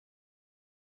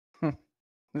 Is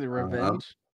it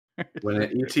revenge? When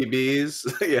it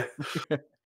ETBs, yeah.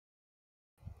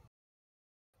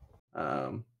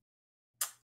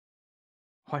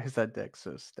 Why is that deck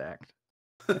so stacked?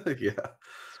 Yeah. It's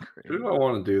Who crazy. do I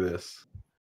want to do this?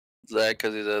 Zach,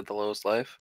 because he's at the lowest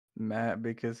life. Matt,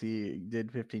 because he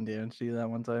did 15 damage to you that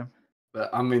one time.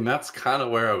 I mean, that's kind of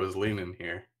where I was leaning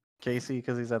here. Casey,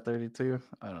 because he's at 32.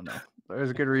 I don't know.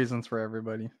 There's good reasons for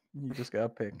everybody. You just gotta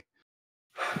pick.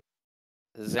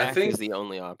 Zach think- is the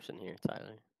only option here,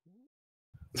 Tyler.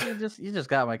 You just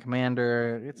got my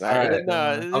commander. It's All right. No,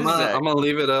 fine. this I'm is Zach. gonna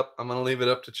leave it up. I'm gonna leave it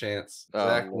up to chance. Oh,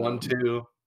 Zach, no. 1, 2,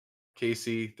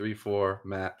 Casey, 3, 4,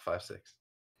 Matt, 5, 6.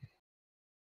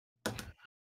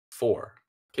 4.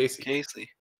 Casey.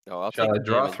 Oh, I'll Shall take I the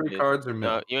draw damage, 3 dude. cards or No,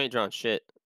 mill? you ain't drawing shit.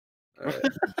 All right.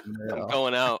 I'm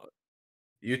going out.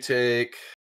 You take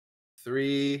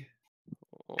 3,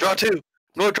 Draw 2.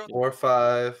 No, draw 4,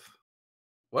 5.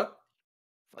 What?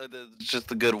 It's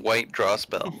just a good white draw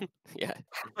spell. Yeah.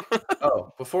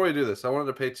 Oh, before we do this, I wanted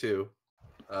to pay 2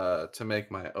 to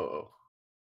make my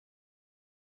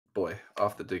boy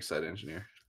off the dig site engineer.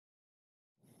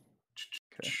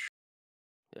 Okay.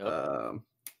 Yep.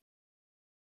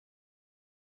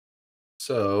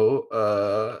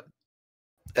 So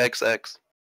XX.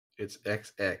 it's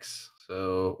XX.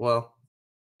 So well,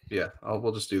 yeah,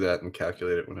 we'll just do that and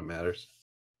calculate it when it matters.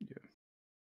 Yeah.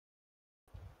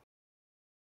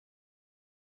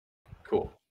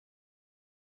 Cool.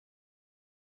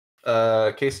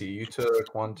 Casey, you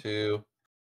took 1, 2,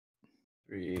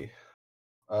 3.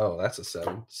 Oh, that's a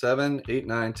 7. 7, 8,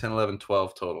 9, 10, 11,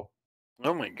 12 total.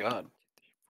 Oh my god.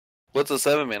 What's a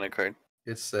 7 mana card?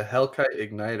 It's the Hellkite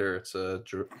Igniter. It's a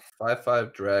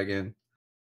 5/5 dragon.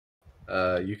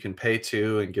 You can pay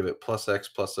 2 and give it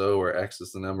 +X+O, where X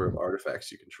is the number of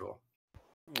artifacts you control.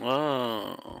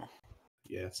 Oh.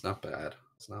 Yeah, it's not bad.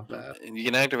 It's not bad. And you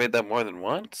can activate that more than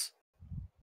once?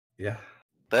 Yeah.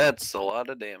 That's a lot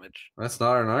of damage. That's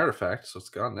not an artifact, so it's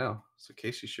gone now. So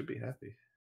Casey should be happy.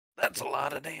 That's a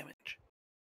lot of damage.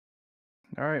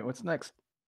 All right, what's next?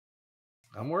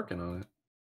 I'm working on it.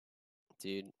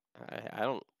 Dude, I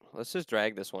don't. Let's just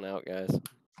drag this one out, guys.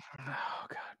 Oh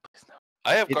God, please no.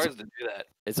 I have It's- cards to do that.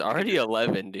 It's already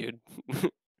 11, dude.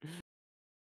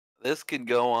 This could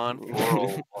go on for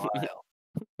a while.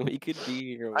 We could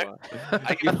be here a I- while.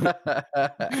 I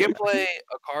can play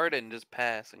a card and just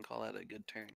pass and call that a good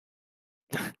turn.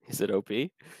 Is it OP?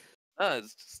 No,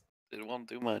 it's just it won't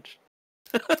do much.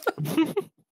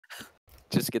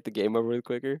 Just get the game over with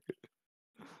quicker.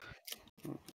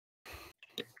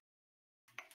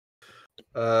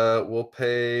 We'll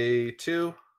pay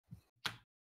 2.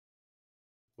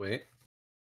 Wait.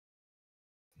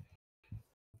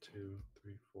 2,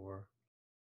 3, 4.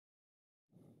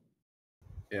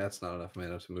 Yeah, that's not enough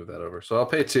mana to move that over. So I'll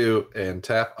pay 2 and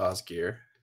tap Osgir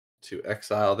to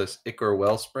exile this Ichor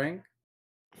Wellspring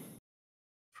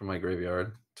from my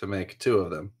graveyard to make 2 of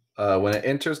them. When it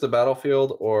enters the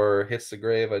battlefield or hits the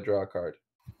grave, I draw a card.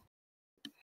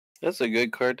 That's a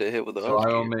good card to hit with the So I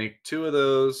will Osgir. make 2 of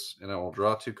those, and I will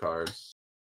draw 2 cards.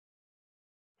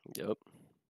 Yep.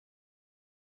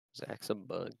 Zach's a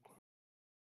bug.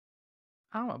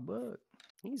 I'm a bug.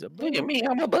 He's a bug. Look at me,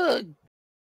 I'm a bug.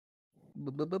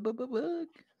 Bug.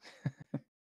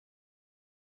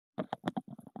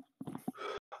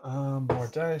 More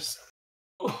dice.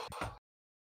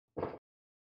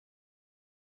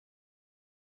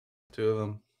 Two of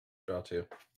them. Draw 2.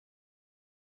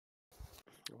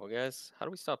 Well, guys, how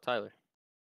do we stop Tyler?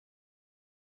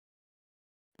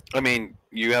 I mean,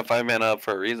 you have 5 mana up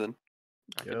for a reason.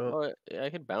 I could, Yup. well, yeah, I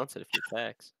could bounce it if he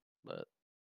attacks, but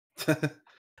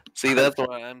See, that's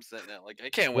why I'm sitting at. Like, I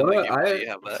can't win Well, the game I- until you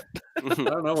have that. I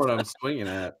don't know what I'm swinging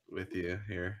at with you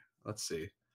here. Let's see.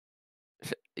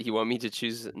 you want me to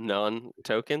choose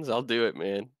non-tokens? I'll do it,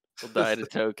 man. We'll die to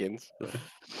tokens. 8.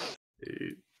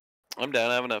 I'm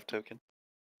down. I have enough token.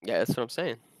 Yeah, that's what I'm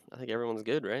saying. I think everyone's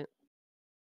good, right?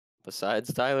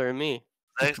 Besides Tyler and me.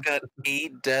 Zach's got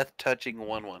 8 death touching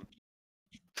 1/1.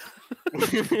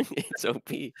 It's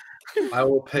OP. I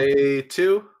will pay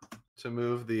 2 to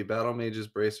move the Battle Mage's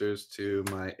Bracers to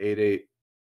my 8/8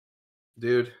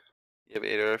 dude. You have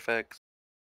 8 artifacts.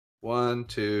 1,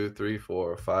 2, 3,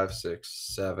 4, 5, 6,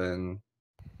 7,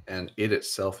 and it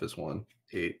itself is 1.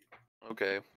 8.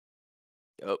 Okay.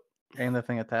 Yep. And the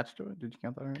thing attached to it. Did you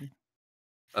count that already?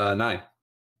 9.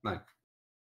 9.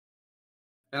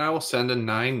 And I will send a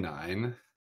 9/9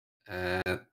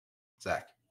 at Zach.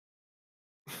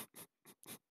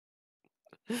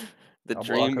 The I'll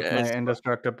dream block up my as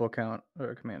indestructible count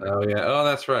or commander. Oh yeah. Oh,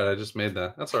 that's right. I just made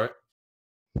that. That's all right.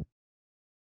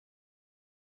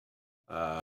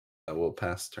 I will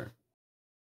pass turn.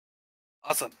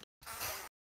 Awesome.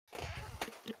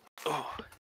 Oh.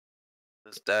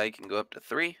 This die can go up to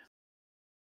 3.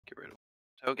 Get rid of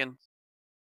token.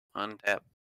 Untap.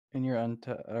 In your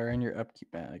or in your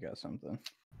upkeep, man, I got something.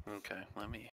 Okay, let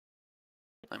me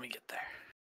get there.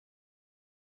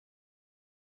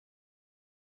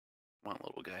 Come on,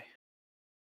 little guy.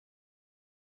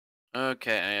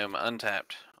 Okay, I am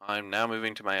untapped. I'm now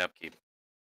moving to my upkeep.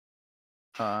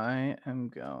 I am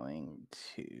going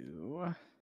to.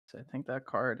 So I think that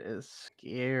card is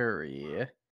scary.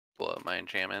 Blow up my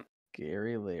enchantment.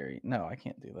 Scary Larry. No, I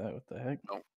can't do that. What the heck?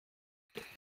 Nope.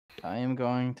 I am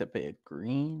going to pay a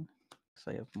green because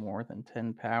I have more than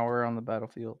 10 power on the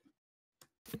battlefield.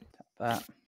 Tap that.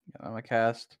 Got my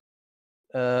cast.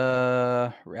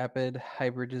 Rapid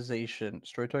hybridization.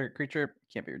 Destroy target creature.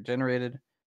 Can't be regenerated.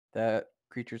 That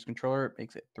creature's controller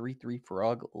makes it 3/3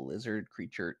 frog lizard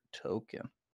creature token.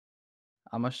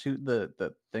 I'm gonna shoot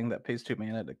the thing that pays 2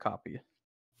 mana to copy.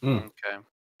 Okay.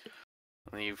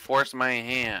 When you force my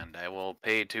hand, I will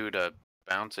pay 2 to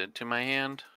bounce it to my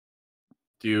hand.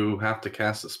 Do you have to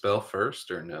cast a spell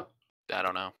first or no? I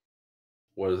don't know.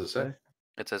 What does it say?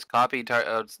 It says copy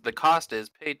the cost is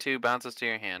pay 2, bounces to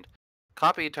your hand.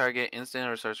 Copy target instant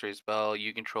or sorcery spell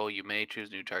you control. You may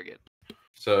choose new target.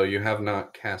 So you have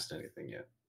not cast anything yet.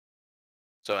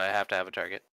 So I have to have a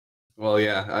target. Well,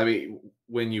 yeah. I mean,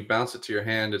 when you bounce it to your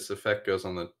hand, its effect goes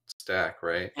on the stack,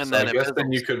 right? And so then I it guess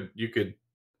then fizzles. you could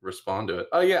respond to it.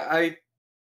 Oh yeah, I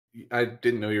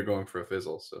didn't know you were going for a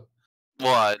fizzle. So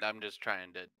Well, I'm just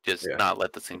trying to just Yeah. not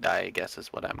let this thing die, I guess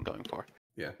is what I'm going for.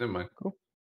 yeah, never mind.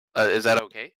 Is that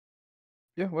okay?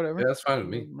 Yeah, whatever. Yeah, that's fine with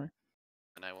me.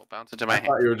 and I will bounce it to my I hand.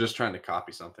 thought you were just trying to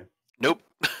copy something. Nope.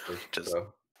 So- Just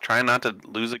so. trying not to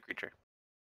lose a creature.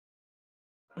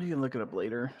 You can look it up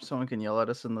later. Someone can yell at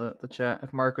us in the chat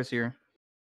if Mark was here.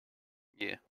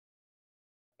 Yeah.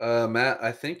 Matt,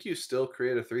 I think you still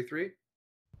create a 3/3.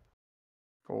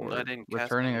 For I didn't cast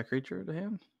returning any. a creature to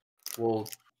hand. Well,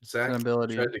 Zach an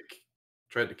ability.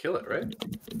 tried to kill it, right?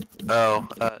 Oh,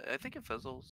 I think it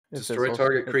fizzles. It Destroy fizzles.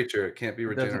 target creature. It can't be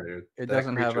it doesn't- regenerated. it That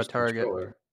doesn't have a creature's target.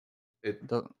 controller- It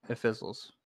It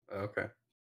fizzles. okay.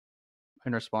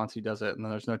 In response, he does it, and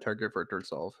then there's no target for it to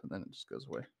resolve, and then it just goes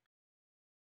away.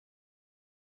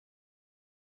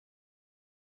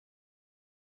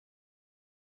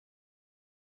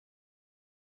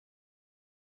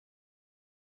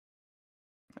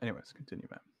 Anyways, continue,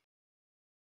 Matt.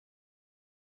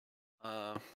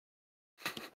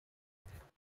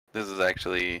 This is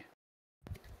actually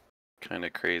kind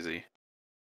of crazy.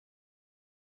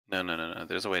 No.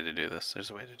 There's a way to do this. There's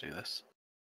a way to do this.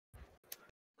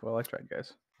 Well, I tried,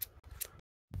 guys.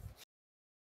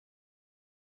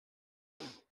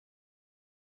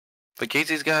 But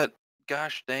Casey's got,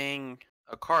 gosh dang,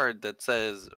 a card that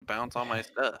says bounce all my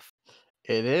stuff.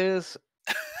 It is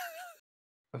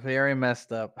very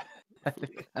messed up.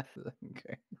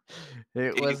 Okay.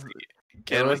 It was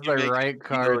Can we the make a right deal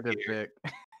card to here?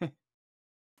 pick.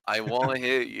 I won't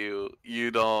hit you.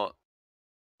 You don't.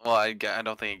 Well, I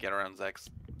don't think you get around Zach's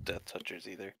Death Touchers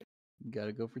either. You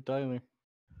gotta go for Tyler.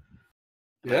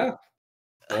 Yeah.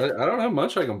 I don't have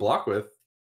much I can block with.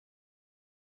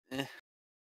 Eh,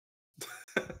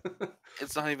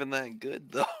 it's not even that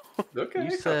good though. Okay.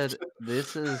 You said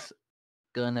this is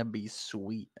gonna be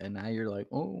sweet, and now you're like,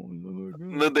 oh,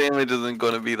 The damage isn't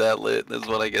going to be that lit. Is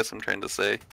what I guess I'm trying to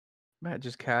say. Matt,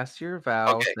 just cast your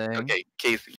vow Okay, thing. okay,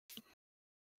 Casey.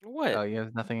 What? Oh, you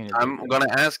have nothing in your. I'm graveyard. going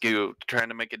to ask you, trying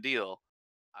to make a deal.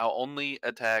 I'll only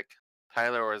attack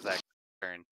Tyler or Zach's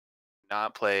turn,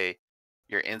 not play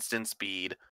your instant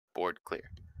speed board clear.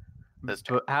 This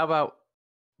turn. But how about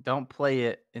don't play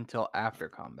it until after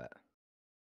combat?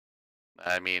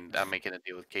 I mean, I'm making a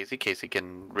deal with Casey. Casey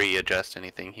can readjust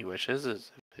anything he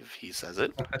wishes if he says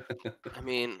it. I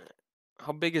mean,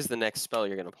 how big is the next spell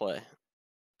you're gonna play?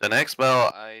 The next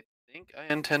spell I think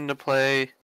I intend to play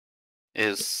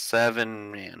is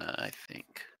 7 mana, I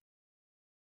think.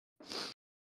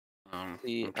 See, I'm I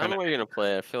trying don't know to what you're gonna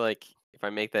play. I feel like if I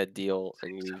make that deal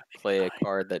and you play a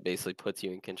card that basically puts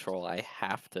you in control, I'd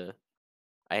have to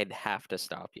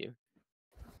stop you.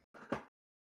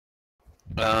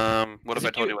 what if if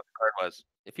I told you- you what the card was?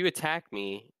 If you attack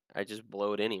me, I just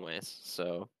blow it anyways.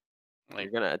 So Like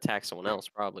you're gonna attack someone else,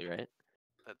 probably, right?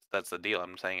 that's the deal.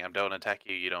 I'm saying I don't attack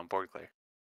you, you don't board clear.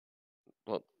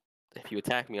 Well, if you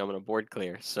attack me, I'm gonna board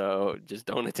clear. So just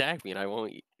don't attack me, and I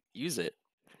won't use it.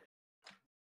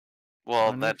 Well,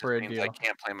 No need that for just a means I deal.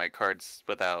 can't play my cards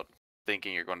without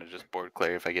thinking you're going to just board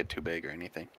clear if I get too big or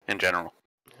anything. In general,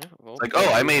 Yeah, well, like,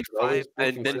 oh, I made Always 5.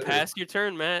 and then consider. pass your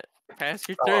turn, Matt. Pass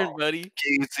your turn, Oh. buddy.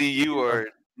 Casey, you are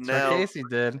That's what now. Casey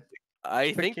did.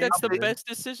 I think that's the Casey did. best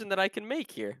decision that I can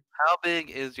make here. How big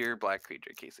is your black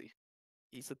creature, Casey?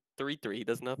 He's a 3/3. He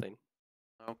does nothing.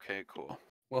 Okay, cool.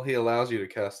 Well, he allows you to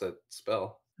cast that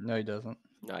spell. No, he doesn't.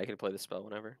 No, I can play the spell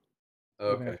whenever.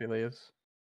 Even Okay. if he leaves.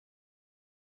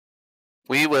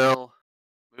 We will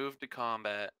move to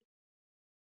combat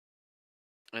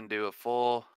and do a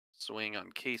full swing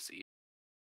on Casey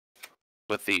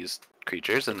with these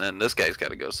creatures, and then this guy's got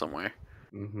to go somewhere.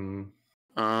 Mm-hmm.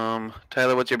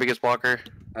 Tyler, what's your biggest blocker?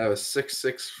 I have a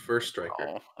 6/6 first striker.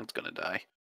 Oh, it's gonna die.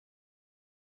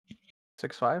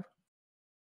 6/5?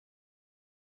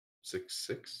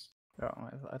 6/6. Oh,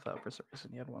 I thought for some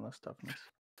reason you had one less toughness.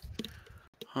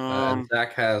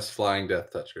 Zach has flying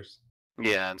death touchers.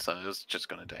 Yeah, and so it was just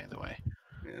gonna die either way.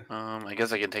 Yeah. I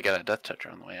guess I can take out a Death Toucher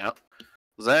on the way out.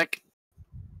 Zach,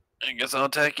 I guess I'll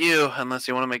attack you unless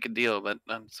you want to make a deal, but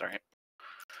I'm sorry.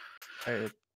 Why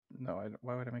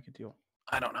would I make a deal?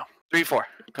 I don't know. 3/4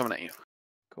 coming at you.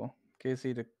 Cool.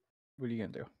 Casey, what are you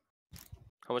gonna do?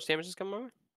 How much damage is coming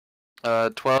my way?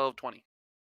 12, 20.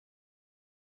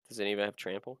 Does any of it have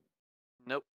trample?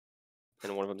 Nope.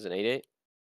 And one of them's an 8/8.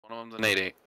 One of them's an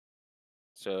 8/8.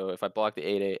 So if I block the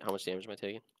 8/8, how much damage am I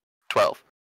taking? 12.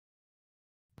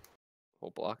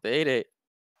 We'll block the 8/8.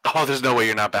 Oh, there's no way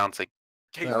you're not bouncing.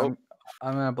 No,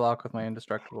 I'm gonna block with my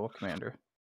indestructible commander.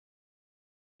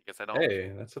 I guess I don't Hey,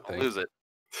 that's a I'll thing. lose it.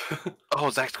 Oh,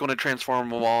 Zach's going to transform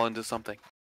them all into something.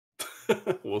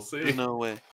 We'll see. No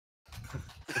way.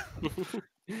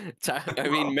 I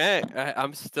mean, Matt,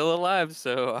 I'm still alive,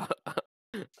 so I'll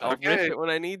rip Okay. it when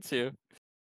I need to.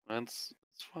 That's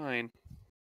fine.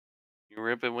 You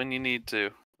rip it when you need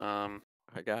to.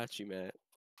 I got you, Matt.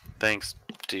 Thanks,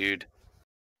 dude.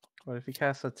 What if he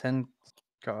casts a 10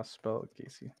 cost spell,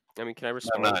 Casey? I mean, can I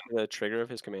respond not. to the trigger of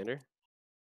his commander?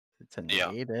 To Yeah.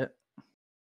 negate it.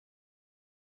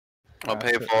 I'll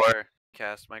pay Cast it. 4.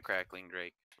 Cast my Crackling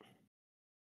Drake.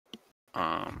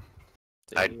 I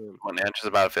Damn, when it enters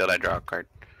the battlefield, I draw a card.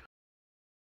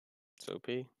 it's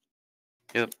OP.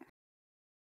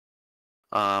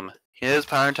 His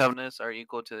power and toughness are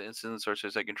equal to the instant and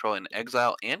sorcerers I control in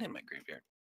exile and in my graveyard.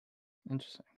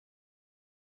 Interesting.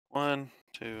 1,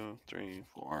 2, 3,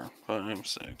 4, 5,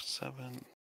 6, 7,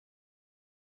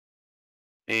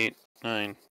 8,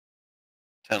 9,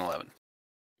 10, 11.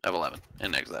 I have 11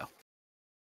 in exile.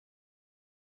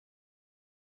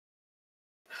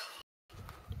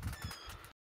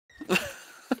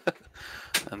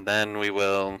 And then we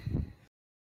will.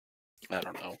 I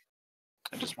don't know.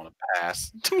 I just want to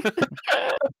pass.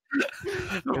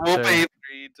 We'll turn. pay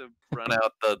 3 to run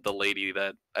out the lady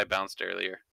that I bounced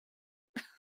earlier.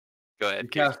 Go You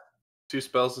ahead, cast 2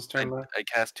 spells this turn, left? I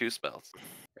cast 2 spells.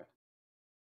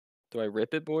 Do I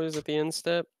rip it, boys, at the end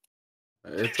step?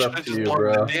 It's up to Just you, want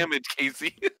bro. the damage,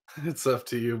 Casey. It's up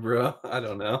to you, bro. I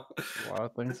don't know. A lot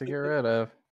of things to get rid of.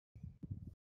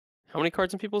 How many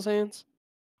cards in people's hands?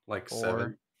 Like 4.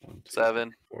 7. 1, 2,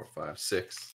 7. 4, 5,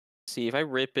 6. See, if I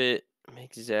rip it,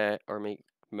 make Zach or make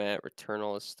Matt return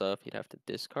all his stuff, he'd have to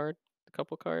discard a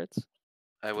couple cards.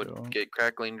 I would Cool. get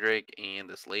Crackling Drake and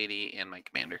this lady and my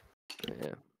commander.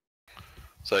 Yeah.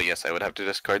 So yes, I would have to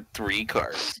discard 3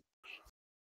 cards.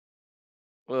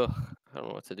 Ugh, I don't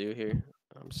know what to do here.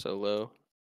 I'm so low.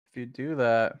 If you do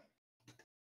that,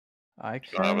 I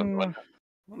don't have can. another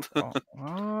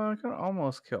I can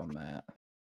almost kill Matt.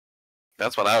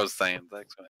 That's what I was saying.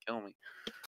 Zach's gonna kill me.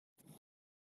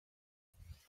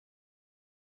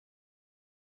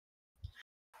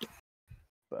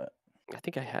 But I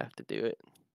think I have to do it.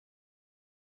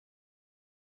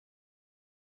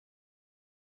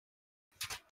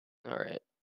 All right.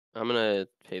 I'm going to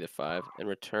pay the 5 and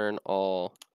return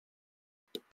all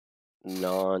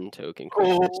non-token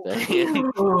creatures to hand.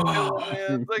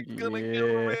 Man, Zach's gonna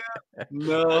kill me.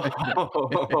 No.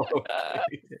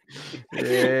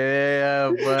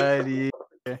 Yeah, buddy.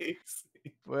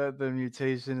 Put the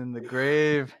mutation in the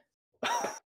grave.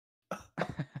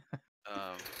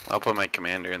 I'll put my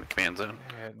commander in the command zone.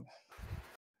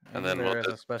 And then we'll there is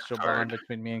a just special card. bond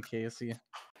between me and Casey.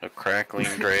 A Crackling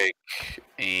Drake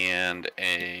and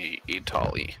a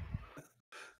Tolly.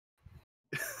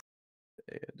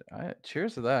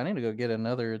 Cheers to that. I need to go get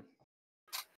another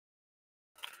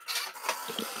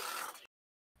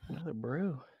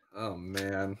brew. Oh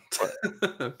man.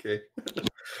 Okay.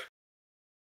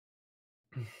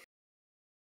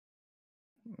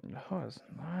 Oh, it's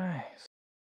nice.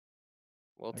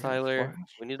 Well, I got Tyler, flash.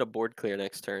 we need a board clear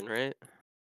next turn, right?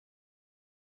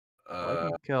 I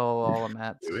can kill all of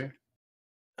Matt's. do we?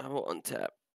 I will untap.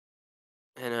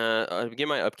 And I'll begin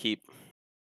my upkeep.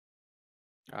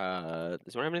 Does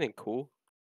anyone have anything cool?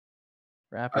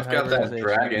 Rapid I've got that hybridization.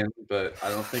 dragon, but I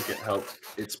don't think it helps.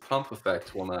 Its pump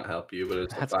effect will not help you, but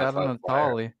it's That's a got 5/5 an flyer.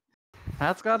 Atali.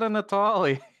 That's got an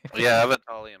Atali. Yeah, I have a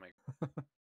Tolly in my.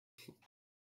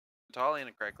 Tolly and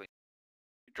a Crackling.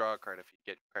 You draw a card if you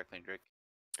get Crackling Drake.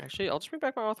 Actually, I'll just bring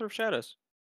back my Author of Shadows.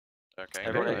 Okay.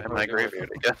 Everyone- In my everyone graveyard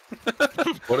again.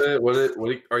 What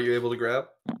are you able to grab?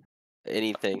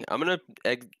 Anything. I'm gonna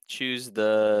choose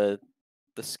the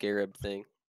scarab thing.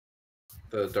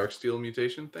 The Darksteel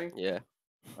mutation thing? Yeah.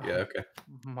 Yeah, okay.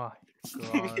 My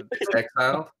God. It's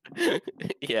exile?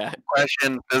 Yeah.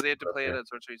 Question: does he have to play it Okay. at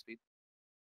sorcery speed?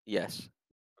 Yes.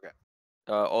 Okay.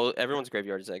 Everyone's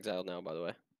graveyard is exiled now, by the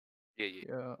way. Yeah.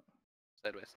 Yeah.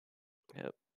 Sideways.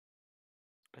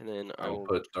 And then I I will will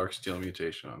put Darksteel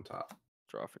mutation on top.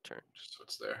 draw for turn. Just so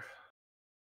it's there.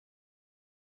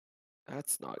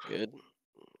 That's not good.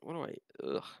 What do I?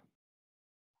 Ugh.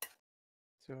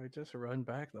 So I just run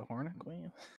back the Hornet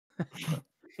Queen?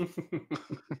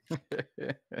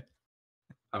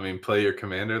 I mean, play your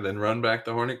commander, then run back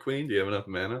the Hornet Queen. Do you have enough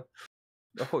mana?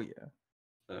 Oh, yeah.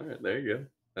 All right, there you go.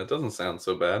 That doesn't sound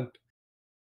so bad.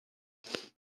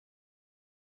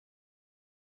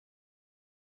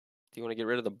 Do you want to get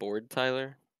rid of the board,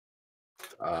 Tyler?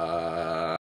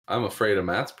 I'm afraid of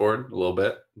Matt's board a little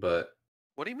bit, but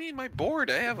What do you mean my board?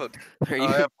 I have a. Are Oh, you?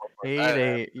 I have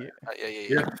 8/8. Yeah. yeah.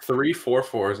 you have 3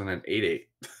 4/4s and an 8/8.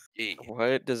 Yeah.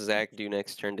 What does Zach do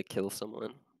next turn to kill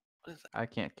someone? What is that? I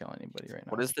can't kill anybody right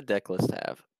now. What does the deck list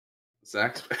have?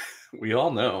 Zach's, we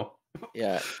all know.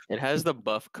 Yeah, it has the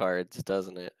buff cards,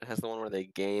 doesn't it? It has the one where they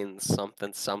gain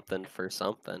something for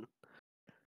something.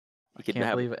 You could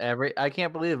have I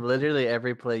can't believe literally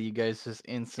every play you guys just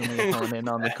instantly hone in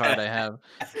on the card I have.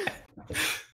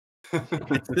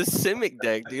 It's the Simic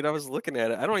deck, dude. I was looking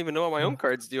at it. I don't even know what my own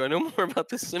cards do. I know more about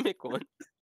the Simic one.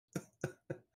 Do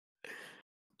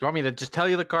you want me to just tell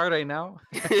you the card right now?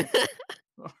 If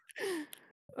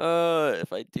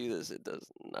I do this, it does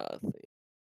nothing.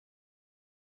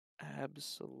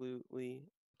 Absolutely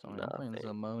Sorry, I'm playing nothing.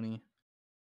 Zamoni.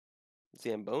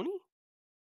 Zamboni?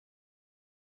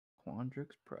 Quandrix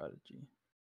Prodigy.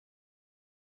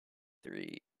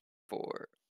 3, 4,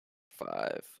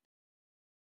 5,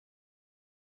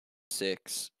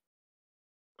 6.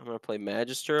 I'm gonna play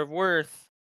Magister of Worth.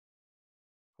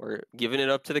 We're giving it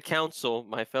up to the council,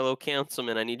 my fellow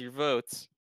councilmen. I need your votes.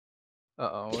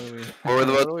 Uh-oh, what are we, What were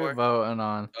the votes what are we for? voting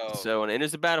on? Oh, So when it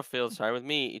enters the battlefield, starting with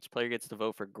me, each player gets to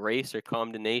vote for Grace or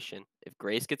Condemnation. If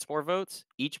Grace gets more votes,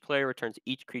 each player returns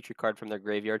each creature card from their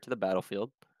graveyard to the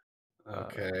battlefield.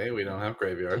 Okay, we don't have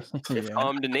graveyards. If Yeah.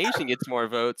 Condemnation gets more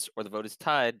votes, or the vote is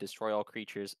tied, destroy all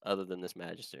creatures other than this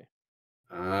Magister.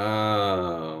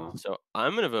 Oh. So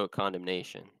I'm gonna vote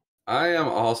Condemnation. I am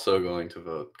also going to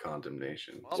vote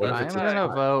condemnation. Well, What if I'm it's fine. gonna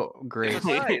tie? vote Grace.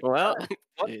 fine. Well,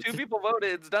 Once 2 people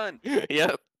voted, it's done.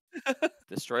 yep.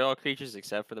 Destroy all creatures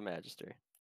except for the Magister.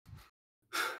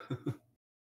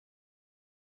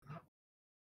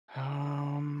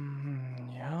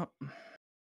 Yep.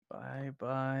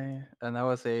 Bye. And that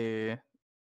was a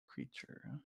creature.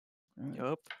 Alright.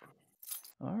 Yup.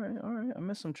 All right. I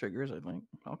missed some triggers, I think.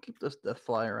 I'll keep this death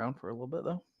fly around for a little bit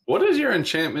though. What does your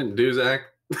enchantment do, Zach?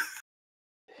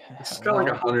 It's got like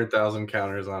Well, 100,000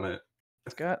 counters on it.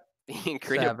 it's got You can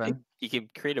create a big, 7. you can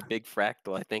create a big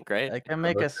fractal, I think, right? I can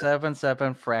make a Okay.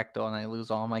 7/7 fractal and I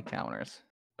lose all my counters.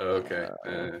 Okay,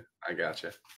 I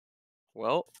gotcha.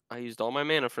 Well, I used all my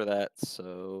mana for that,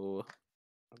 so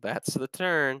that's the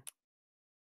turn.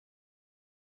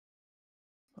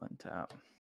 Untap.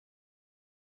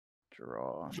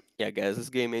 Draw. Yeah, guys, this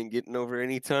game ain't getting over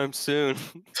anytime soon.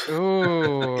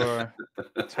 Ooh.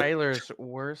 Tyler's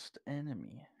worst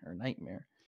enemy or nightmare.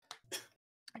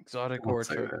 Exotic Don't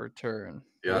say Orchard that. return.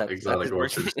 Yeah, That's exotic his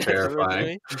worst- orchard is that's his worst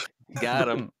terrifying. enemy. Got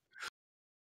him.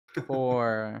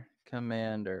 4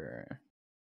 commander.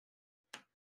 Is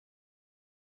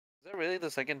that really the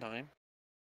second time?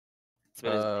 It's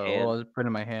been his hand. Well, it's put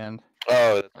in my hand.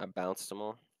 Oh, I bounced them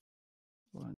all.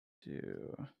 1,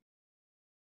 2.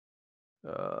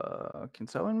 Can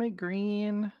someone make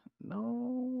green? No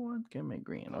one can make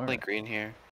green. All only right. green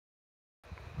here.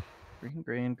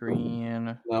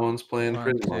 Green. No one's playing 1,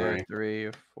 2, Prismari.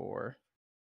 3, 4.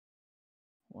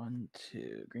 1,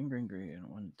 2. Green.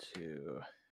 1, 2,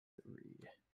 3,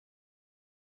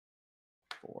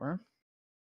 4.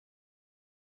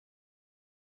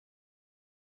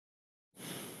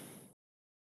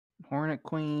 Hornet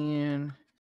Queen.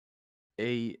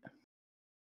 8.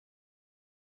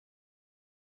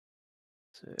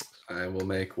 6. I will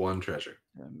make 1 treasure.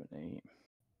 7, 8.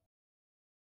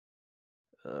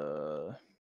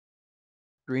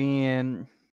 Green.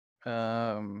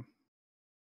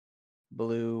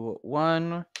 Blue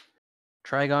 1.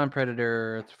 Trigon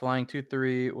Predator. It's flying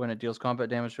 2/3. When it deals combat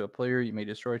damage to a player, you may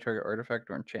destroy target artifact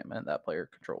or enchantment that player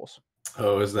controls.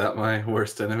 Oh, is that my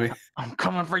worst enemy? I'm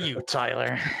coming for you,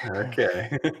 Tyler.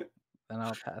 Okay. Then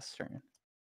I'll pass turn.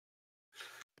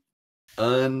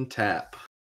 Untap.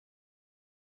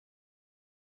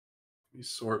 Let me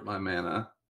sort my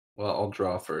mana. Well, I'll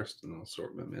draw first and I'll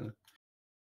sort my mana.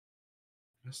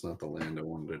 That's not the land I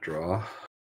wanted to draw.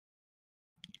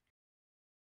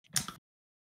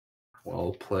 Well,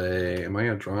 I'll play. Am I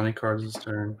going to draw any cards this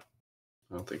turn?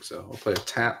 I don't think so. I'll play a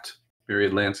tapped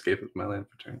Myriad Landscape with my land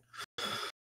for turn.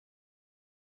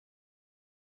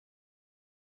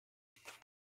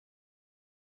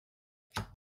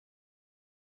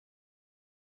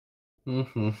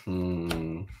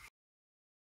 Mm-hmm.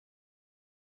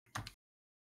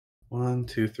 1,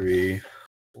 2, 3,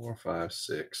 4, 5,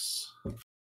 6,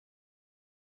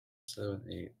 7,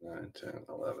 8, 9, 10,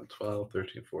 11, 12,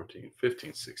 13, 14,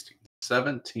 15, 16.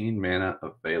 17 mana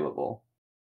available.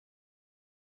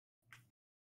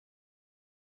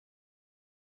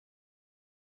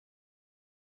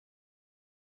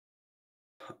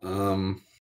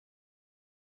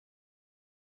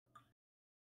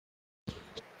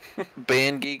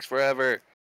 Band geeks forever.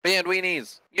 Band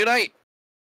weenies, unite!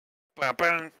 Bam,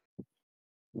 bam.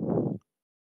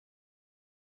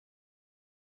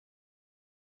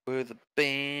 We're the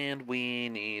band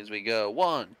weenies. We go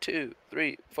 1, 2,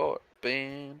 3, 4.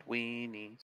 Band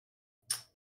weenies.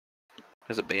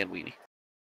 There's a band weenie.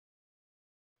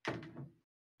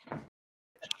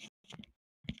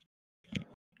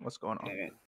 What's going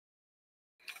on?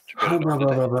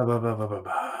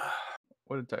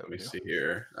 What did Tyler Let me do? see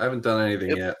here. I haven't done anything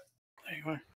Yep. yet. There you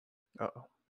are. Uh-oh.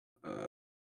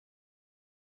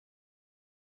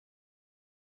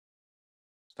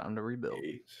 time to rebuild.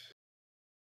 8,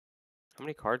 How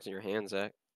many cards in your hand,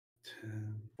 Zach?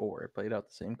 10. 4. I played out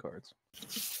the same cards.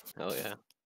 Hell yeah.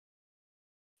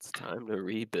 It's time to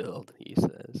rebuild, he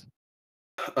says.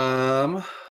 Let's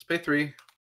pay 3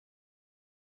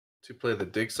 to play the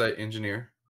Dig Site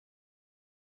Engineer.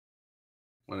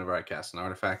 Whenever I cast an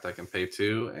artifact, I can pay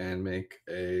 2 and make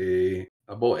a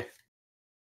boy.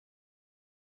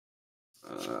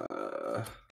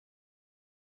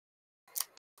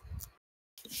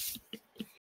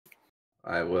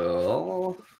 I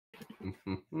will.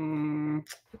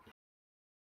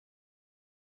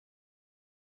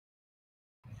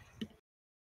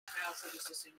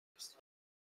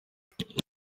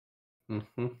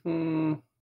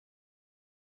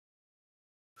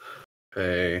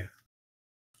 Pay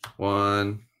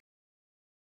 1,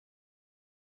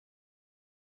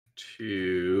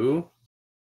 2,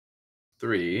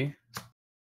 3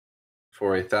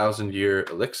 for a 1,000-year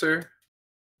elixir.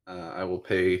 I will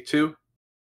pay 2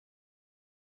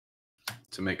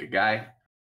 to make a guy.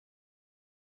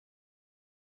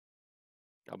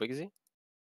 How big is he?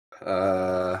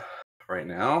 Right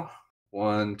now,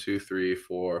 1, 2, 3,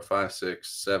 4, 5,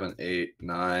 6, 7, 8,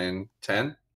 9,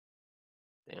 10.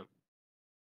 Damn.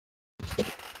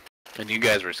 And you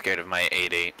guys were scared of my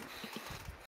 8/8.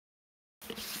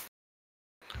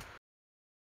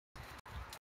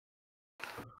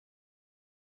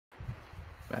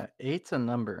 Eight's a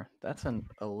number. That's a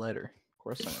letter. Of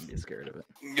course I'm gonna be scared of it.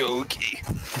 Okay.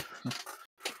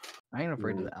 I ain't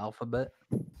afraid of the alphabet.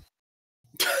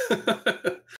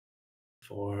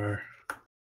 4.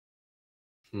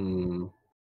 I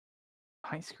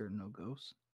ain't scared of no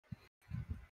ghosts.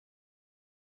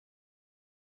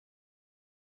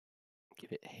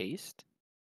 Give it haste.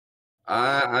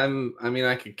 I mean,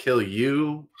 I could kill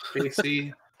you,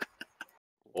 Casey,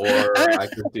 or I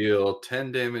could deal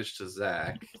 10 damage to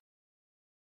Zach.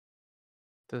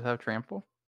 Does it have trample?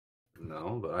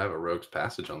 No, but I have a Rogue's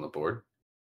Passage on the board.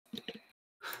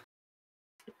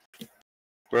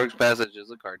 Rogue's Passage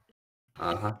is a card.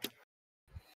 Uh-huh.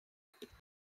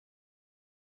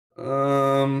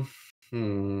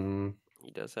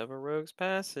 He does have a rogue's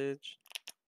passage.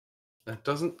 That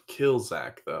doesn't kill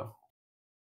Zach, though.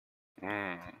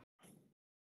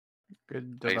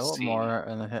 Could I develop see. more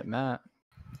and then hit Matt.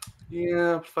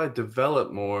 Yeah, if I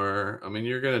develop more, I mean,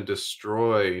 you're going to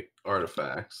destroy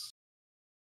artifacts.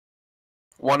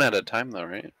 One at a time, though,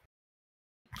 right?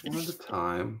 One at a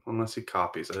time, unless he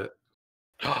copies it.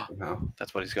 No.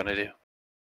 That's what he's gonna do.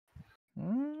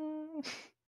 Mm.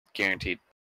 Guaranteed.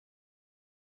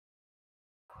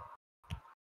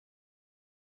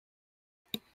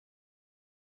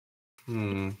 What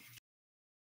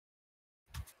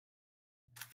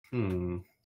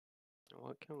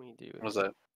can we do? What was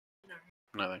that?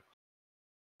 Nothing.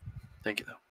 Thank you,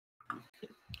 though.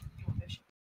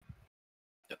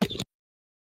 Yep.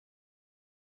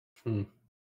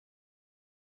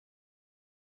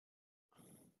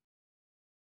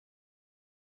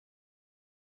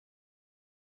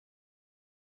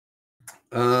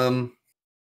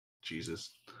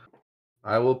 Jesus.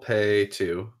 I will pay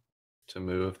 2 to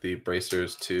move the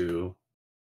bracers to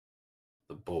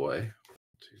the boy.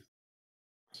 2,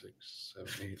 6,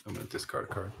 7, 8. I'm gonna discard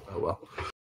a card. Oh well.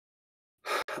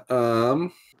 I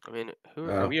mean,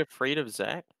 are we afraid of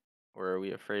Zach, or are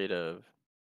we afraid of?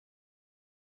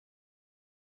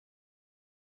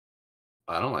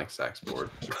 I don't like Zach's board.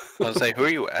 I was like, who are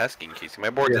you asking, Casey? My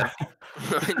board's empty.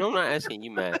 No, I'm not asking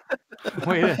you, Matt.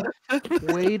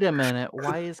 Wait a minute.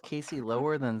 Why is Casey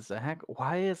lower than Zach?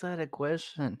 Why is that a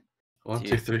question? 1,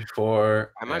 2, 3,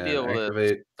 4. I might be and able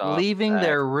activate to stop Leaving Zach.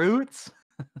 their roots?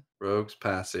 Rogue's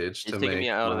Passage He's to taking make me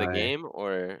out of the my- game,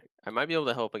 or I might be able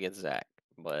to help against Zach,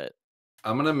 but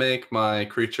I'm gonna make my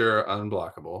creature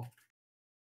unblockable.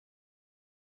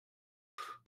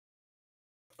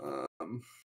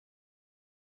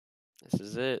 this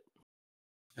is it.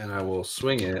 And I will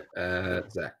swing it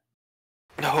at Zach.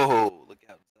 No, look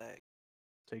out, Zach.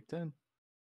 Take 10.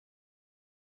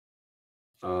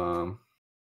 Let's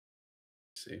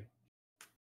see.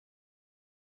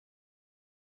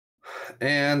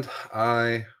 And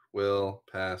I will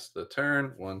pass the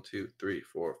turn. 1, 2, 3,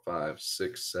 4, 5,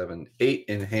 6, 7, 8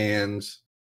 in hands.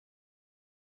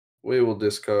 We will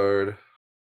discard.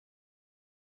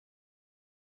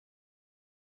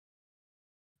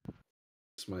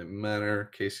 It's my manner.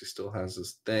 Casey still has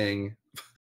his thing.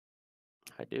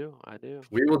 I do.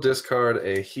 We will discard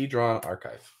a Hedron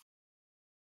Archive.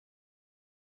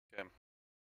 Okay.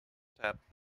 Tap.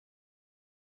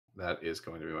 That is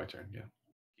going to be my turn, yeah.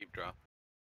 Keep draw.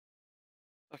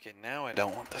 Okay, now I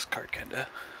don't want this card, kinda.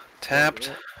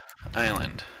 Tapped.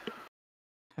 Island.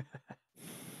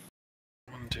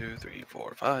 2, 3,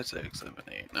 4, 5, 6, 7,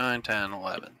 8, 9, 10,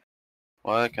 11.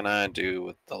 What can I do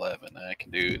with 11? I can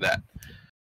do that.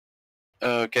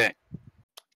 Okay.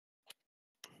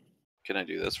 Can I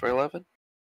do this for 11?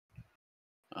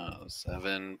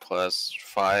 7 plus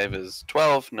 5 is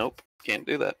 12. Nope, can't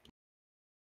do that.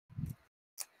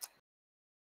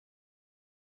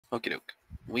 Okie doke.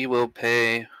 We will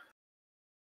pay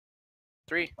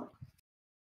 3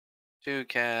 to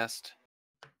cast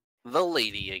the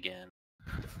lady again.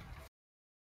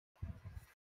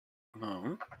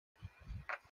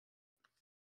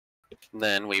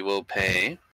 Then we will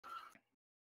pay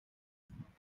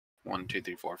 1, 2,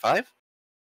 3, 4, 5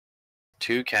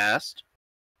 to cast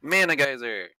Mana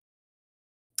Geyser.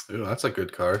 Ooh, that's a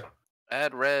good card.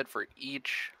 Add red for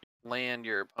each land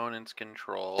your opponents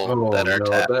control Oh that are no,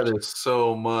 tapped. that is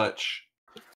so much.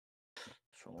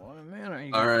 It's a lot of mana.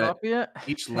 You All gonna right. copy it?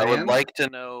 Each I would land. like to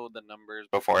know the numbers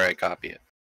before I copy it.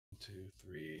 2,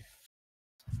 3,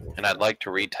 4, And I'd like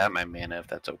to retap my mana if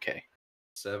that's okay.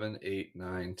 7, 8,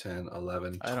 9, 10,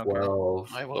 11, I don't care.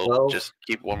 12. I will 12, just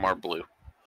keep one more blue.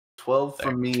 12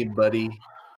 There. for me, buddy.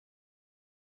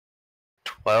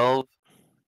 12,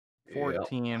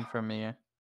 14 from me.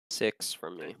 6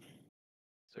 from me.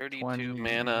 32 20.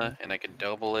 mana, and I can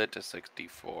double it to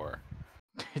 64.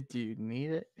 Do you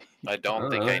need it? I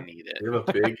don't think I need it. You have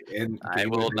a big and I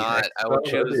will not. I will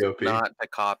choose not to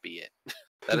copy it.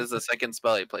 That is the second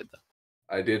spell I played, though.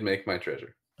 I did make my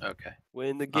treasure. Okay.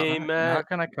 Win the I'm game, not Matt.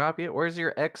 gonna copy it. Where's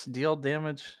your X deal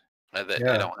damage? I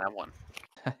Yeah. don't have one.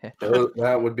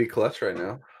 That would be clutch right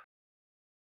now.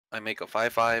 I make a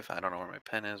 5/5. I don't know where my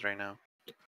pen is right now.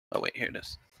 Oh wait, here it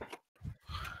is.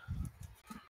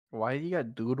 Why you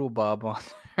got Doodle Bob on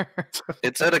there?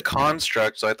 It said a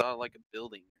construct, so I thought like a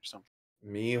building or something.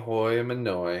 Me hoy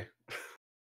manoi.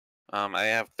 I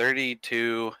have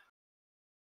 32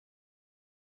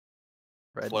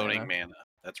 Red floating mana. mana.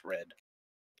 That's red.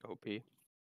 OP.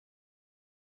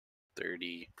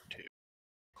 32.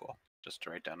 Cool. Just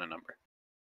to write down a number.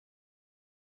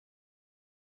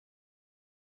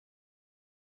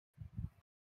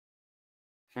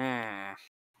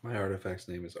 My artifact's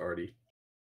name is Artie.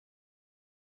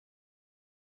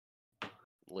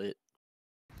 Lit.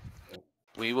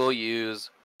 We will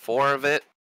use 4 of it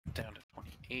down to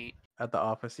 28. At the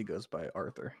office, he goes by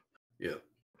Arthur. Yep.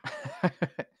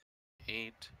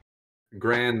 8.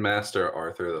 Grandmaster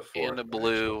Arthur the Fourth. And a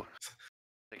blue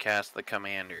to cast the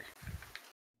commander.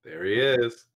 There he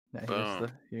is. Now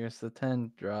Boom. here's the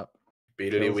 10 drop.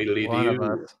 Beedly Kills weedly one of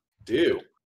doo. us. Do.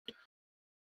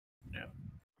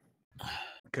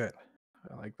 Good.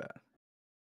 I like that.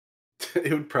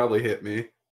 It would probably hit me.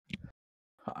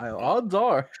 Odds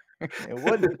are it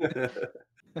wouldn't.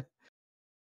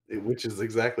 Which is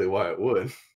exactly why it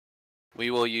would.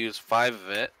 We will use 5 of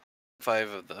it. 5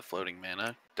 of the floating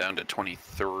mana down to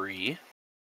 23.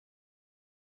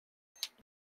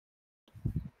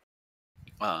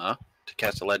 To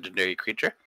cast a legendary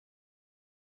creature.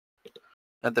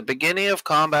 At the beginning of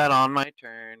combat on my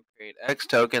turn, create X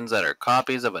tokens that are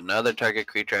copies of another target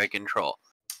creature I control.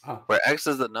 Ah. Where X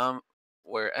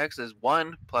is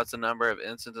 1 plus the number of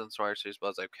instants and sorcery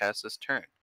spells I've cast this turn.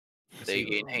 They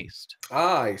gain haste.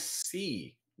 I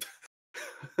see.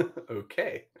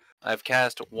 Okay. I've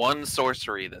cast 1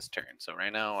 sorcery this turn, so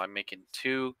right now I'm making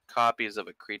 2 copies of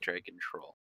a creature I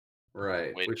control.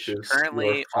 Right. Which is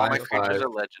currently your all my 5/5. creatures are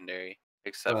legendary,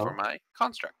 except for Well. my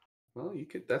construct. Well, you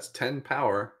could. That's 10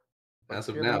 power as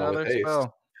of Get now another with haste.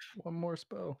 spell. One more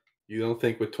spell. You don't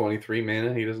think with 23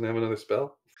 mana he doesn't have another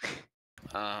spell?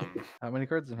 How many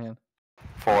cards in hand?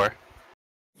 4.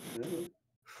 No.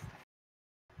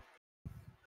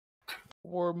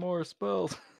 4 more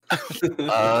spells.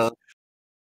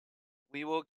 We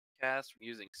will cast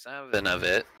using 7 of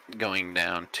it, going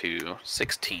down to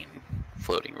 16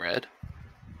 floating red.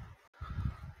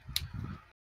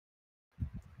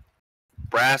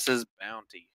 Brass's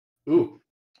Bounty. Ooh.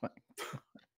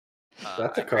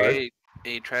 That's a I card. create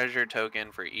a treasure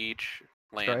token for each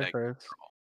land Try I first.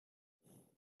 control.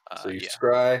 So you Yeah.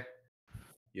 scry,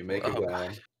 you make a Oh.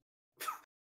 guy.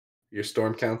 Your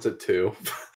storm counts at 2.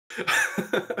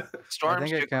 Storm I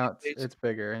think it strictly counts. based It's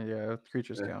bigger. Yeah,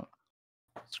 creatures Yeah. count.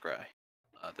 scry.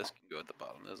 This can go at the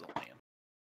bottom. There's a land.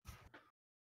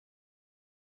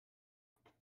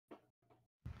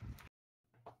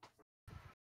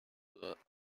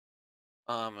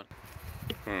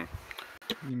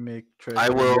 You make treasure. I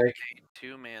will Make- pay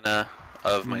 2 mana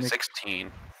of my Make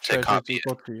 16 to treasures copy it.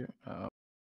 equal to you.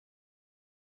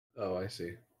 Oh, I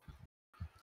see.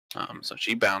 So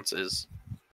she bounces,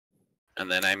 and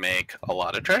then I make a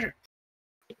lot of treasure.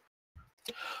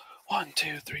 1,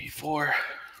 2, 3, 4.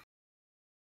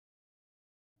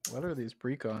 What are these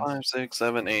precons? 5, 6,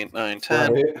 7, 8, 9,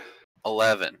 10, Right.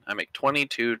 11. I make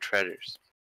 22 treasures.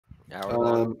 Hour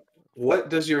long. What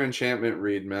does your enchantment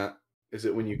read, Matt? Is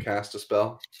it when you cast a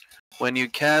spell? When you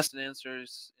cast an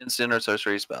instant or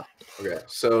sorcery spell. Okay,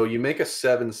 so you make a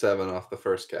 7/7 off the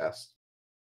first cast.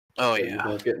 Oh, but yeah. You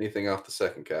don't get anything off the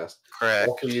second cast. Correct.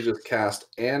 Also, you just cast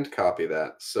and copy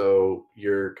that, so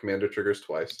your commander triggers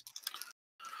twice.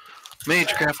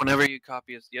 Magecraft, whenever you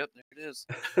copy it. Yep, there it is.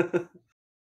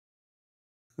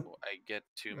 I get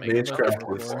to make Magecraft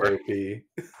another is four. OP.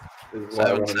 This is why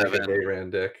I want to make a 7/7.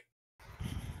 Bayran deck.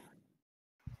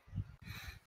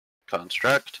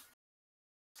 Construct.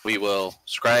 We will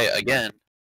scry again.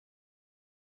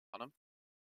 On him.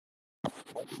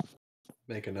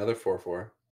 Make another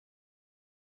 4/4.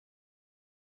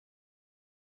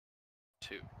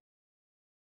 2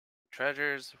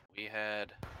 treasures. We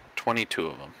had 22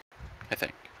 of them, I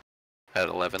think. Had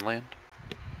 11 land.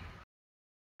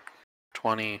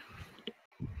 22.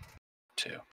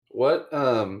 What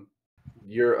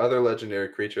your other legendary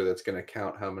creature that's going to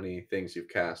count how many things you've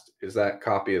cast, is that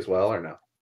copy as well or no?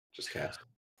 Just cast.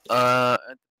 At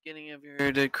the beginning of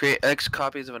your to create X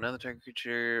copies of another target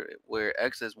creature, where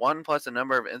X is 1 plus the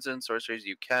number of instant sorceries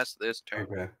you cast this turn.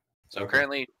 Okay. So okay.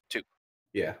 currently 2.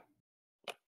 Yeah.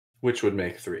 Which would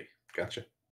make 3. Gotcha.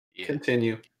 Yeah.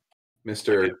 Continue,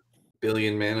 Mr. Okay.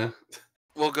 Billion Mana.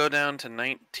 We'll go down to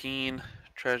 19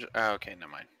 treasure. Oh, okay,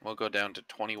 never mind. We'll go down to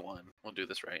 21. We'll do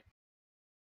this right.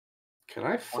 Can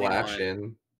I flash 21.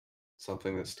 in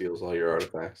something that steals all your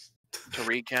artifacts? To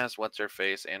recast What's Her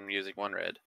Face and using 1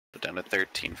 red. Put down to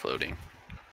 13 floating.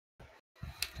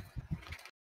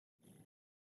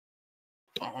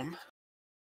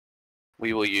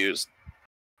 We will use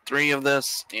 3 of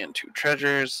this and 2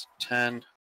 treasures. 10.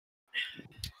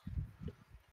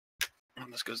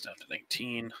 And this goes down to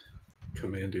 19.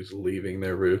 Commandos leaving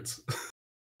their roots.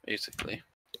 Basically.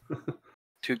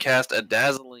 To cast a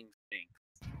Dazzling Sphinx.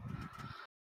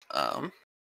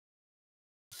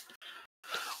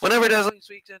 Whenever Dazzling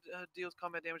Sphinx deals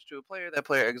combat damage to a player, that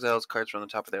player exiles cards from the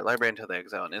top of their library until they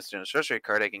exile an instant or sorcery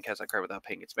card. I can cast that card without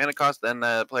paying its mana cost. Then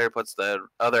the player puts the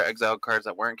other exiled cards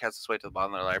that weren't cast this way to the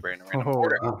bottom of their library in a random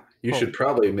order. Oh, you should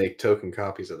probably make token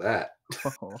copies of that.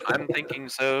 I'm thinking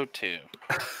so too.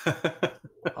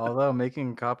 Although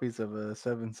making copies of a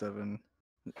 7/7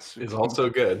 is also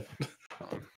good.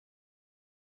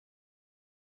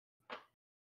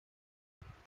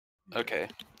 Okay,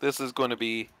 this is going to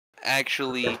be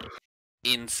actually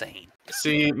insane.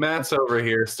 See, Matt's over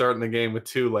here starting the game with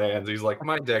 2 lands. He's like,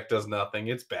 my deck does nothing.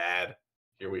 It's bad.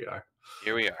 Here we are.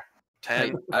 Here we are.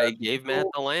 10. I gave Matt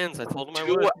the lands. I told him I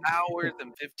 2 would. hours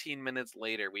and 15 minutes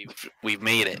later, we've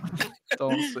made it.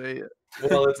 Don't say it.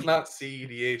 Well, it's not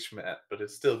CEDH, Matt, but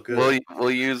it's still good.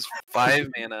 We'll use 5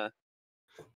 mana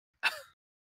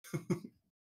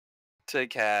to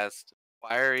cast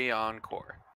Fiery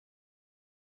Encore.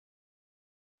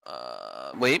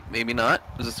 Wait, maybe not.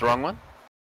 Is this the wrong one?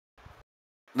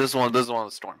 This one is the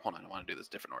Storm. Hold on, I want to do this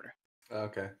different order.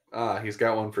 Okay. He's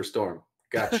got one for Storm.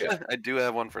 Gotcha. I do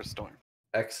have one for Storm.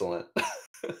 Excellent.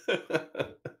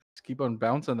 Just keep on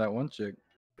bouncing that one chick.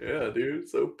 Yeah, dude.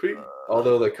 So pink.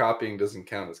 Although the copying doesn't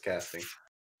count as casting.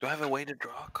 Do I have a way to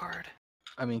draw a card?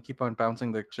 I mean, keep on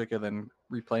bouncing the chick and then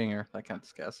replaying her. That counts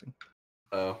as casting.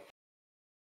 Oh.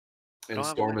 And Don't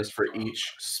have Storm a- is for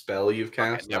each spell you've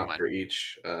cast, never not mind. for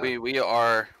each. We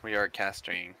are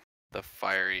casting the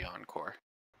Fiery Encore.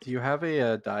 Do you have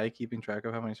a die keeping track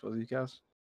of how many spells you cast?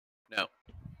 No.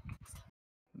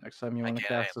 Next time you I want to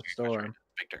can't, I cast have a 3 treasures. storm.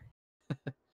 Victor.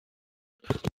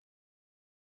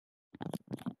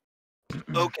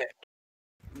 Okay.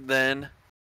 Then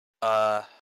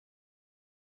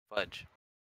fudge.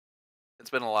 It's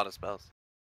been a lot of spells.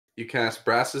 You cast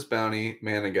Brass's Bounty,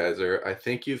 Mana Geyser. I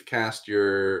think you've cast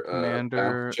your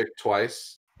Commander. Bounce Chick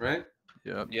twice, right?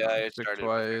 Yep. Yeah, I Stick started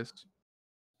twice.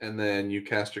 And then you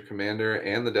cast your Commander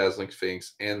and the Dazzling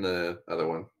Sphinx and the other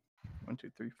one. 1,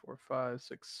 2, 3, 4, 5,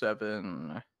 6,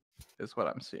 7 is what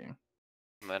I'm seeing.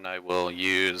 And then I will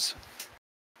use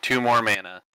 2 more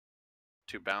mana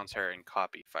to bounce her and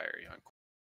copy Fiery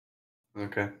Encore.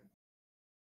 Okay.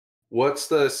 What's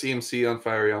the CMC on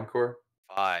Fiery Encore?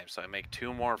 5. So I make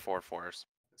 2 more 4/4s.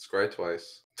 Scry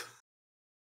twice.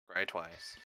 Scry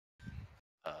twice.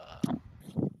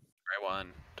 Scry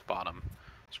 1 to bottom.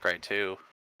 Scry 2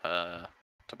 to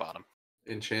bottom.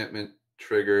 Enchantment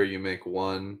trigger, you make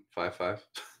 1 5/5.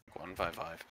 1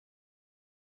 5/5.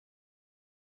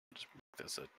 Just make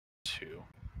this a 2.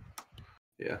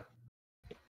 Yeah.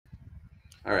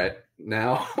 All right.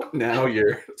 Now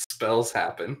your spells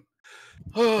happen.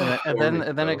 And then Storming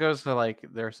it spell. goes to like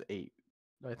there's 8.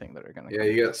 I think that are gonna. Yeah,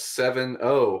 you got 7.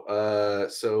 Oh,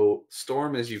 so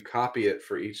Storm is you copy it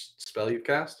for each spell you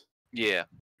cast. Yeah.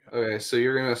 Okay, so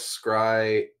you're gonna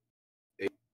scry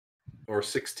 8 or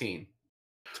 16.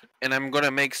 And I'm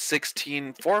gonna make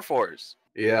 16 4/4s.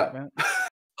 Yeah.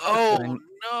 Oh Then-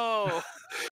 no!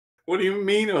 What do you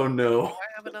mean? Oh no! Do I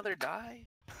have another die?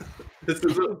 This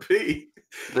is OP.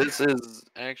 This is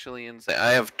actually insane.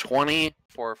 I have 20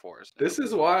 4/4s. This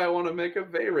is why I want to make a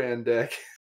Veyran deck.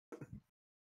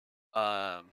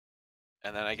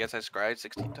 And then I guess I scryed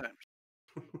 16 times.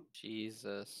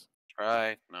 Jesus.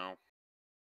 Scry, no.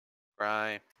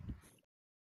 Scry.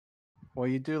 Well,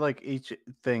 you do like each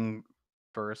thing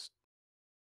first.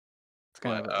 It's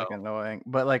kind of like Wow. annoying,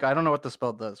 but like I don't know what the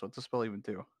spell does. What's the spell even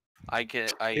do? I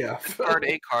Yeah. discard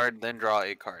a card, then draw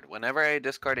a card. Whenever I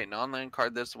discard a non-land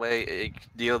card this way, it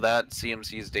deal that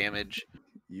CMC's damage.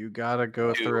 You gotta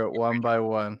go Two. through it one by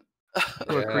one.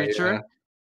 To a Yeah, creature?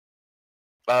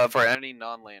 For any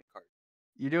non-land card.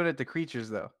 You're doing it to creatures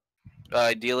though.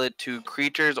 I deal it to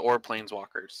creatures or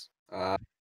planeswalkers.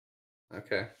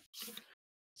 Okay.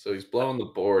 So he's blowing the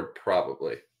board,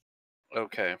 probably.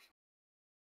 Okay.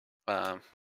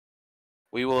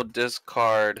 We will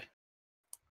discard.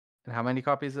 And how many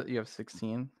copies? You have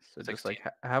 16. So just like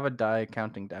have a die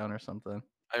counting down or something.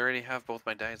 I already have both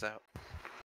my dice out.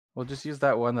 We'll just use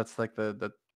that one that's like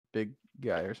the big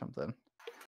guy or something.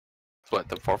 What,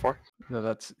 the 4/4? No,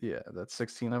 that's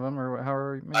 16 of them or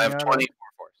however many. I have 20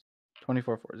 4/4s.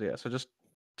 24 fours. Yeah, so just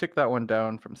tick that one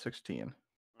down from 16.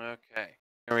 Okay.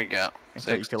 Here we go.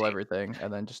 So you kill 16. everything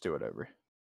and then just do whatever.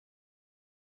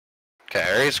 Okay,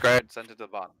 I already scribed, sent it to the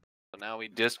bottom. So now we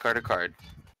discard a card.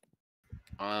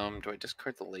 Do I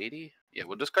discard the lady? Yeah,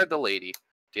 we'll discard the lady,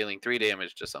 dealing 3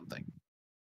 damage to something.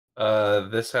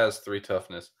 This has 3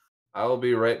 toughness. I will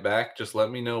be right back. Just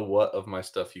let me know what of my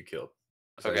stuff you killed.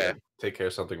 So I Okay. gotta take care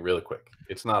of something really quick.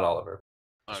 It's not Oliver.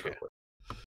 Just real Okay. quick.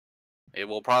 It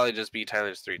will probably just be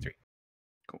Tyler's 3/3.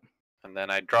 Cool. And then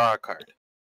I draw a card.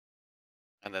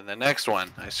 And then the next one,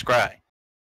 I scry.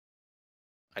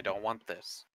 I don't want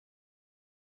this.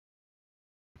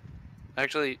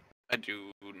 Actually, I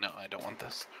do. No, I don't want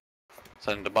this.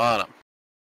 Send it to bottom.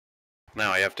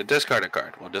 Now I have to discard a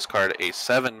card. We'll discard a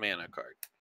 7 mana card.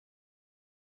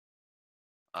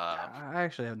 I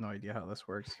actually have no idea how this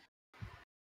works.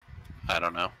 I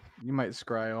don't know. You might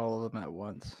scry all of them at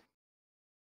once.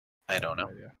 I don't know.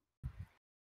 No idea.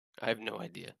 I have no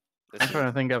idea. I'm trying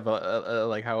to think of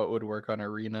like how it would work on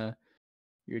Arena.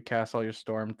 You'd cast all your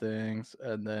storm things,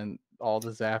 and then all the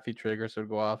Zaffai triggers would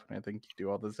go off, and I think you do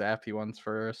all the Zaffai ones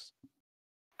first,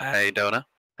 I don't know.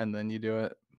 and then you do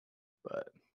it. But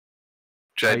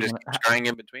Should How I you just gonna- keep scrying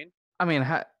in between? I mean,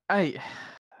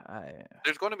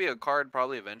 There's going to be a card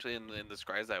probably eventually in the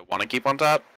scries that I want to keep on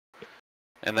top.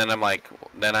 And then I'm like,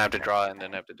 then I have to draw and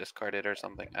then I have to discard it or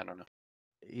something. I don't know.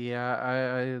 yeah,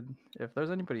 I if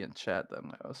there's anybody in chat that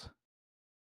knows.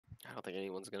 I don't think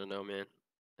anyone's gonna know, man.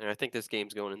 And I think this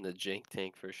game's going in the jank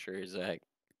tank for sure, Zach.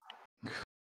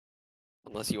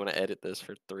 Unless you want to edit this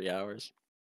for 3 hours.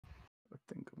 I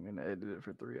think I'm gonna edit it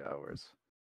for 3 hours.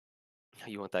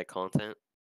 You want that content?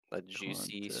 That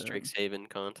juicy Content. Strixhaven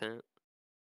content?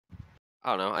 I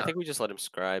don't know. I think we just let him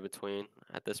scry between.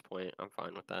 At this point, I'm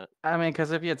fine with that. I mean,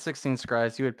 because if you had 16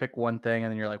 scries, you would pick one thing,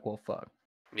 and then you're like, well, fuck.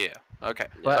 Yeah. Okay.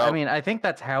 But So- I mean, I think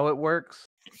that's how it works.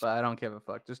 But I don't give a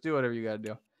fuck. Just do whatever you gotta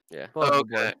do. Yeah. Blow up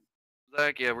the board. Okay.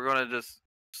 Zach, yeah, we're going to just.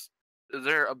 Is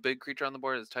there a big creature on the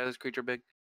board? Is Tyler's creature big?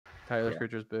 Tyler's Yeah.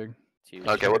 creature's big. It's huge.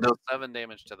 Okay, we'll do 7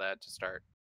 damage to that to start.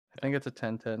 I think it's a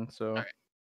 10-10. So Alright.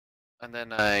 And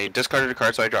then I discarded a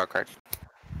card, so I draw a card.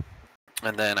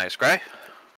 And then I scry.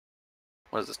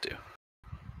 What does this do?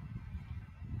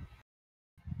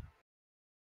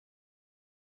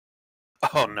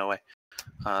 Oh, no way.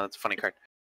 That's a funny card.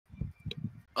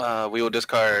 We will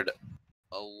discard.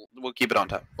 We'll keep it on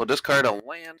top. We'll discard a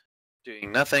land,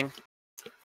 doing nothing.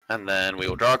 And then we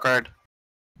will draw a card.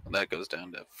 That goes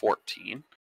down to 14.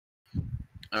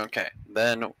 Okay,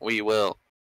 then we will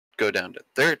go down to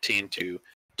 13 to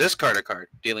discard a card,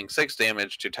 dealing 6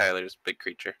 damage to Tyler's big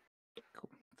creature.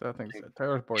 so I think so.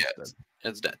 Tyler's board's Yeah, dead.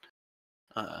 it's dead.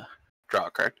 Draw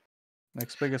a card,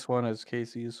 Next biggest one is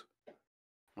Casey's.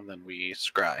 and then we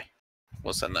scry.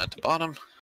 We'll send that to bottom.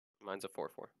 Mine's a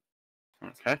 4/4.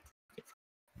 Okay.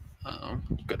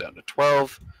 Go down to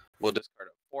 12. We'll discard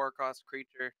a 4-cost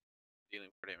creature, dealing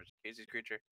 4 damage to Casey's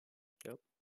creature. Yep.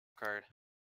 Card.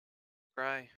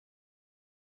 Scry.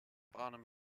 Bottom.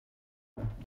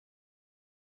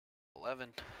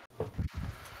 11.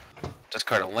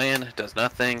 Discard a land, does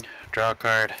nothing. Draw a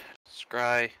card.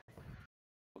 Scry.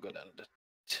 We'll go down to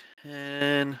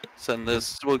 10. Send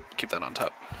this. We'll keep that on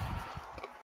top.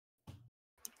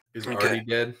 Is Okay. Artie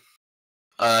dead?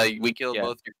 We killed Yeah.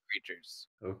 both your creatures.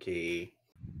 Okay.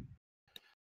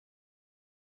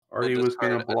 We'll Artie was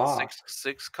gonna discard a block.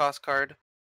 6 cost card.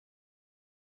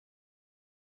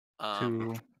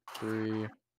 2, 3,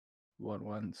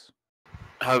 1/1s.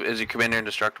 How is your commander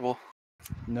indestructible?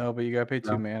 No, but you gotta pay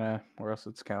 2 No. mana, or else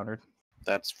it's countered.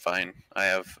 That's fine. I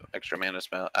have extra mana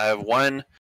spell. I have 1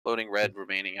 floating red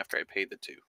remaining after I paid the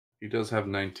 2. He does have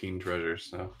 19 treasures,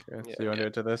 so Okay, Yeah, so you want to yeah. do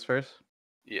it to this first?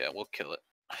 Yeah, we'll kill it.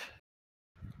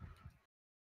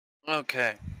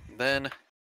 Okay, then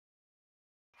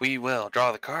we will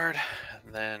draw the card,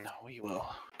 and then we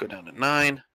will go down to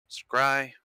 9.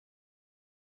 Scry.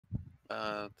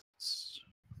 That's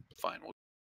fine. We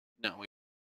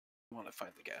want to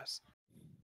find the gas.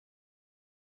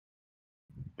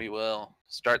 We will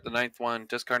start the 9th one,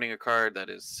 discarding a card that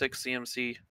is 6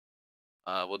 CMC.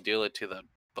 We'll deal it to the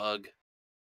bug.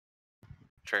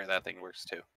 Sure, that thing works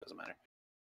too. Doesn't matter.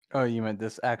 Oh, you meant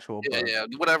this actual Yeah, bug. yeah.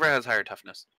 Whatever has higher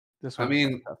toughness. This I one. has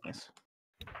mean- toughness.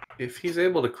 if he's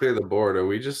able to clear the board, are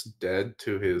we just dead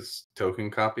to his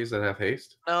token copies that have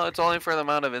haste? No, it's only for the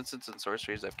amount of instants and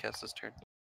sorceries I've cast this turn.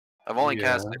 I've only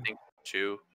cast, I think,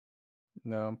 2.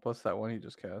 No, plus that one you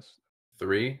just cast.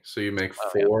 3, so you make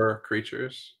Oh, yeah. 4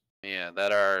 creatures. Yeah,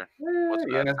 that are what's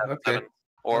yeah, that? okay. 7,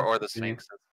 or the That's convenient.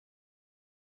 Sphinx.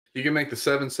 You can make the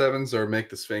 7/7s or make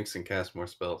the Sphinx and cast more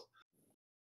spells.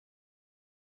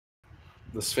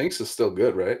 The Sphinx is still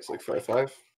good, right? It's like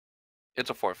 5/5. It's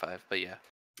a 4/5, but yeah.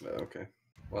 Oh, okay.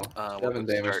 Well, We'll 7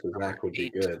 do damage start to number Zach would be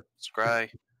 8. good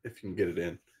Scry if you can get it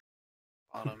in.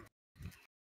 bottom.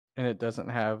 And it doesn't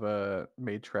have a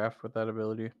Mage Craft with that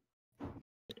ability.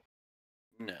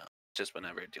 No, just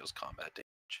whenever it deals combat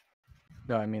damage.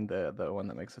 No, I mean the one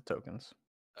that makes the tokens.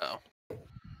 Oh.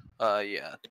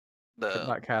 Yeah. But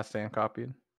not cast and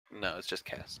copied. No, it's just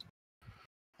cast.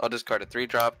 I'll discard a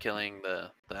 3-drop, killing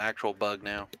the actual bug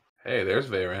now. Hey, there's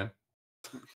Veyran.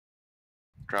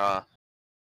 Draw.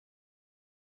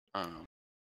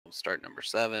 We'll start number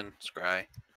 7. Scry.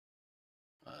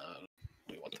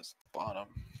 We want this bottom.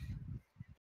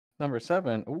 Number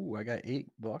 7. Ooh, I got 8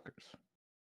 blockers.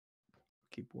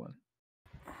 Keep 1.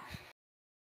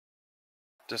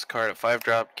 Discard a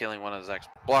 5-drop, killing one of Zach's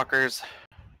blockers.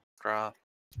 Draw.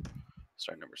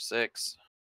 Start number 6.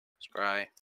 Scry.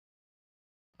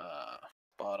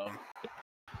 Bottom.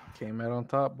 Came out on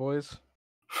top, boys.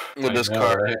 We'll I know,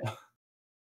 discard right?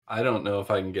 I don't know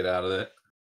if I can get out of it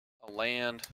a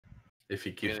land. if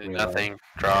he keeps Get me nothing.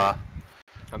 Draw.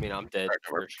 I mean, I'm dead Start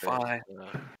for number sure.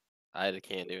 5. I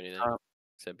can't do anything Top.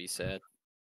 except be sad.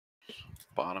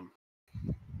 Bottom.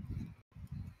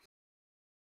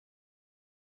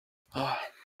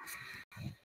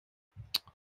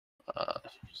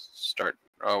 Start.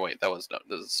 Oh wait, that was no.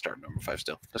 This is start number 5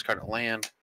 still. Discard a land.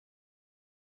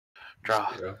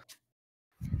 Draw.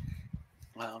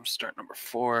 alive. Start number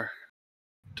 4.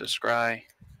 To scry.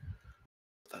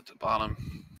 That's the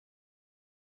bottom.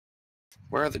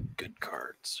 Where are the good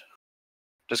cards?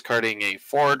 Discarding a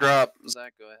 4-drop.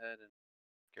 Zach, go ahead and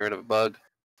get rid of a bug.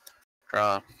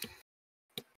 Draw.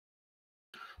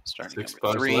 Starting 6 number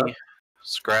bugs 3. left.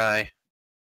 Scry.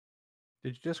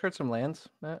 Did you discard some lands,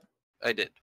 Matt? I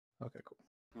did. Okay,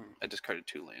 cool. I discarded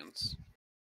 2 lands.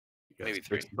 You got Maybe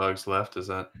 6 3. bugs left. Is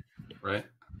that right?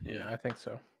 Yeah, I think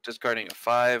so. Discarding a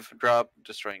 5-drop,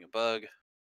 destroying a bug.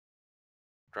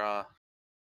 Draw.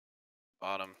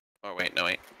 Bottom. Oh, wait, no,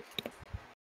 wait.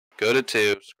 Go to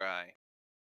 2, scry.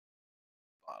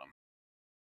 Bottom.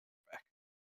 Back.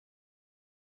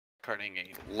 Carding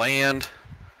a land.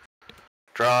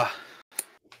 Draw.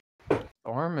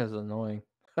 Storm is annoying.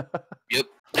 Yep.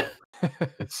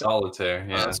 It's solitaire.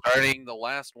 Yeah. Starting the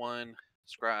last one,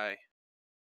 scry.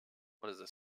 What is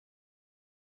this?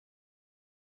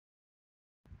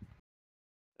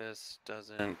 This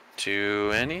doesn't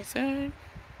do anything.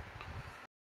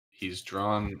 He's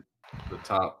drawn the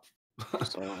top.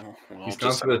 So we'll He's gone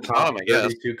just to the at top bottom, I guess.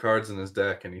 32 cards in his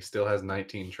deck, and he still has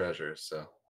 19 treasures. So.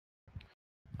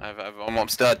 I'm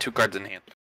still at 2 cards in hand.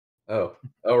 Oh,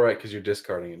 right, because you're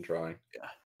discarding and drawing.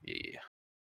 Yeah.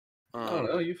 Oh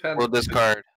no, you've had. We'll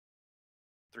discard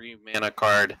 3 mana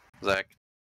card. Zach,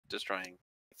 destroying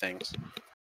things.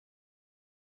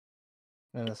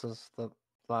 And this is the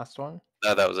last one.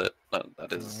 No, that was it. No,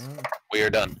 that is. Alright. We are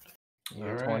done. You got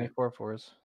Alright. 24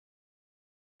 fours.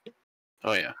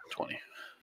 Oh yeah, 20.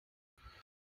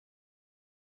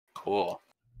 Cool.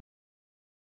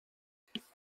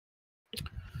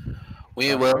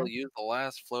 We will use the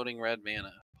last floating red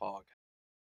mana. Pog.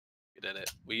 We did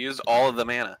it. We used all of the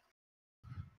mana.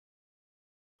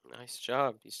 Nice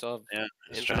job. You still have Yeah,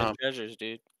 nice infinite job. treasures,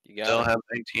 dude. You got Still it. have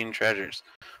 19 treasures.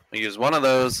 We use one of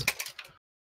those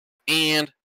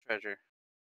and treasure.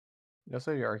 You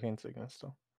also have your arcane signet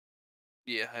still.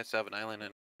 Yeah, I still have an island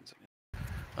and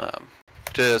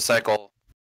to cycle.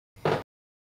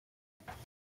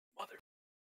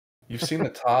 You've seen the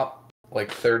top like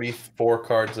 34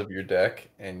 cards of your deck,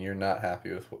 and you're not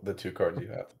happy with the 2 cards you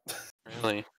have.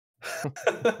 Really?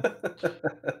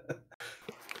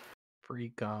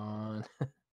 Precon.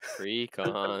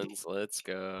 Precons, let's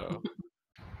go.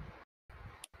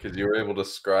 Because you were able to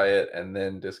scry it and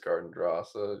then discard and draw.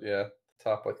 So yeah,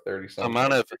 top like 30 The something.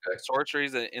 amount of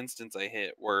sorceries and instants I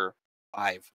hit were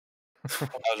 5. I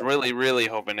was really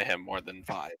hoping to hit more than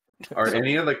 5. Are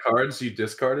any of the cards you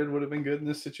discarded would have been good in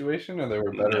this situation, or they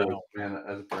were better No. with mana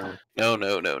as burn? No.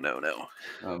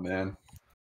 Oh man.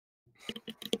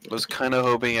 Was kind of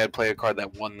hoping I'd play a card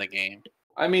that won the game.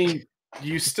 I mean,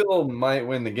 you still might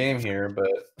win the game here,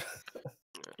 but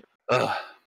Ugh.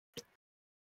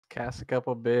 Cast a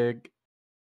couple big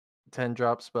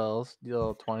 10-drop spells,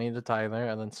 deal 20 to Tyler,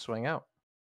 and then swing out.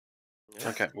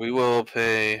 Okay, we will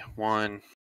pay 1,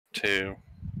 2,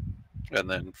 and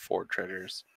then 4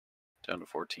 treasures down to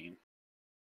 14.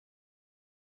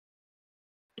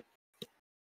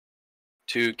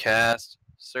 To cast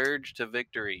Surge to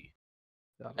Victory.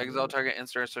 Exile target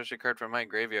instant or sorcery card from my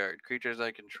graveyard. Creatures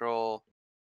I control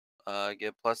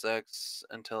get +X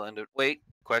until end of. Wait,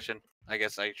 question. I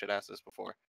guess I should ask this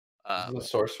before. is it a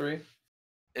sorcery?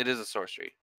 It is a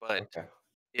sorcery, but Okay.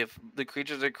 if the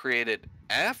creatures are created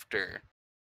after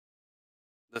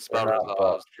the spell not resolves,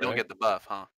 buffed, you don't right? get the buff,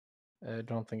 huh? I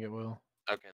don't think it will.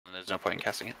 Okay, then there's no point in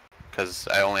casting it because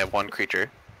I only have 1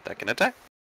 creature that can attack.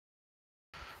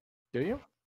 Do you?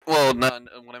 Well, none.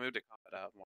 When I moved to combat, I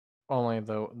have more. Only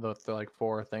the like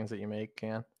 4 things that you make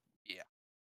can.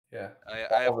 Yeah.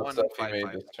 I have All the 1 stuff you 5/5 made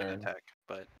that this can turn. attack,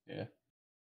 but Yeah.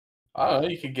 I don't know.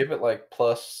 You could give it like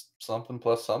plus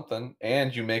something,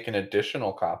 and you make an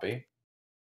additional copy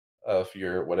of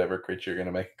your whatever creature you're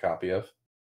gonna make a copy of.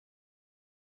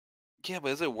 yeah,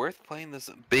 but is it worth playing this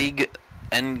big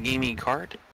endgamey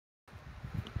card?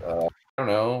 I don't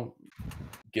know.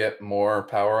 Get more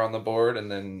power on the board and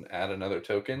then add another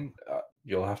token.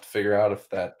 You'll have to figure out if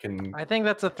that can. I think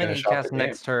that's the thing you Finish off cast the game.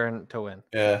 next turn to win.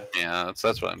 Yeah. Yeah,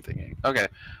 that's what I'm thinking. Okay,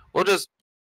 we'll just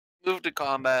move to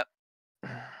combat.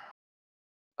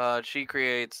 She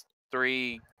creates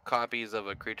 3 copies of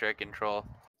a creature I control.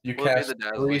 You Will it be cast the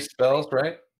 3 Dazzling? spells,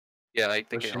 right? Yeah, I So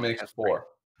think it she only makes has 3. 4.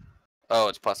 Oh,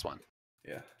 it's +1.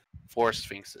 Yeah. 4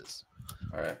 Sphinxes.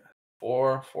 All right.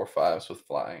 4 5s with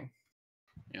flying.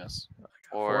 Yes.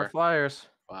 4 4, flyers.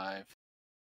 5.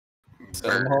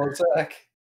 Send them all to Zach.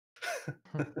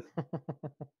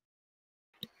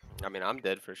 I mean, I'm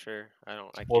dead for sure. I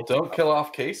Well, can't don't take kill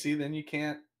off Casey, then you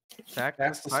can't Sack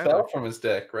cast this the Tyler. spell from his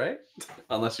deck, right?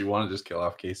 Unless you want to just kill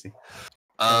off Casey.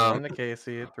 1 to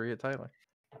Casey, 3 at Tyler.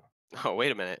 Oh,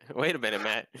 wait a minute. Wait a minute,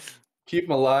 Matt. Keep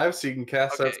him alive so you can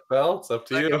cast that Okay. spell. It's up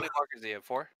to Zach, you. how many blockers do you have?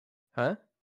 4? Huh?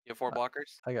 You have 4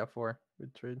 blockers? I got 4.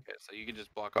 Good trade. Okay, so you can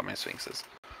just block all my Sphinxes.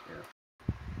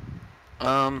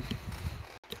 Yeah.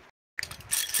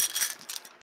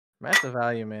 Massive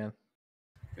value, man.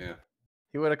 Yeah.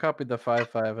 He would have copied the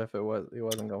 5/5 if he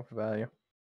wasn't going for value.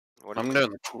 What I'm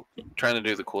doing trying to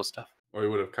do the cool stuff. Or he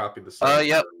would have copied the spell.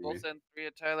 Yep. We'll send 3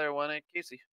 at Tyler, 1 at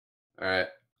Casey. All right.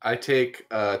 I take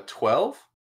 12.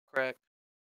 Correct.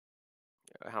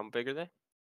 How big are they?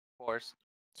 4s.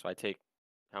 So I take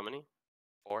how many?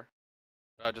 4.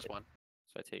 Just 1.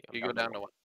 So I take. I'm You go down to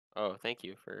 1. Oh, thank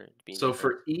you for being. So there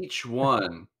for first. each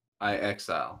one, I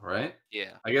exile, right?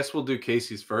 Yeah. I guess we'll do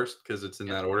Casey's first because it's in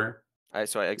that order. All right,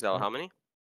 so I exile how many?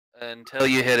 Until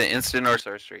you hit an instant or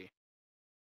sorcery.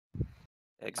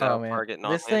 Exile Oh man, target this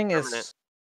non-land thing permanent. is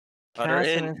Utter cast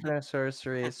in. an instant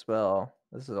sorcery spell.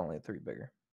 This is only 3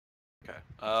 bigger. Okay.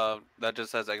 That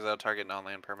just says exile target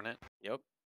non-land permanent. Yep.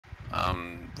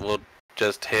 We'll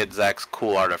just hit Zach's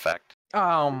cool artifact.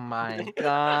 Oh my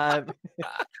god,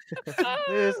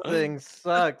 this thing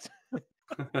sucks.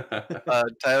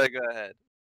 Tyler, go ahead.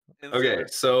 Okay,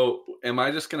 so am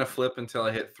I just gonna flip until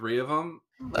I hit 3 of them?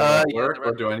 Will Yeah, that the work, or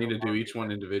rest do I will need go to do on each your one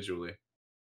turn. individually?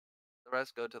 The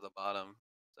rest go to the bottom.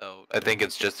 So I think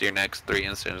it's just your next 3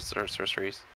 instants or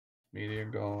sorceries. Meteor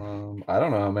Golem. I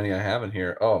don't know how many I have in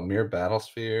here. Oh, Mere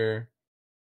Battlesphere.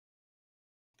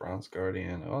 Bronze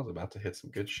Guardian. Oh, I was about to hit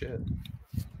some good shit.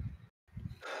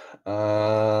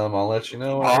 I'll let you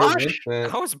know. when I hit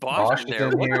instant. How is Bosch Bosch is in there?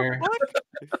 in What here.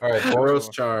 the fuck? All right, Boros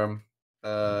Oh. Charm.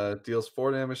 Deals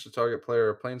 4 damage to target player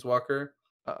or planeswalker.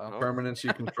 Uh-oh. Permanents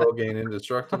you control gain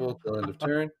indestructible till end of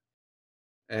turn.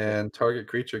 And target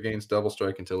creature gains double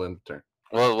strike until end of turn.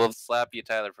 We'll slap you,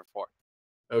 Tyler, for 4.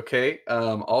 Okay.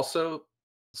 Also,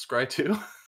 Scry 2.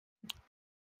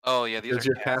 Oh yeah, these Because are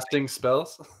you're casting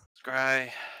spells. Scry.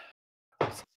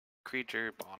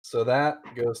 Creature, bottom. So that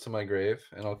goes to my grave,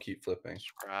 and I'll keep flipping.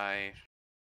 Scry.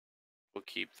 We'll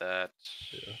keep that.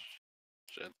 Yeah.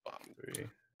 Shit, bottom. 3,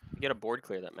 You get a board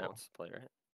clear that mounts the player,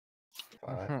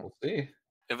 right? 5. We'll see.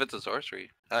 If it's a sorcery,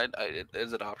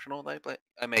 is it optional that I play?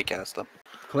 I may cast them.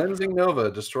 Cleansing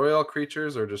Nova. Destroy all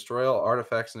creatures or destroy all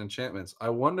artifacts and enchantments. I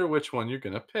wonder which one you're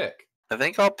going to pick. I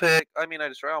think I'll pick. I mean, I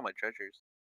destroy all my treasures.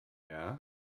 Yeah.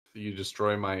 You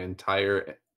destroy my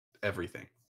entire everything.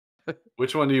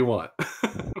 Which one do you want?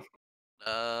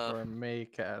 Or may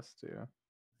cast too.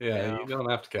 Yeah, Yeah. you don't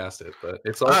have to cast it, but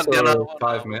it's No, also no,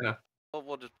 5 no. mana.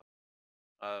 We'll just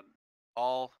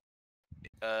all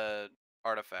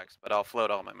artifacts, but I'll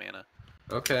float all my mana.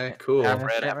 Okay, cool. And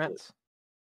red, enchantments.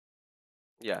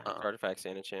 Yeah, Uh-huh. artifacts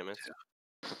and enchantments.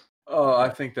 Oh, I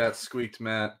think that squeaked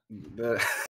Matt.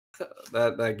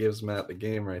 That gives Matt the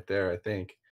game right there, I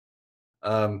think.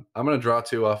 I'm gonna draw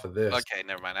 2 off of this. Okay,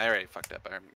 never mind. I already fucked up.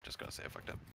 I'm just gonna say I fucked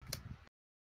up.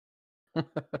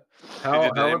 How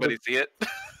Did anybody see it?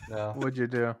 No. What'd you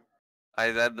do? I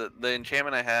had the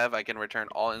enchantment I have. I can return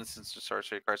all instants to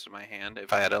sorcery cards to my hand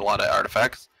if I had a lot of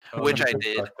artifacts, Oh, which you I big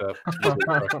did. fucked up. You big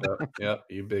fucked up. Yep,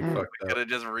 you big fucked Could up. have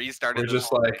just restarted. We're this just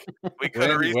whole like, thing. We could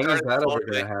have when is restarted that this whole ever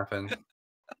gonna thing. happen?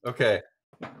 Okay.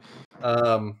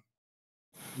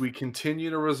 We continue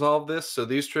to resolve this. So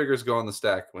these triggers go on the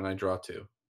stack when I draw 2.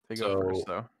 They go first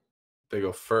though. They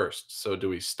go first. So do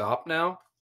we stop now?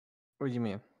 What do you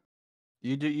mean?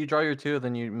 You draw your 2,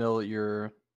 then you mill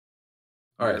your.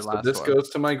 All your right, so last this one. goes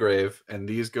to my grave, and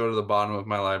these go to the bottom of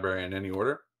my library in any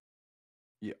order?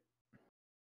 Yeah.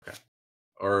 Okay.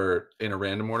 Or in a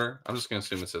random order? I'm just going to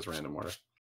assume it says random order.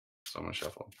 So I'm going to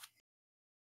shuffle.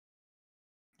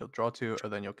 You'll draw 2, or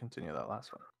then you'll continue that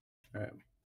last one. All right.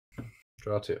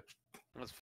 Draw 2.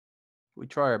 We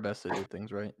try our best to do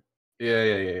things right.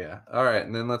 Yeah. All right,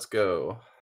 and then let's go.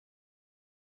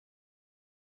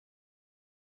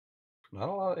 Not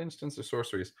a lot of instants or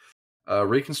sorceries.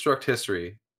 Reconstruct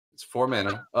History. It's 4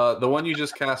 mana. The one you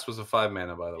just cast was a 5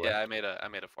 mana, by the way. Yeah, I made a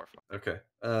 4/4. Okay.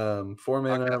 4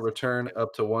 mana, cast it. return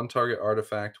up to 1 target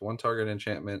artifact, 1 target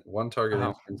enchantment, 1 target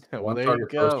instant, well, 1 there you target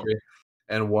go. sorcery,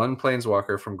 and 1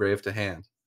 planeswalker from grave to hand.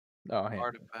 Oh, hey.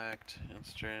 Artifact,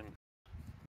 instant,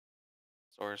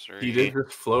 sorcery. He did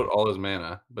just float all his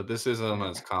mana, but this isn't on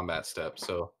his combat step,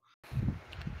 so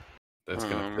that's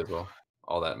gonna fizzle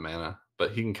all that mana.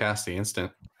 But he can cast the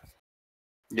instant.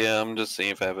 Yeah, I'm just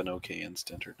seeing if I have an okay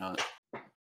instant or not.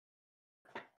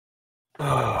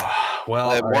 Well,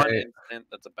 I have one I- instant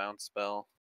that's a bounce spell.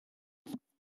 I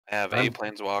have I'm- a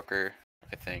planeswalker.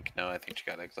 I think. No, I think she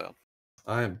got exiled.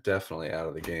 I am definitely out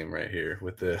of the game right here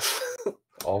with this.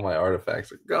 All my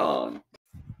artifacts are gone.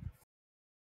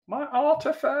 My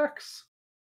artifacts.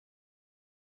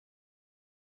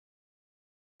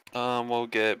 We'll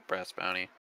get Brass Bounty.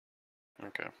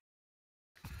 Okay.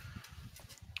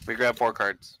 We grab 4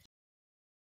 cards.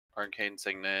 Arcane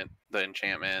Signet, the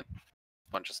enchantment,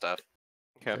 bunch of stuff.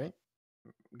 Okay.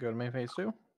 Go to main phase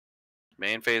 2.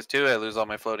 Main phase 2, I lose all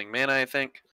my floating mana, I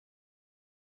think.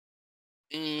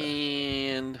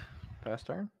 And Pass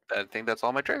turn. I think that's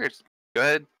all my triggers. Go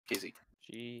ahead, Casey.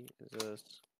 Jesus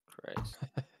Christ.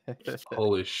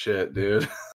 Holy shit, dude.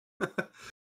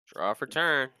 Draw for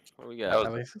turn. What do we That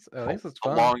got? was At least it's the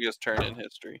fun. longest turn in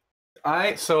history.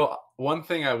 So one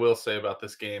thing I will say about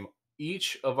this game,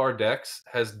 each of our decks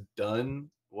has done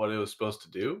what it was supposed to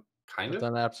do, kind I've of.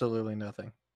 done absolutely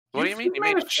nothing. What do you mean? You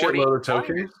made a shitload of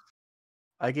tokens.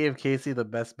 I gave Casey the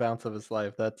best bounce of his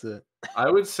life. That's it. I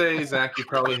would say, Zach, you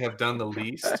probably have done the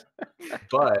least.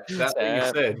 But that being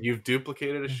Sad. said, you've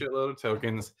duplicated a shitload of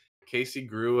tokens. Casey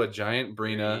grew a giant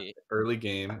Breena Three. early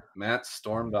game. Matt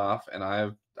stormed off, and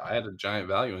I had a giant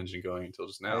value engine going until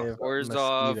just I now. have Where's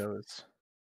off? mosquitoes.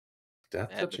 Death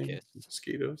touching Advocates.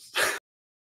 mosquitoes.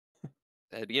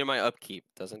 At the beginning of my upkeep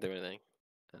doesn't do anything.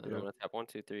 And then Yep. I'm gonna tap 1,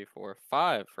 2, 3, 4,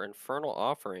 5 for Infernal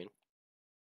Offering.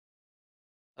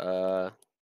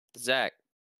 Zach,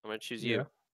 I'm gonna choose you.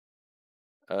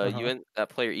 You and that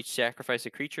player each sacrifice a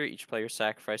creature. Each player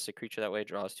sacrifices a creature that way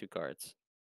draws 2 cards.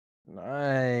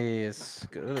 Nice.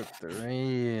 Good at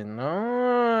 3.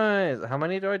 Nice. How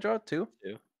many do I draw? 2?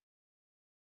 2.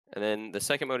 And then the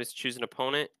second mode is choose an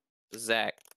opponent.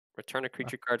 Zach, return a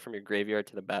creature card from your graveyard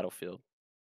to the battlefield.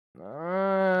 Nice.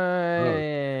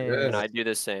 And I do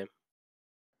the same.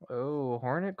 Oh,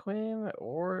 Hornet Queen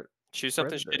or Choose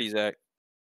something Predator. shitty, Zach.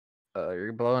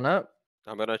 you're blowing up.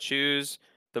 I'm gonna choose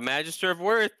The Magister of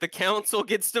Worth, the council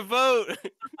gets to vote.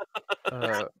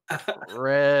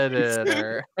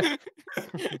 Redditor.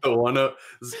 The one of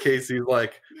Casey's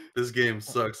like, this game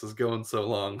sucks. It's going so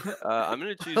long. I'm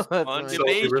gonna choose That's Solely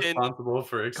condemnation. responsible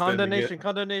for extending it.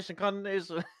 Condemnation. Yeah, Is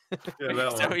that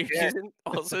that one. what you're choosing?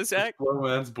 Also, Zach.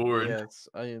 Flowman's board. Yes,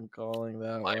 I am calling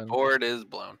that My one. board is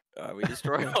blown. We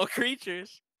destroy all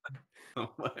creatures. Oh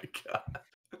my god.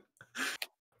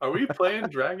 Are we playing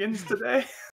dragons today?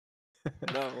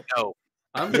 No. No.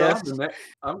 I'm Yes. gone.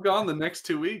 I'm gone the next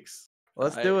 2 weeks.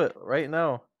 Let's do it right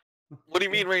now. What do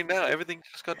you mean right now? Everything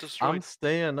just got destroyed. I'm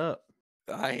staying up.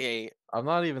 I ain't. I'm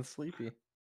not even sleepy.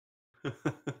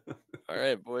 All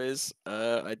right, boys.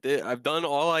 I've done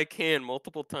all I can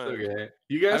multiple times. Okay.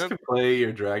 You guys haven't- can play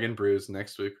your dragon brews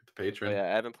next week with the Oh, patron. yeah,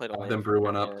 I haven't played a Have land them for brew turn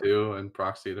one up yet. too and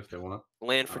proxy it if they want.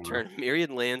 Land for I don't know. turn.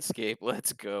 Myriad Landscape.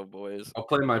 Let's go, boys. I'll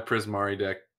play my Prismari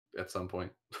deck at some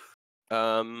point.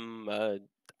 I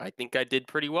think I did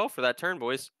pretty well for that turn,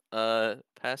 boys.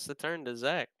 Pass the turn to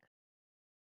Zach.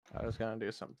 I was gonna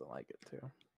do something like it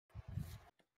too.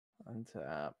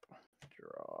 Untap,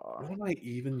 draw. What am I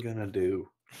even gonna do?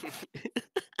 I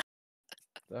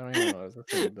don't even know what this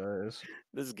thing does.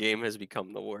 This game has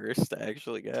become the worst,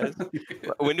 actually, guys.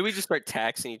 When do we just start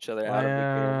taxing each other out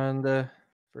of the game? And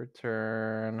for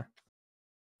turn,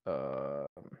 I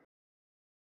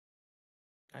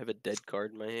have a dead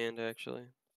card in my hand, actually.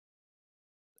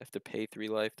 I have to pay 3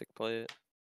 life to play it.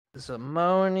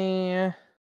 Zamoni.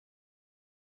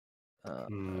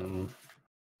 Hmm.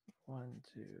 1,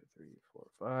 2, 3, 4,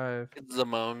 5. It's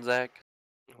Zamone, Zach.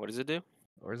 What does it do?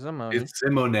 Or Zamoni. It's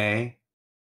Simone.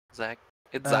 Zach.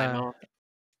 It's Uh, Zymon.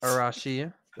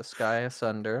 Arashi, the sky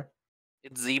asunder.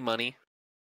 It's Z Money.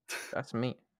 That's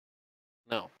me.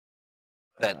 No.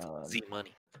 That's Um, Z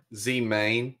Money. Z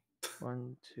main.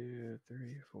 1, 2, 3,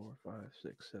 4, 5,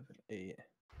 6, 7, 8.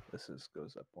 This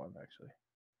goes up 1 actually.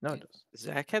 No, it does.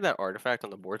 Zach had that artifact on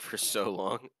the board for so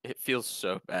long. It feels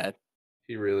so bad.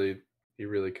 He really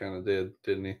kind of did,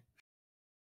 didn't he?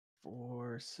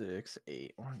 4, 6,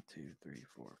 8. 1, 2, 3,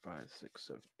 4, 5, 6,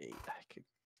 7, 8. I could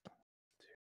 2,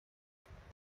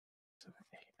 7,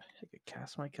 8. I could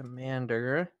cast my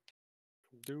commander.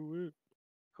 Do it.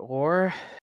 Or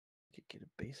I could get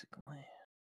a basic land.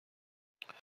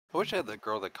 I wish I had that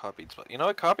girl that copied spells. You know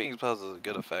what? Copying spells is a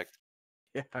good effect.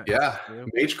 Yeah. Yeah. that's true.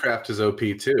 Magecraft is OP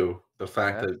too. The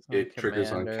fact that That's my it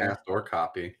triggers on commander. cast or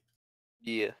copy.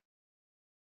 Yeah.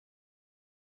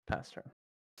 Pass turn.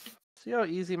 See how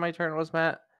easy my turn was,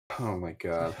 Matt? Oh my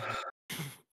god.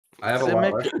 I have a lot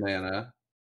Simic- less mana.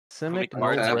 How many Simic no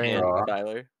cards in hand, brain. draw.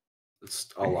 Tyler? It's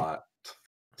a lot.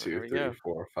 There 2, we 3, go.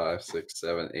 4, 5, 6,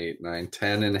 7, 8, 9,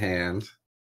 10 in hand.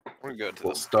 We're gonna go to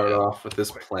We'll this. start off with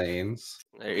this plains.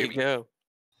 There you go.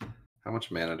 How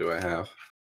much mana do I have?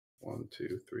 1,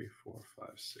 2, 3, 4, 5,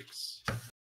 6,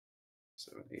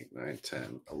 7, 8, 9,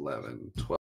 10, 11,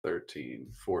 12, 13,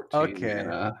 14 Okay.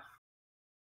 mana.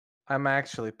 I'm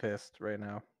actually pissed right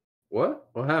now. What?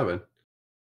 What happened?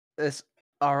 This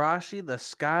Arashi, the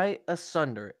sky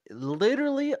asunder.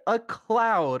 Literally a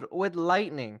cloud with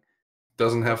lightning.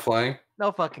 Doesn't have flying?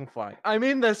 No fucking flying. I'm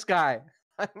in the sky.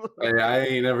 I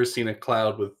ain't never seen a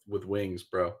cloud with wings,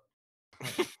 bro.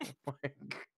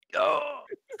 Oh.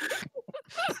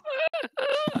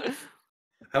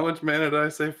 How much mana did I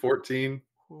say? 14?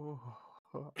 I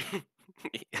Yeah.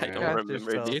 don't Cast your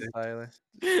remember, spells, dude. Tyler.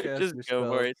 Just your go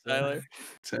for it, spells,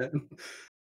 Tyler.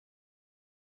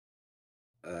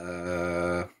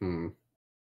 10?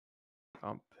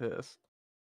 I'm pissed.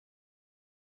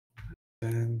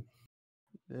 10.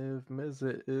 If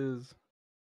Mizzet is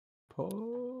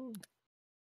Paul.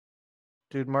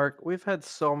 Dude, Mark, we've had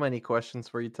so many questions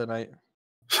for you tonight.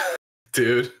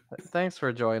 Dude, Thanks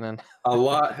for joining. a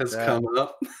lot has Yeah. come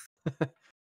up.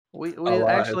 We lot has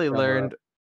actually come learned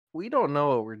we don't know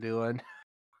what we're doing.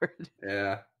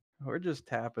 Yeah. We're just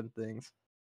tapping things.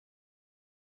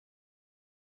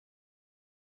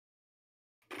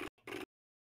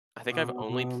 I think I've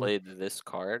only Um, played this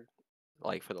card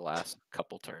like for the last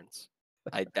couple turns.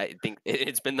 I think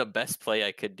it's been the best play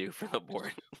I could do for the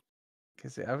board.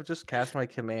 Because I've just cast my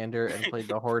commander and played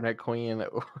the Hornet Queen.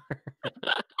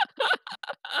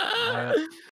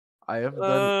 I have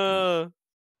done Uh,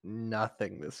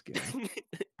 nothing this game.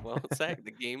 well, Zach,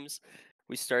 the games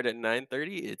we start at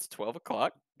 9:30. It's 12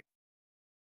 o'clock.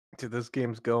 Dude, this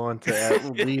game's going to at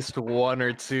least 1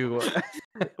 or 2.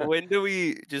 When do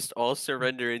we just all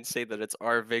surrender and say that it's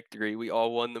our victory? We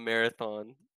all won the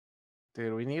marathon.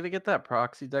 Dude, we need to get that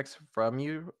proxy dex from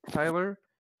you, Tyler,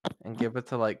 and give it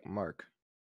to like Mark.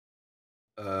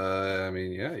 I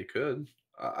mean, yeah, you could.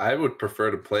 I would prefer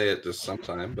to play it just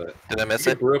sometime, but Did I he miss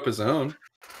could it? brew up his own.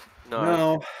 No,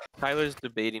 No. Tyler's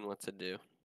debating what to do.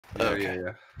 Okay.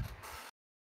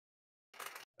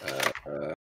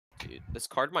 Yeah. Dude, this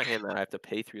card in my hand that I have to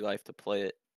pay 3 life to play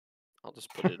it. I'll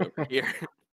just put it over here.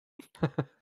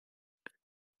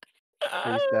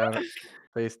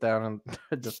 Face down in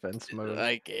defense mode.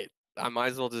 Like it. I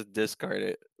might as well just discard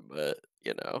it, but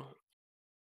you know.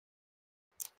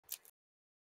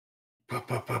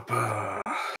 Ba-ba-ba-ba.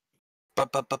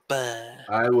 Ba-ba-ba-ba.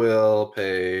 I will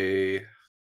pay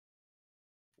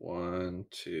 1,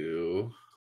 2,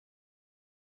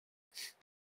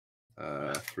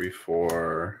 3,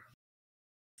 4,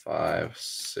 5,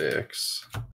 6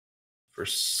 for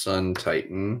Sun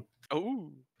Titan.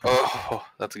 Oh, Oh,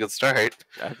 that's a good start.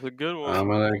 that's a good one. I'm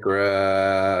gonna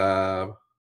grab.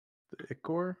 The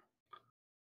Ichor.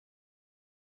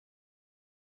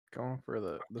 Going for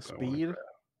the I wanna speed. grab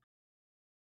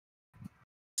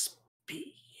Speed.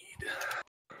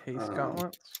 Haste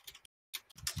gauntlets.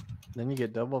 Then you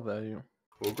get double value.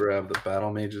 We'll grab the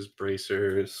Battle Mage's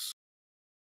Bracers.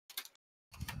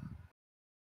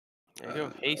 There you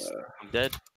go. Haste. I'm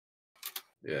dead.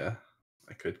 Yeah,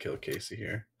 I could kill Casey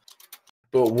here.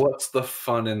 But what's the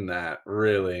fun in that,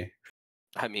 really?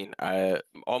 I mean,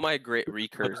 all my great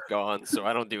recurs gone, so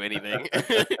I don't do anything.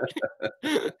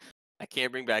 I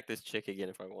can't bring back this chick again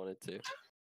if I wanted to.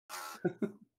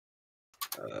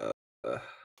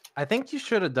 I think you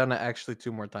should have done it actually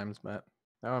 2 more times, Matt.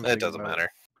 Now I'm It thinking doesn't about it.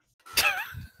 matter.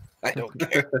 I don't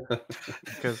care.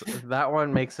 Because that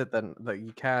one makes it that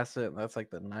you cast it. That's like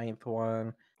the 9th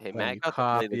one. Hey, Then Matt you got to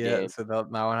play the copy game. it, so that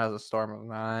one has a storm of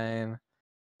 9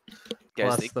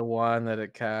 Guys, plus the one that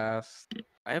it casts.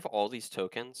 I have all these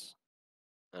tokens,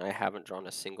 and I haven't drawn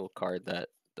a single card that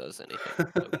does anything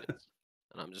with tokens.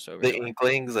 And I'm just over The here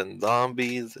Inklings and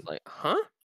zombies. like, huh?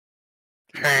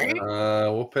 Hey.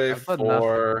 We'll pay I've done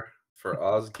 4 for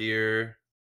Osgir.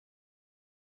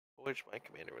 Which my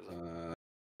commander was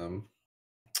on.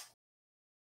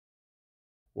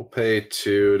 We'll pay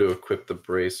 2 to equip the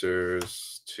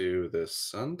bracers to this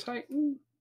Sun Titan.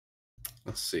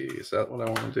 Let's see, is that what I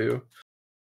want to do?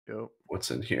 Go.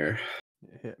 What's in here?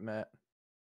 Hit Matt.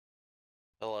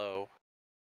 Hello.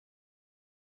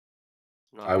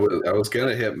 Not I good. was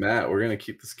gonna hit Matt. We're gonna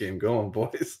keep this game going,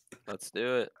 boys. Let's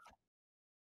do it.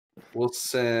 We'll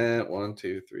send 1,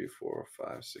 2, 3, 4,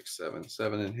 5, 6, 7,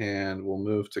 7 in hand. We'll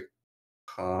move to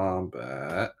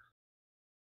combat.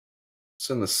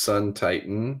 Send the Sun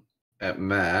Titan at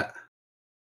Matt,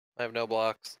 I have no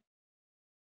blocks.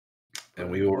 and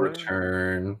we will Boy.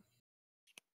 return.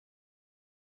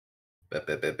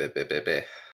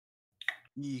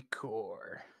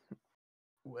 Ecor.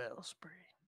 Wellspring.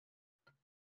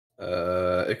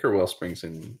 Icar Wellspring's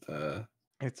in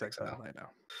It's Exile. exile, I know.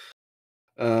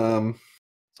 Let's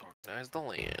organize the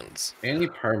lands. Any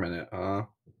permanent, huh?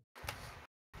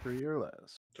 3 or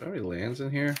less. Do I have any lands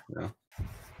in here? No.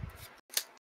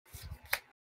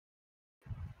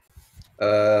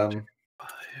 5,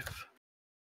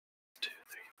 2, 3,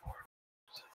 4.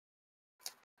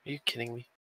 Are you kidding me?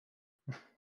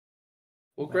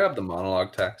 We'll grab the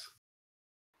monologue tax.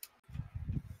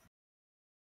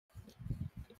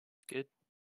 Good.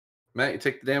 Matt, you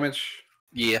take the damage.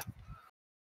 Yeah.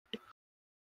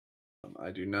 I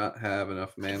do not have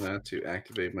enough mana to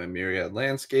activate my Myriad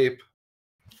Landscape.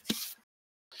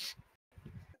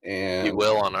 And We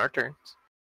will on our turns.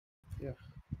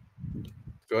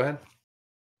 go ahead.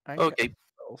 I got Okay.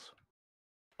 spells.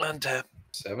 Untap.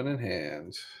 7 in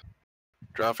hand.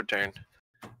 Draw for turn.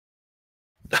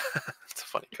 It's a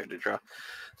funny card to draw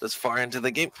this far into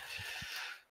the game.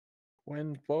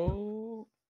 Windfall.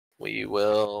 We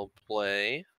will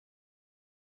play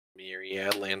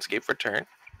Myriad Landscape for turn.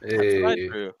 That's what I Hey,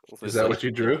 drew. is that what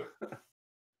you drew?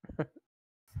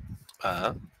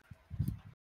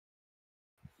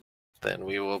 Then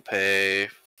we will pay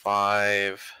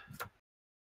 5.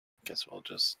 Guess we'll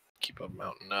just keep a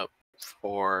mountain up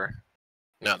for.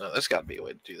 No, there's got to be a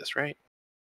way to do this, right?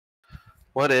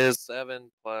 What is 7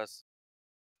 plus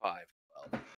 5?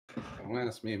 12. Don't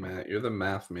ask me, Matt. You're the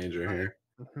math major here.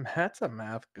 Matt's a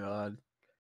math god.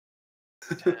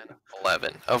 10,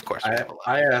 11. Of course, we have 11.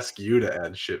 I ask you to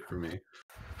add shit for me.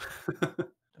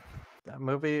 That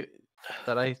movie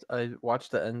that I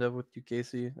watched the end of with you,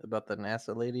 Casey, about the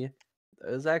NASA lady,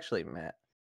 it was actually Matt.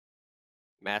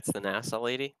 Matt's the NASA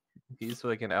lady. He's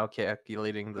like an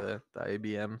calculating the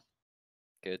IBM.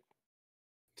 Good.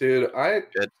 Dude,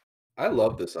 Good. I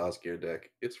love this Osgir deck.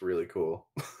 It's really cool.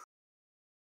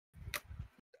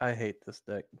 I hate this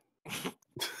deck.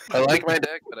 I like my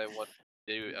deck, but I want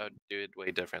to do it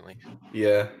way differently.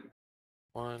 Yeah,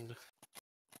 1.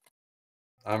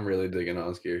 I'm really digging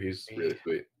Osgir. He's really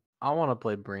sweet. I want to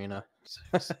play Breena.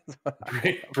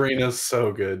 Breena's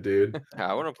so good, dude.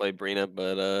 I want to play Breena,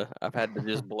 but I've had to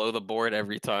just blow the board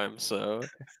every time. So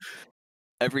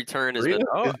every turn has been.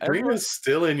 Oh, Breena's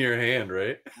still in your hand,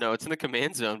 right? no, it's in the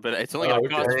command zone, but it's only Oh, gonna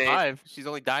cost okay. 5. She's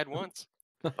only died once.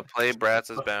 I'll play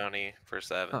Bratz's bounty for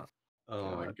 7. Huh.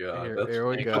 Oh my God. god. Here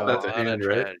we you go. put that to Lot hand, of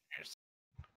right? treasures.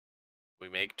 We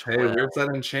make Hey, 12. where's that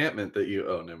enchantment that you?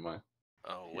 Oh, never mind.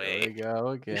 Oh Here we wait, go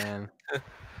again.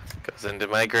 goes into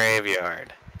my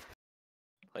graveyard.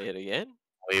 Play it again.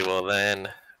 We will then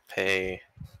pay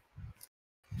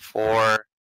 4,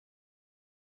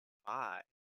 5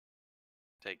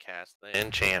 to cast the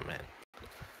enchantment.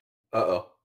 Uh oh.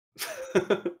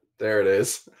 There it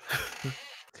is.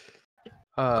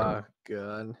 Oh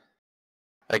god.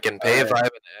 I can pay Alright. 5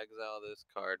 and exile this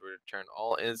card. Return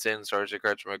all instant and sorcery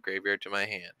cards from my graveyard to my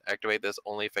hand. Activate this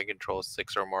only if I control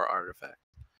 6 or more artifacts.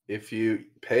 If you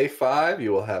pay 5,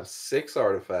 you will have 6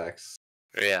 artifacts,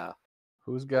 Yeah,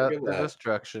 Who's got at the that.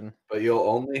 destruction? but you'll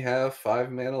only have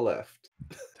 5 mana left.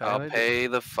 Tyler, I'll pay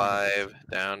the 5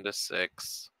 down to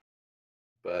 6.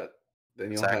 But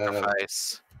then you'll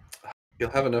Sacrifice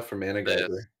have enough for Mana this.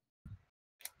 Geyser.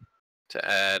 To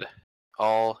add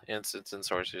all instants and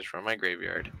sorceries from my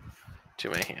graveyard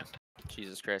to my hand.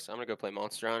 Jesus Christ, I'm gonna go play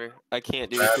Monster Hunter. I can't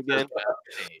do this again.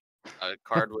 A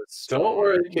card with Don't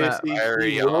worry, Matt, Casey.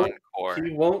 Fiery He won't, Encore.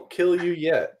 he won't kill you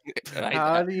yet.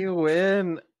 How do you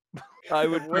win? I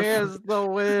would Where's the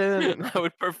win? I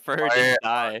would prefer Fire to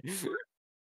die.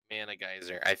 Mana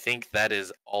Geyser. I think that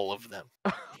is all of them.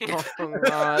 Oh,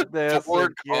 not this 4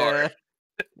 again. cards.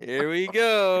 Here we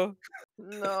go.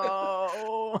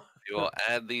 No. We will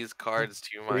add these cards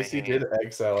to my Casey hand. did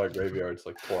exile our graveyards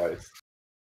like twice.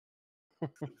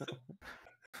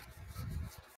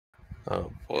 Oh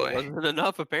It boy. wasn't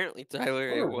enough, apparently, Tyler.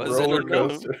 What It a wasn't roller enough.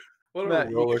 coaster. What a Matt,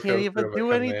 you roller can't coaster even of a do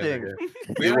commander anything.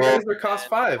 game. We Mana will Geyser costs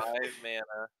spend 5. 5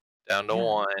 mana down to Yeah.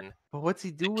 1 But what's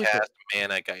he to do with it? cast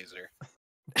Mana Geyser.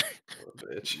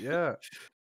 Bitch. Yeah.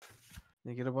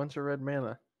 You get a bunch of red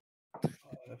mana.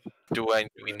 Do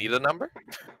we need a number?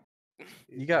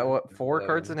 You got what, 4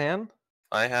 cards in hand?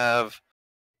 I have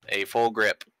a full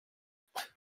grip.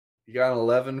 You got an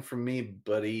 11 from me,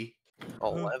 buddy.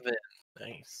 11.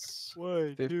 Nice.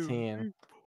 1, 15.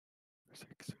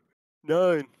 6,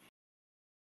 9.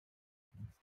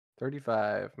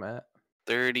 35, Matt.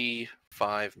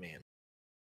 35 man.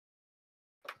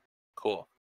 Cool.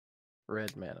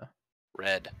 Red mana.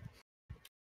 Red.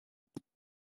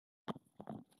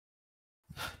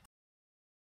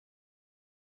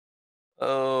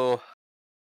 Oh,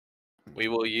 we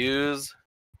will use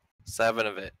 7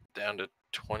 of it down to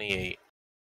 28.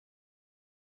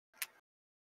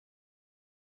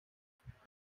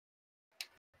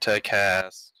 To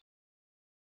cast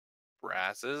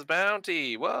Brass's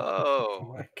Bounty. Oh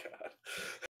Whoa. my god.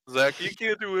 Zach, you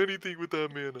can't do anything with that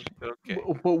mana. Okay.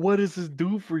 But what does this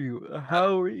do for you?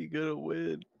 How are you gonna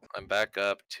win? I'm back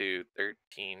up to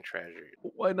 13 treasures.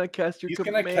 Why not cast your He's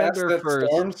gonna commander cast that first?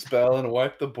 storm spell and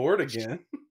wipe the board again.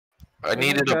 I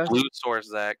needed a cast- blue source,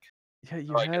 Zach. Yeah,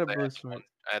 you Oh, I had guess a I blue had, sword.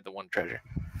 I had the one treasure.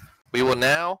 We will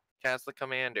now cast the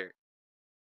commander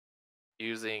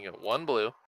using 1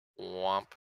 blue, womp,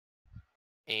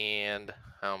 and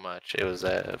how much? It was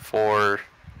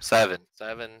 7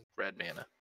 red mana,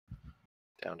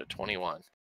 down to 21.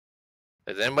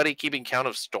 Is anybody keeping count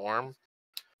of storm?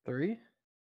 3?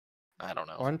 I don't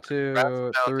know. 1, 2,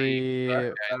 Bounty, 3,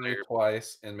 Geyser,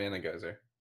 Twice and Mana Geyser.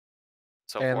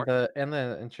 so and 4. the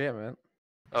enchantment.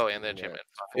 Oh, and the Yeah, enchantment.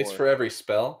 it's It's 4. for every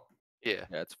spell. Yeah,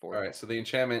 Yeah, it's 4. All right, so the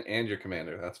enchantment and your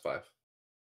commander, that's 5.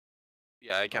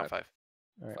 yeah, I count 5.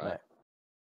 All right, 5. Matt.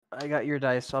 I got your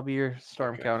dice. I'll be your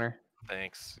storm Okay. counter.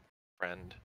 Thanks,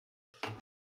 friend.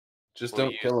 Just We'll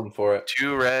don't kill him for it.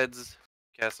 2 reds,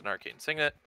 cast an arcane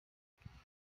signet.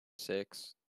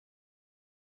 6.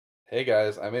 Hey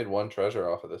guys, I made 1 treasure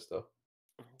off of this though.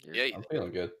 Yeah, you I'm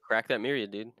feeling good. Crack that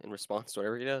myriad, dude, in response to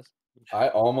whatever he does. I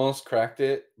almost cracked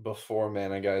it before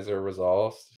Mana Geyser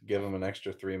resolves. Give him an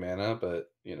extra 3 mana,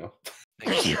 but you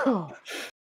know.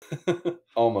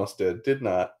 Almost did. Did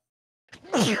not.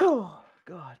 Oh,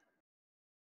 God.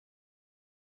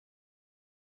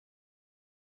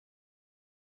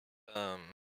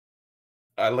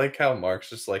 I like how Mark's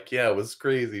just like, yeah, it was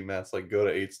crazy. Matt's like, go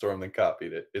to 8 Storm, then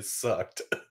copied it. It sucked.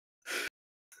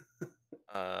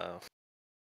 I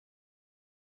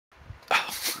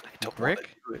don't wanna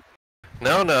Brick? do it.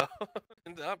 No, not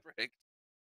brick.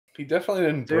 He definitely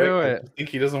didn't Do break. I it. just think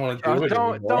he doesn't want to Oh, do it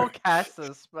anymore. don't cast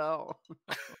this spell.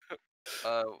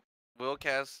 We'll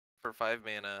cast for 5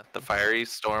 mana the fiery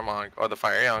storm or the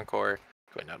fiery encore,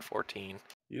 going down to 14.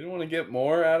 You don't want to get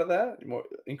more out of that? More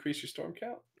increase your storm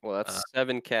count? Well, that's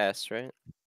 7 casts, right?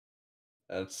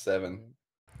 That's 7.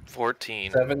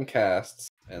 14. 7 casts,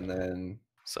 and then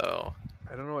So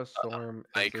I don't know what storm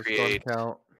I is. The create- storm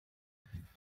count.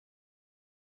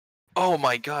 oh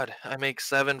my god, I make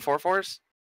 7 4/4s.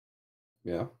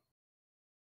 yeah.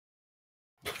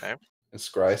 Okay. And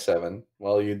scry 7.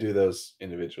 Well, you do those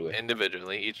individually.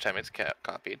 Individually, each time it's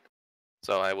copied.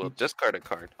 So I will Each- discard a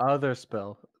card. Other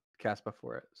spell cast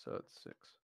before it, so it's 6.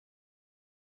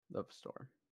 Of storm.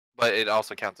 But it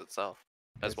also counts itself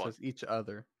as It one. says each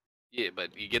other. Yeah,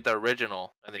 but you get the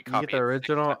original and then You copy get the it 6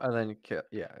 original times. and then you kill.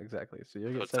 Yeah, exactly. So you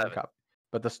So get it's 7 7. copies.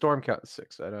 But the storm count is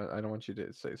 6. I don't want you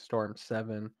to say storm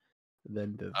 7,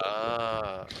 then do the.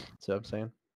 Ah, See what I'm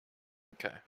saying?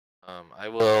 okay. I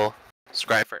will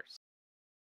scry first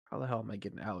How the hell am I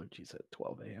getting allergies at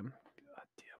 12 a.m.? God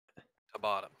damn it. to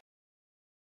bottom.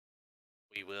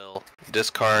 We will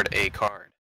discard a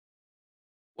card.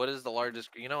 What is the largest?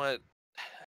 You know what?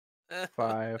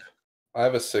 5. I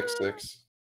have a 6/6.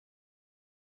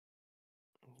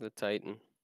 The Titan.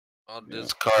 I'll Yeah.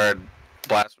 discard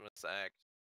blasphemous act,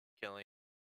 killing.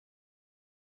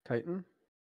 Titan?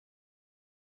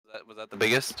 Was that the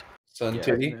biggest? Sun Yeah,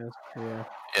 Titty. it is. Yeah.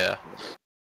 Yeah.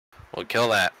 We'll kill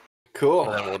that, Cool.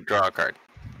 and then we'll draw a card.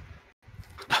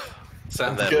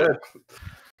 Sounds then- good.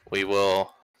 We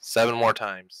will 7 more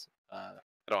times. I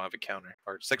don't have a counter,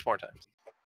 or 6 more times.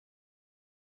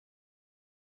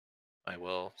 I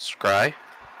will scry.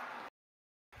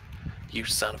 You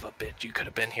son of a bitch! You could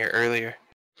have been here earlier.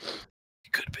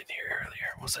 You could have been here earlier.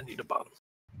 We'll send you to bottom.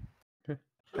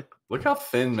 Look how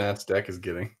thin Matt's deck is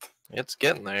getting. It's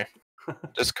getting there.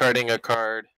 Discarding a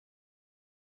card.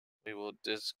 We will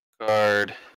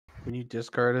discard. When you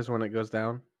discard is when it goes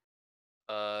down.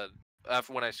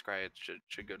 After when I scry, it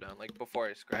should go down. Like before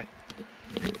I scry.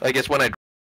 I guess when I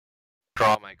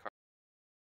draw my card,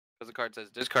 because the card says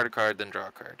discard a card, then draw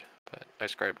a card. But I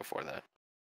scry before that.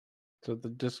 So the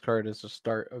discard is the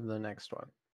start of the next one.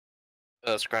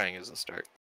 Scrying is the start.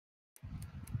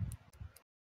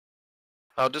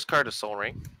 I'll discard a Soul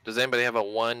Ring. Does anybody have a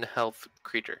 1 health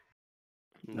creature?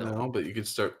 No, but you could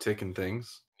start taking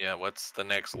things. Yeah. What's the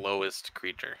next lowest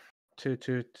creature? 2,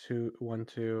 2, 2, 1,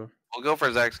 2. We'll go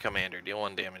for Zach's Commander. Deal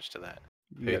 1 damage to that.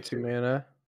 You Pay got 2 2. mana.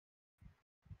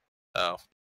 Oh.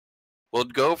 We'll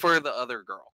go for the other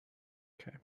girl.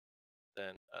 Okay.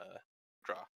 Then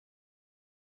draw.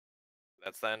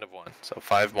 That's the end of 1. So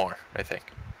 5 more, I think.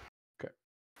 Okay.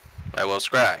 I will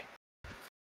scry.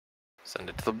 Send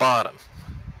it to the bottom.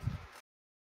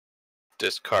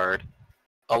 Discard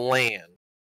a land.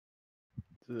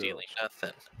 Dealing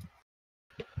nothing.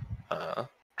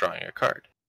 Drawing a card.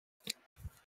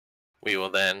 We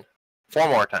will then 4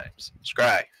 more times.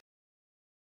 Scry.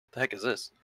 The heck is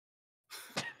this?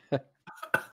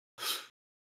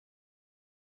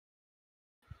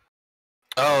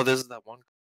 Oh, this is that one.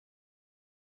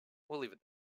 We'll leave it.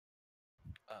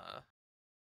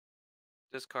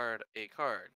 Discard a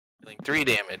card. Dealing 3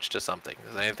 damage to something.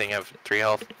 Does anything have 3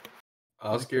 health?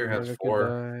 Osgir has Murder could 4.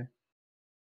 die.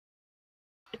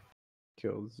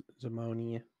 Killed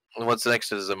Zamoni. What's next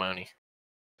to Zamoni?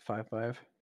 5/5.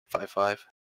 5/5.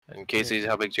 And Casey's,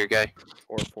 how big's your guy?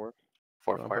 4/4.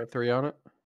 4/4. Put 3 on it.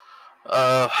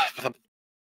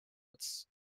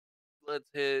 Let's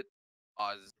hit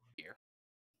Osgir.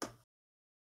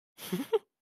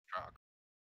 Draw.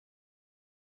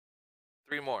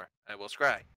 3 more. I will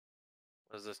scry.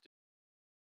 What does this do?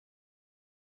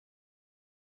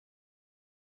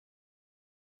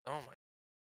 Oh my.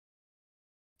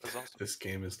 That's awesome. This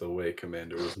game is the way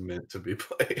Commander was meant to be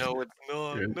played. No, it's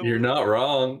not. You're not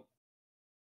wrong.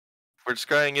 We're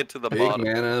scrying it to the Big bottom.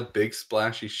 mana, big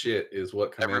splashy shit is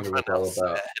what Commander Everyone was all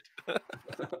else about.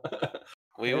 said.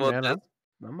 We Hey, will man,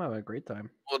 I'm having a great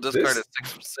time. we'll discard This-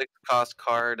 a 6 cost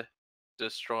card,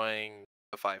 destroying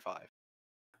a 5/5.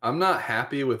 I'm not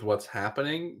happy with what's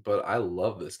happening, but I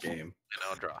love this game. And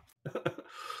I'll draw.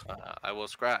 I will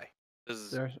scry. This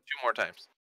is There's 2 more times.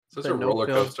 Such The a no roller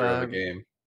feels coaster of a bad. game.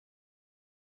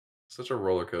 Such a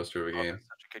roller coaster of a Oh, game. that's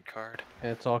such a good card.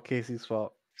 It's all Casey's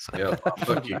fault. Yeah,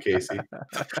 fuck you, Casey.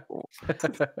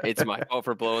 It's my fault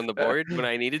for blowing the board when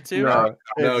I needed to. No,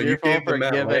 No, it's you your fault gave the for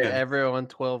Matt giving lands. everyone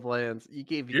 12 lands. You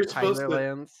gave You're supposed Tyler to-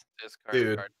 lands. Discard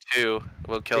Dude. card 2.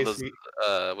 We'll kill this. Casey,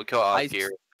 We'll kill I Osgir.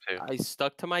 too. I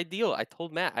stuck to my deal. I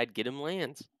told Matt I'd get him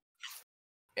lands.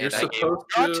 You're And I gave him supposed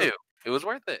draw to- 2. It was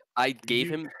worth it. I gave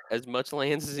You- him as much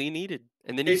lands as he needed,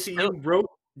 and then Casey, he still.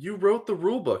 you wrote the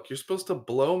rule book. You're supposed to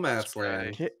blow Matt's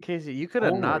right. land. Casey, you could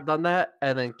have Oh my- not done that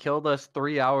and then killed us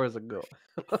 3 hours ago.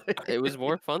 It was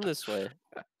more fun this way.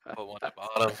 Put 1 at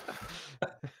bottom.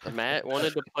 Matt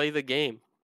wanted to play the game.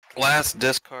 Last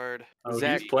discard. Oh,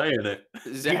 Zach- he's playing it.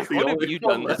 Zach, He's the what have only you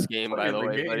one done this left game, by playing the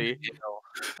way, game. buddy?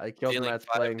 I killed Dealing Matt's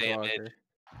 5 playing damage. clocker.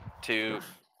 To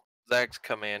Zach's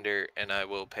commander, and I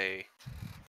will pay.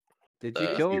 Did you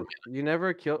Uh, kill? You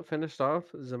never finished off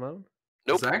Zimone?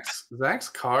 Nope. Zach's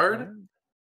card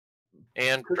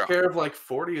And took draw. care of like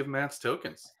 40 of Matt's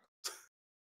tokens.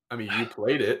 I mean, you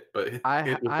played it, but it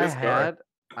was his card.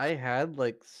 I had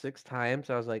like 6 times.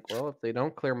 I was like, well, if they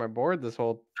don't clear my board this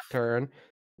whole turn,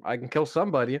 I can kill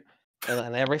somebody. And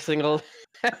then every single,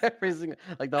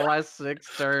 like the last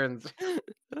 6 turns,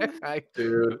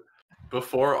 Dude,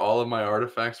 before all of my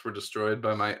artifacts were destroyed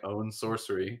by my own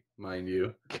sorcery, mind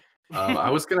you, I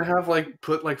was gonna have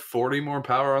put 40 more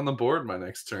power on the board my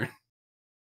next turn.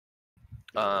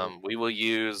 We will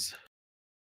use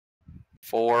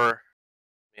 4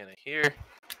 mana here,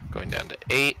 going down to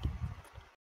 8,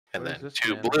 and What is then this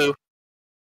 2 mana? blue.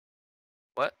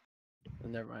 What?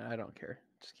 Never mind. I don't care.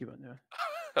 Just keep on doing.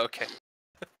 Okay.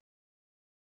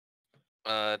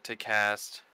 To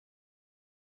cast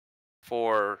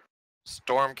for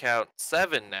storm count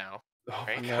 7 now. Oh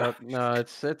Right? No, no,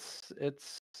 it's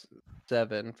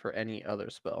 7 for any other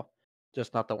spell,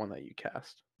 just not the one that you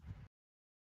cast.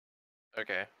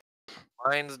 Okay.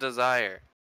 Mind's Desire.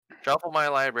 Shuffle my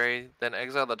library, then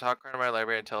exile the top card of my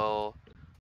library until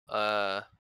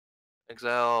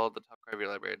exile the top card of your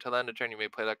library. Until the end of turn, you may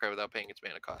play that card without paying its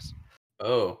mana cost.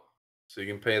 Oh, so you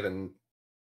can pay them.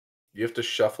 You have to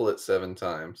shuffle it 7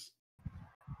 times.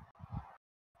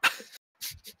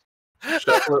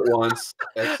 Shuffle it once,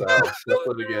 exile.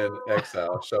 Shuffle it again,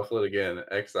 exile. Shuffle it again,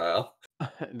 exile.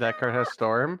 That card has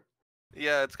Storm.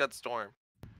 Yeah, it's got Storm.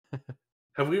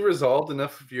 Have we resolved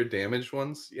enough of your damaged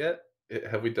ones yet?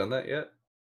 Have we done that yet?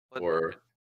 What- Or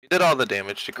You did all the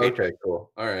damage to creatures. okay,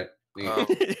 cool. All right.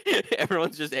 Neat.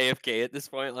 Everyone's just AFK at this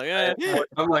point. Like, eh.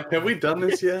 I'm like, have we done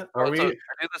this yet? Are Oh, we? so I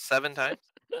do this 7 times?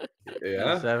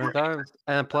 Yeah. 7 times,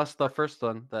 and plus the first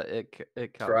one that it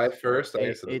counts. Try first. I Eight-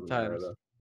 guess it 8 doesn't matter, times. though.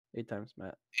 8 times,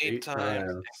 Matt. 8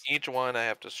 times. Each one I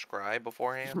have to scry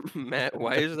beforehand. Matt,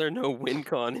 why is there no win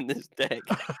con in this deck?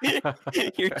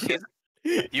 You're just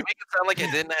You make it sound like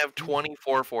I didn't have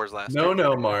 24 fours last No, turn.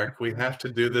 no, Mark. We have to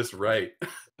do this right.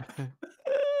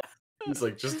 He's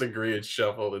like, just agree and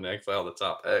shuffle and exile the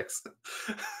top X.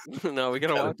 no, we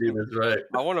gotta Gotta watch. do this right.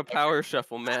 I want a power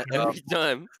shuffle, Matt, every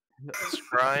time.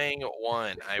 Scrying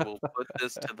 1. I will put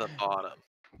this to the bottom.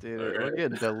 Dude, Okay. we're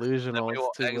getting delusional. We will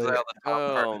It's too exile late. the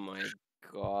top card. Oh my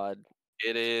god.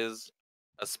 It is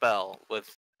a spell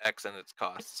with X in its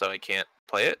cost, so I can't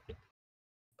play it.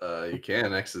 You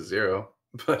can. X is 0.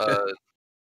 But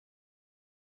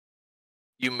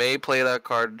You may play that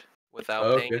card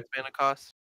without paying Okay. its mana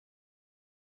cost.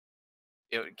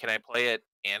 Can I play it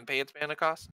and pay its mana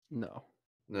cost? No.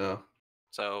 no.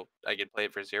 So I could play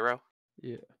it for 0?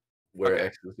 Yeah. Where Okay.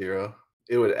 X is 0.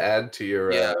 It would add to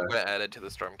your Yeah, I'm going to add it to the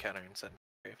storm counter and send.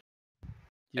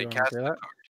 You I wanna cast do the that?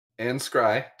 and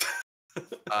scry.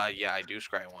 Yeah, I do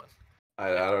scry 1. I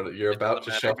don't know. You're It about to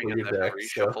doesn't matter shuffle because your I have deck. to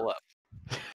So. reshuffle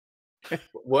up.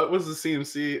 What was the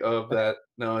CMC of that?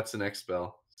 No, it's an X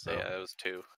spell. So Yeah, it was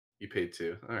 2. you paid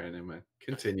 2. All right, never mind.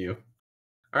 Continue.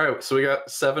 All right, so we got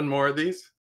 7 more of these.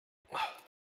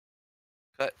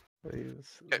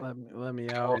 Please Okay. let me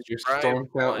out. Your Scry storm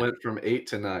count 1. went from 8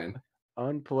 to 9.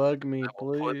 Unplug me, I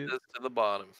will put please. this to the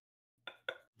bottom.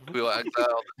 We will exile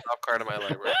the top card of my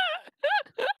library.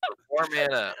 For 4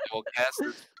 mana, I will cast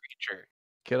this creature.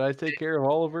 Can I take care of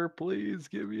Oliver, please?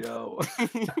 Get me out.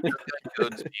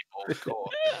 Goats people.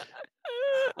 Cool.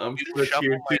 I'm You stuck shuffle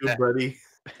here my too, deck. buddy.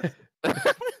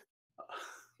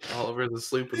 Oliver's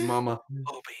asleep with Mama.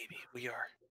 Oh baby, we are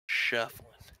shuffling.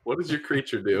 What does your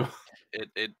creature do?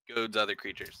 It goads other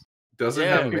creatures. Doesn't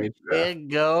have Damn, mage draft. it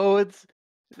goes.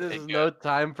 This It is no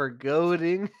time for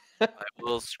goading. I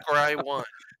will scry 1.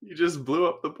 You just blew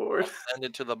up the board. Send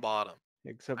it to the bottom.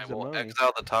 Except I will Zamoni.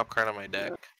 exile the top card of my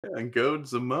deck. And goad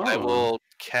Zamone. I will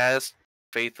cast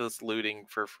Faithless Looting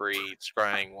for free,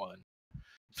 scrying 1.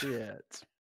 Shit.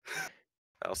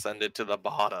 I'll send it to the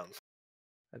bottom.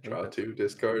 I think Draw that's 2, what we're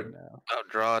discard. doing now. I'll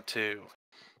draw 2.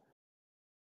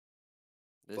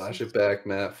 This Flash is it back,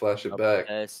 Matt. Flash it the back.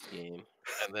 best game.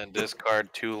 And then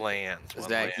discard 2 lands. 1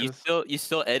 Zach, land. you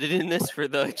still editing this for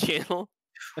the channel?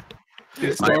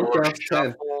 Your I storm will count's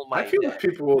 10. shuffle I my feel deck. like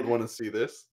people would want to see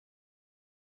this.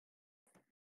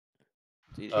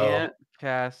 You Oh. can't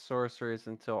cast sorceries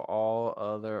until all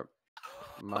other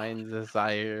mind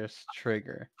desires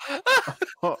trigger.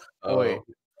 Oh, wait.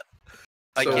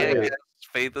 I So can't wait. cast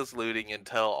Faithless Looting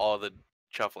until all the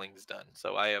shuffling's done.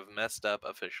 So I have messed up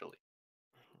officially.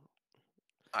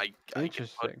 I can put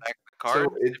Interesting. back the card.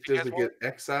 So it if you does cast it get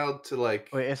exiled to like?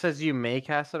 Wait, it says you may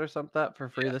cast it or something for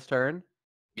free Yeah. this turn.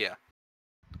 Yeah.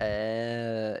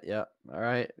 Yeah. All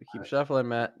right, keep shuffling,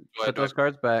 Matt. Do I- Put do I- those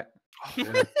cards back.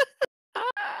 Yeah.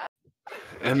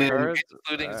 And Okay, then Cards?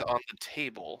 Looting's Alright. on the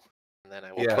table, and then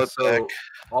I will yeah, put so back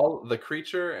all the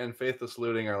creature and Faithless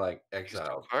Looting are like these 2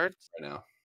 exiled cards, right now.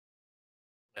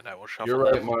 and I will shuffle. You're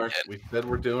right, them Mark. again. We said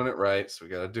we're doing it right, so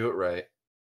we got to do it right.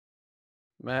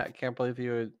 Matt, can't believe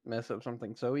you would mess up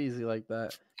something so easy like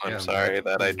that. I'm Yeah, sorry Matt,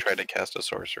 that I please. tried to cast a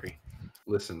sorcery.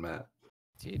 Listen, Matt.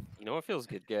 Dude, you know what feels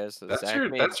good, guys? So That's Zach your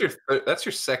made- that's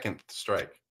your second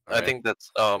strike. all I right? think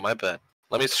that's. Oh, my bad.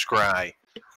 Let me scry.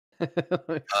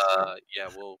 Oh, Yeah,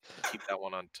 we'll keep that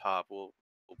one on top. We'll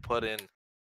put in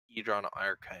Edron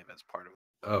Archive as part of it.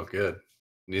 Oh, good.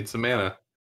 Need some mana.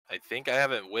 I think I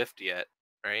haven't whiffed yet,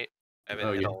 right? I haven't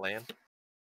Oh, hit yeah. a land.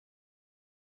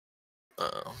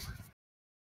 Oh,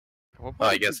 What I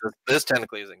part guess this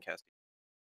technically isn't casting.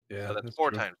 Yeah, So that's that's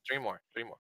 4 true. times. 3 more. 3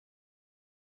 more.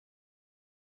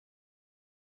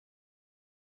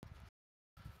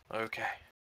 Okay.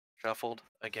 Shuffled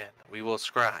again. We will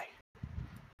scry.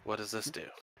 What does this do?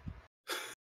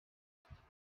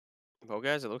 Well,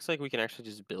 guys, it looks like we can actually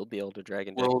just build the Elder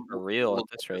Dragon deck We'll- for real we'll at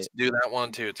this rate. just do that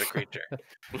one too. It's a creature.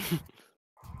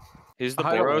 Who's the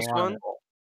I don't Boros want one? it.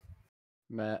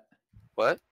 Matt.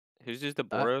 What? Who's the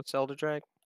Boros Elder Drag?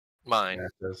 Mine. Yeah,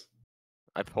 it does.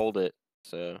 I pulled it,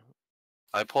 so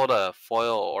I pulled a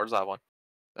foil Orzhov one.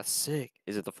 that's sick.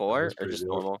 Is it the full That art is or pretty just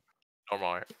dope. normal? Normal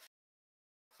art.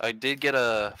 I did get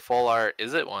a full art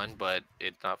Is It one, but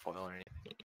it's not foil or anything.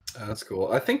 That's cool.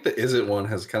 I think the Is It one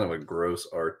has kind of a gross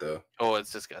art though. Oh,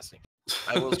 it's disgusting.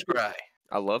 I will scry.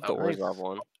 I love the Nice. Orzhov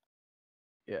one.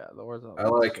 Yeah, the words. I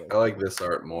like this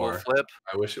art We'll more. flip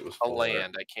I wish it was a full art.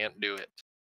 land. I can't do it.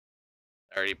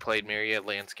 I already played Myriad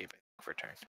Landscape for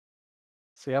turn.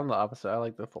 See, I'm the opposite. I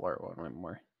like the full art one way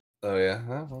more. Oh yeah.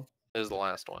 Oh, well. This is the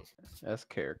last one. As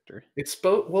character. It's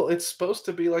supposed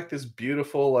to be like this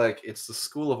beautiful, like it's the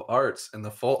school of arts, and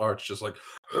the full art's just like.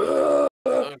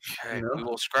 Okay, You know? we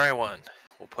will scry one.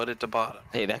 We'll put it to bottom.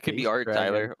 Hey, that could be Beast art, Dragon.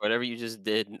 Tyler. Whatever you just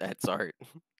did, that's art.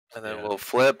 And then Yeah. we'll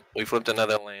flip. We flipped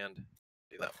another land.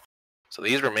 Do that one. So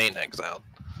these remain exiled,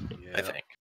 Yeah. I think.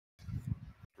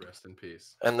 Rest in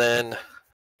peace. And then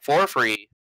for free,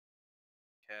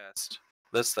 cast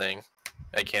this thing.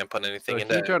 I can't put anything So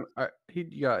into it.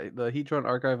 you got the Hedron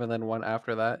Archive, and then one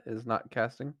after that is not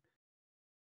casting.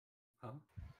 Huh?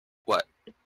 What?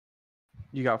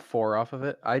 You got 4 off of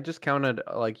it. I just counted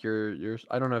like your.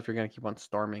 I don't know if you're gonna keep on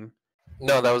storming.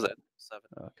 No, that was it. 7.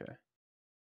 Okay.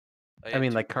 I had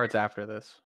mean, two like cards after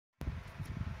this.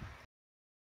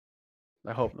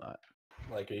 I hope not.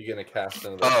 Like, are you gonna cast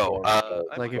another? Oh, storm I spell?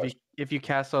 Like have a if you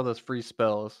cast all those free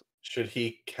spells, Should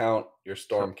he count your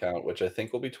storm count, which I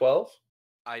think will be 12?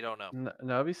 I don't know. no,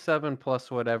 it'll be 7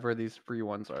 plus whatever these free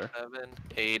ones are. 7,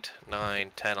 8,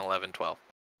 9, 10, 11, 12.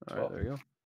 All right, there you go.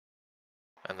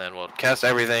 And then we'll cast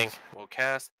everything. We'll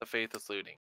cast the Faithless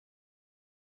Looting.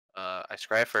 I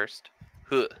scry first.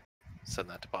 Huh. Send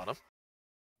that to bottom.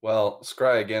 Well,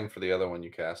 scry again for the other one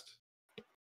you cast.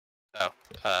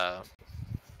 Oh,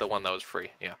 the one that was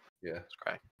free. Yeah, Yeah.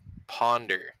 scry.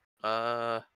 Ponder.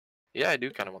 Yeah, I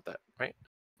do kind of want that, right?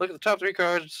 Look at the top 3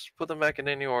 cards, put them back in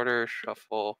any order,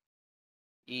 shuffle.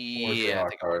 Yeah, draw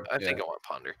a card, I think yeah. I want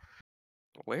Ponder.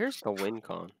 Where's the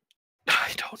WinCon?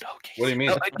 I don't know. Casey. What do you mean?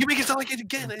 No, you make it sound like it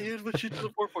again. I had what shit to the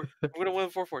 4/4. I'm gonna win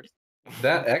 4/4.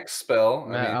 That X spell.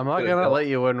 Matt, I mean, I'm not could've gonna dealt let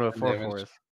you win with 4 damage. 4s.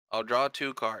 I'll draw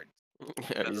 2 cards.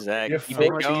 Zach, You keep have it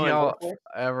 14 going. y'all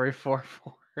every 4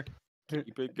 4.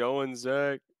 Keep it going,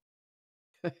 Zach.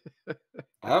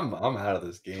 I'm out of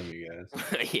this game, you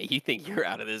guys. Yeah, you think you're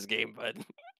out of this game, bud.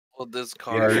 Well, this Yeah,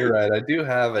 card. you're right. I do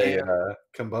have a Yeah.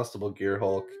 combustible Gear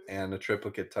Hulk and a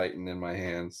Triplicate Titan in my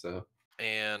hand, so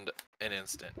And an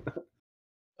instant.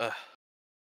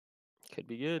 Could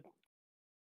be good.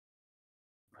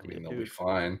 I mean they'll Dude. be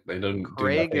fine. They don't.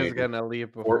 Craig do is nothing gonna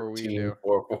leave before we 14, do.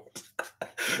 4.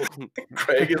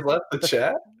 Craig has left the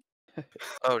chat.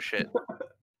 Oh shit.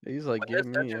 He's like, When give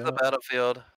this me enters the up.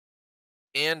 battlefield,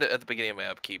 and at the beginning of my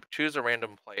upkeep, choose a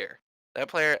random player. That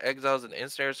player exiles an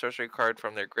instant or sorcery card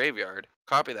from their graveyard.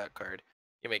 Copy that card.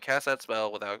 You may cast that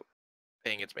spell without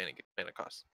paying its mana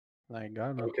cost. I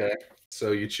got him. Okay,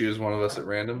 so you choose one of us at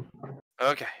random.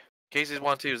 Okay. Casey's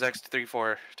 1-2, Zach's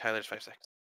 3-4, Tyler's 5-6.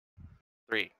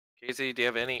 3. Casey, do you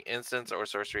have any instants or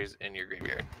sorceries in your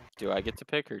graveyard? Do I get to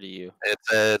pick or do you? It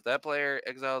says that player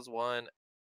exiles 1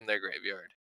 from their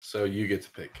graveyard. So you get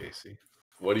to pick, Casey.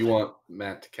 What do you want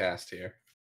Matt to cast here?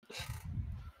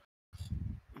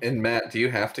 And Matt, do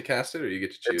you have to cast it, or you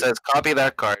get to It choose? says copy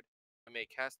that card. I may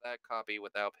cast that copy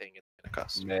without paying its mana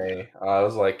cost. May. I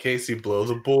was like, Casey, blow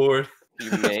the board.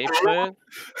 You may play.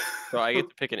 So I get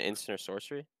to pick an instant or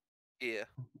sorcery. Yeah.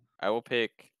 I will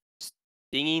pick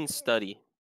Stinging Study.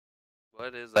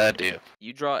 What does that do?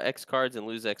 You draw X cards and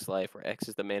lose X life, where X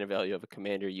is the mana value of a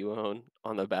commander you own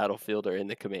on the battlefield or in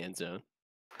the command zone.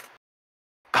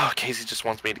 Oh, Casey just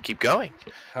wants me to keep going.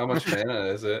 How much mana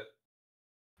is it?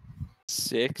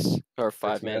 6 or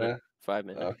 5 6 mana. mana? 5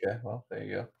 mana. Okay, well, there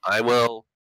you go. I will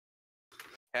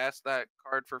cast that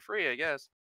card for free, I guess.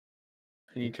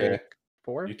 And you Okay. take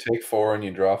 4? You take 4 and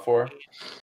you draw 4.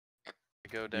 I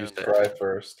go You down to scry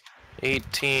first.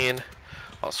 18.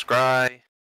 I'll scry.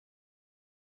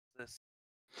 This.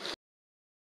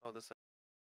 Oh, this.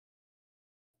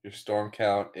 Your storm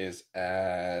count is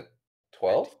at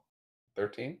 12?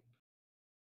 13?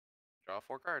 Draw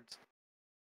 4 cards.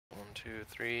 1, 2,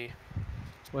 3.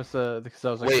 What's because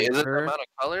I was like, Wait, is it the third? amount of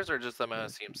colors or just the amount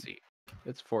of CMC?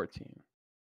 It's 14.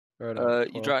 Or no, You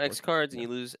 12, draw X 14, cards and yeah.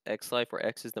 you lose X life, where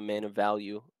X is the mana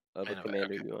value of a Mana commander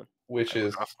value. you own. Which I will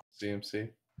is draw CMC.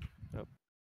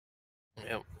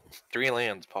 Yep. 3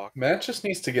 lands, Paul. Matt just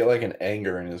needs to get like an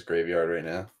anger in his graveyard right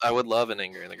now. I would love an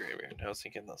anger in the graveyard. I was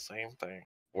thinking the same thing.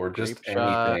 Or just Grape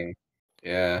shot. anything.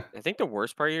 Yeah. I think the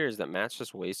worst part here is that Matt's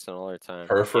just wasting all our time.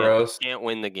 Perforos. Can't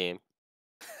win the game.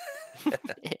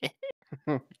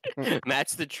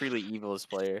 Matt's the truly evilest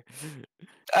player.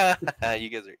 You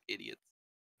guys are idiots.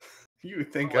 You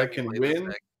think Don't I let me can play this win?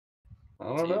 deck.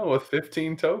 I don't know. With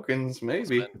 15 tokens,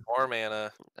 maybe. Spend 4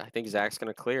 mana. I think Zach's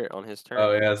gonna clear it on his turn.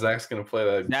 Oh, yeah. Zach's going to play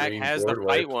that Zach green has the board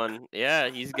fight wipe. one. Yeah,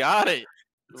 he's got it.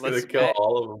 It's going Let's to kill bet.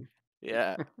 all of them.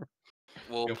 Yeah.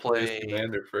 We'll He'll play his play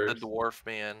commander the first. Dwarf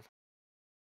Man.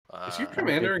 Is your Uh,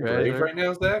 commander in treasure. grave right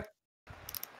now, Zach?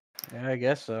 Yeah, I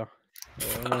guess so. I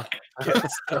don't know.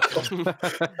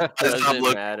 Doesn't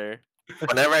look- matter.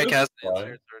 Whenever I cast an Fine.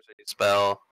 instant sorcery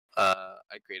spell, I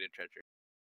create a treasure.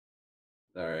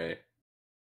 All right.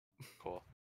 Cool.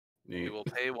 We Neat. will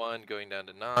pay 1, going down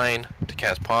to 9 to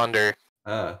cast Ponder.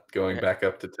 Going back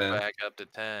up to 10. Back up to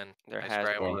 10. There I has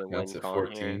to scry be one. a win That's at con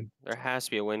 14. here. There has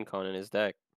to be a win con in his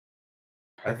deck.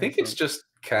 I think it's just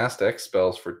cast X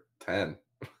spells for 10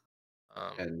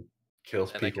 and kills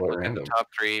And I can people at look at random. the top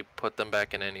 3, put them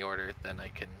back in any order. Then I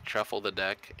can shuffle the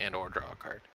deck and or draw a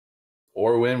card.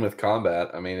 Or win with combat.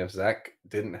 I mean, if Zach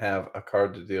didn't have a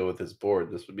card to deal with his board,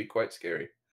 this would be quite scary.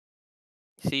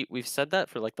 See, we've said that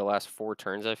for like the last 4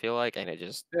 turns, I feel like, and it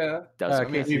just Yeah. doesn't. I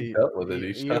mean, Casey, you've dealt with it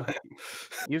each you- time.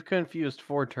 You've confused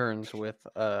 4 turns with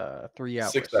 3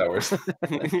 hours. 6 hours.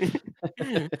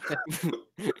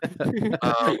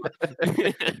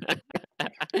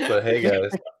 But hey,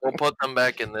 guys, We'll put them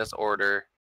back in this order,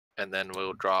 and then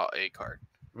we'll draw a card.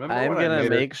 remember I'm when I gonna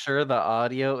made make sure the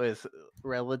audio is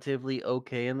relatively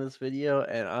okay in this video,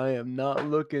 and I am not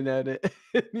looking at it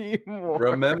anymore.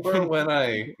 Remember when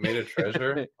I made a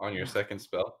treasure on your second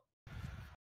spell?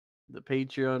 The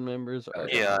Patreon members are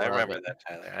Yeah, I gonna love remember it. that,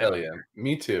 Tyler. I Hell know. yeah.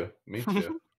 Me too. Me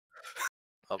too.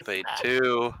 I'll pay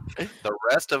 2. The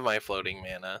rest of my floating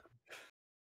mana.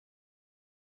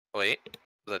 Wait, is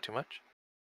that too much?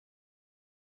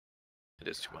 It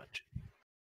is too much.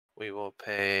 We will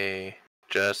pay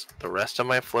just the rest of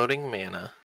my floating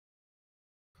mana.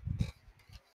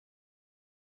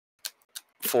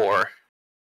 4,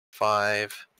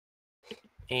 5,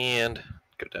 and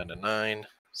go down to 9,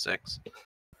 6,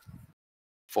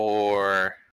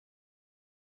 4,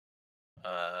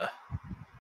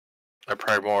 a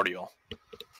primordial.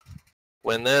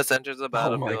 When this enters the Oh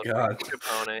my battlefield, God. each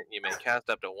opponent, you may cast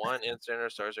up to 1 instant or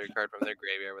sorcery card from their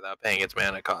graveyard without paying its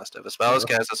mana cost. If a spell is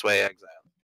cast this way, exile.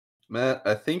 Matt,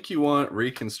 I think you want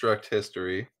reconstruct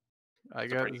history. I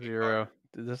It's a got pretty good 0.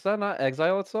 Does that not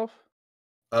exile itself?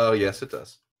 Oh, yes, it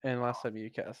does. And last time you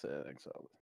cast it, it exiled.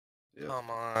 Yep. Come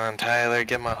on, Tyler,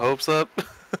 get my hopes up. Do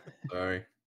Sorry.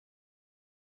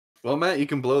 Well, Matt, you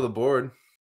can blow the board.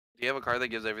 you have a card that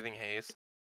gives everything haste?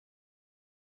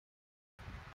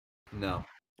 No.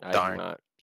 I Darn. do not.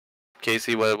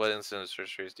 Casey, what instant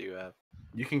sorceries do you have?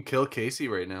 You can kill Casey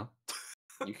right now.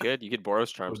 You could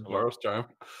Boros Charm With someone. Boros Charm.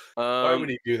 Why would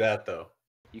he do that, though?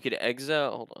 You could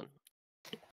exile. Hold on.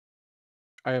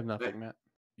 I have nothing, Matt.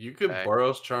 You could Okay.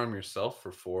 Boros Charm yourself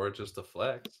for 4 just to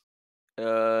flex.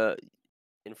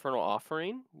 Infernal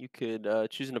Offering. You could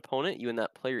choose an opponent. You and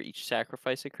that player each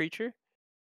sacrifice a creature,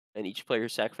 and each player who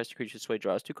sacrificed a creature this way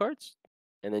draws 2 cards.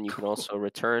 And then you can also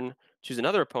choose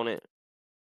another opponent,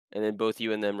 and then both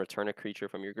you and them return a creature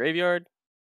from your graveyard.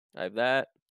 I have that.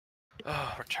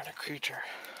 Oh, return a creature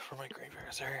from my graveyard.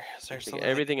 Is there I think something?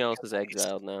 everything else is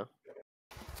exiled now.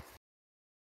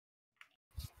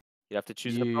 You have to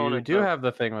choose an You opponent. do though. have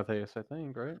the thing with Ace, I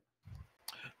think, right?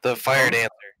 The Fire Dancer.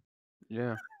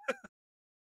 Yeah.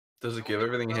 Does it give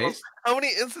everything haste? How many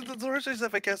instants and sorceries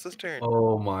have I cast this turn?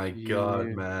 Oh my god,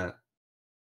 Yeah. Matt.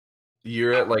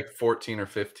 You're at like 14 or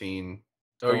 15.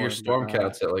 Oh, Don't your worry about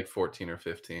Stormcat's at like 14 or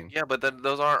 15. Yeah, but then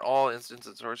those aren't all instants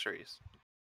and sorceries.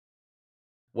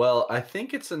 Well, I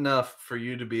think it's enough for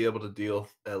you to be able to deal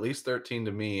at least 13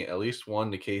 to me, at least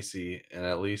 1 to Casey, and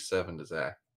at least 7 to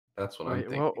Zach. That's what I'm Wait,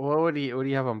 thinking. what would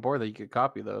he have on board that you could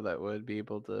copy though that would be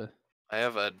able to? I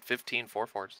have a 15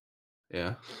 4/4s.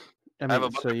 Yeah. I I have a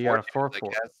mean, bunch so of you got a 4/2s that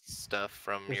 4/4. cast stuff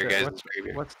from Is your it- guys'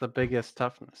 graveyard. What's the biggest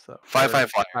toughness though? 5/5 Or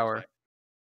flyer. Power. Right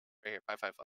here,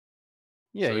 5/5 flyer.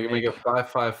 Yeah, So you you make a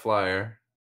 5/5 flyer.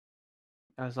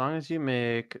 as long as you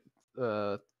make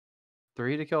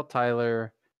 3 to kill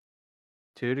Tyler,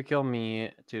 2 to kill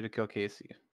me, 2 to kill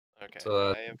Casey. Okay.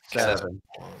 So I have that's cast 1,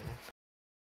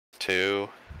 2,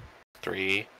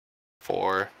 3,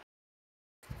 4.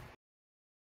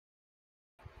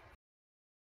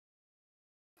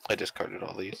 I discarded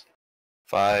all these.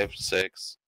 5,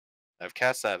 6. I've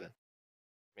cast 7.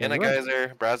 Mana you win.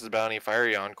 Geyser, Brass's Bounty,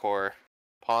 Fiery Encore,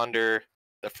 Ponder,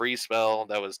 the free spell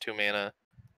that was 2 mana,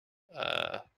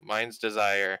 Mind's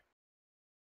Desire.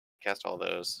 Cast all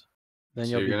those. Then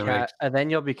So you'll you're be gonna make- and then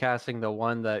you'll be casting the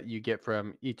one that you get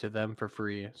from each of them for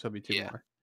free. So it'll be 2 Yeah. more.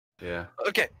 Yeah.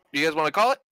 Okay, you guys want to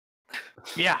call it?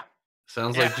 Yeah.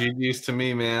 Sounds Yeah. like GG's to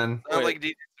me, man. Sounds Wait. like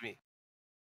DJs to me.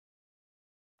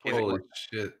 Holy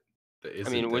shit. That I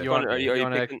isn't mean, which dead one yet. are you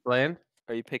want to picking? explain?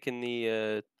 Are you picking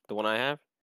the one I have?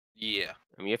 Yeah.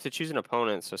 I mean, you have to choose an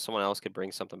opponent so someone else could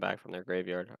bring something back from their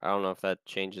graveyard. I don't know if that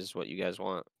changes what you guys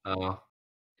want. Oh.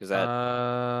 Because that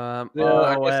Yeah,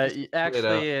 I oh, guess it's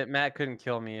actually, Matt couldn't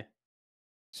kill me.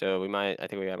 so I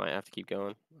think we might have to keep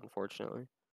going, unfortunately.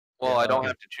 Well, I don't okay.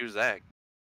 have to choose Zach.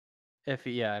 If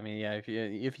you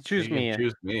You choose can me,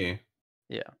 choose me.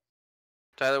 yeah.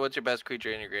 Tyler, what's your best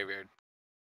creature in your graveyard?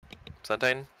 Sun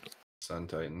Titan? Sun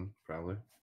Titan, probably.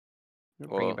 Bring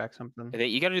Well, you back something. I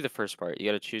think you got to do the first part. You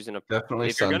got to choose an opponent. Definitely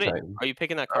If you're Sun gonna, Titan. are you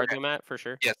picking that card Okay. though, Matt, for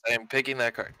sure? Yes, I am picking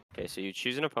that card. Okay, so you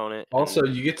choose an opponent. and- Also,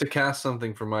 you get to cast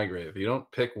something from my grave. You don't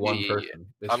pick one Yeah.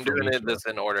 person. It's I'm from doing each it of this us.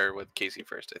 in order with Casey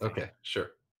first, I think. Okay,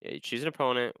 sure. Yeah, you choose an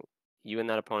opponent. You and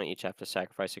that opponent each have to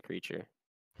sacrifice a creature,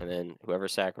 and then whoever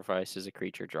sacrifices a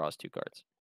creature draws 2 cards.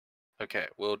 Okay,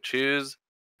 we'll choose.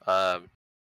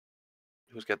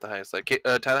 Who's got the highest? Like,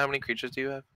 Tyler, how many creatures do you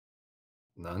have?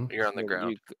 None. You're on the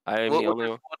ground. I am We'll- the we'll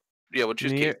only just- Yeah, we'll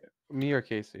choose Casey. Me or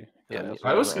Casey. Yeah, that's I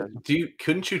what was. I'm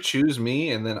Couldn't you choose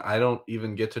me and then I don't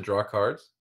even get to draw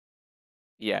cards?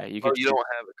 Yeah, you Oh, could. you don't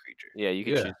have a creature. Yeah, you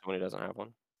could Yeah. choose someone who doesn't have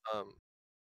one.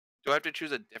 Do I have to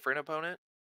choose a different opponent?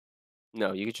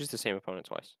 No, you could choose the same opponent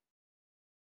twice.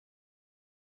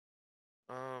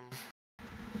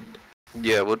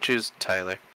 Yeah, we'll choose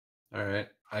Tyler. All right.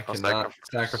 I I'll cannot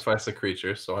sacrifice a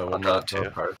creature, so I will I'll draw not draw 2.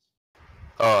 cards.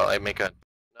 Oh, I make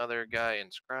another guy in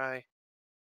Scry.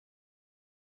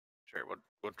 Sure,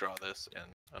 we'll draw this and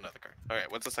another card. All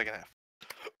right, what's the second half?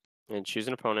 And choose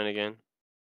an opponent again.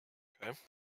 Okay.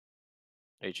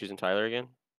 Are you choosing Tyler again?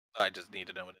 I just need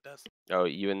to know what it does. Oh,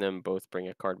 you and them both bring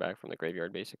a card back from the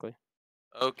graveyard, basically.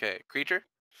 Okay, creature.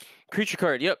 Creature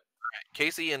card. Yep.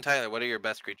 Casey and Tyler, what are your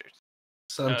best creatures?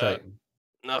 Sun Titan.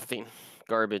 Nothing.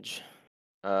 Garbage.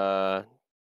 Windborn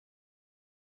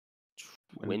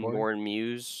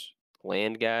Muse.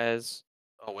 Land guys.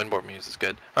 Oh, Windborn Muse is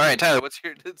good. All right, Tyler, what's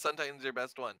your Sun Titan's your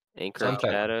best one? Anchor of Sun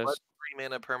Titan. Shadows. What 3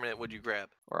 mana permanent would you grab?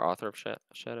 Or Author of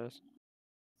Shadows.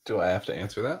 Do I have to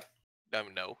answer that?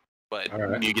 No, but All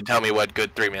right. you can tell me what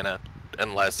good 3 mana,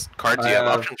 unless cards I you have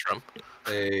have- options from.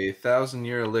 A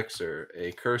 1,000-year elixir,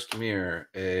 a cursed mirror,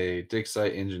 a dig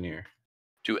site engineer.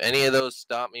 Do any of those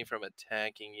stop me from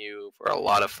attacking you for a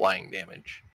lot of flying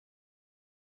damage?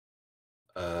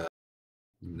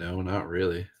 No, not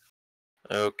really.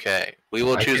 Okay, we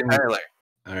will I choose can- Tyler.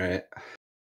 All right. I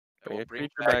Bring will a bring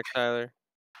creature back, back Tyler.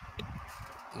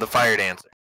 the Fire Dancer.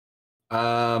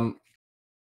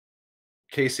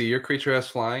 Casey, your creature has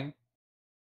flying.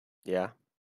 Yeah.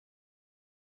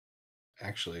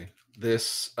 Actually,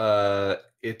 this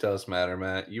it does matter,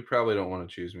 Matt. You probably don't want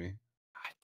to choose me.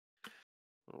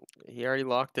 He already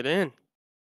locked it in.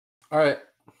 All right.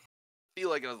 Feel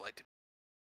like I was like,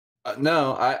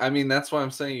 No, I mean that's why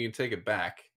I'm saying you can take it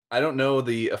back. I don't know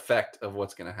the effect of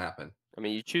what's going to happen. I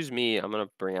mean, you choose me, I'm going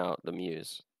to bring out the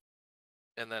Muse.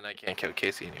 and then I can't kill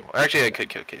Casey anymore. Actually, I could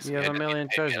kill Casey. You have I a just need to million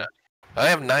pay treasure. mana. I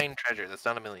have 9 treasure. That's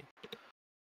not a million.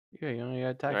 Yeah, you only got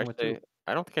to attack him with Actually, 2.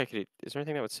 I don't think I could. Is there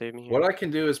anything that would save me here? What I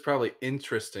can do is probably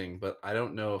interesting, but I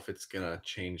don't know if it's going to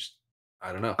change.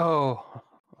 I don't know. Oh,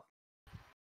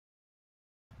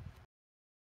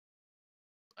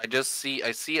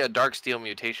 I see a dark steel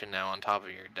mutation now on top of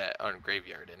your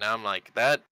graveyard, and now I'm like,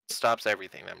 that stops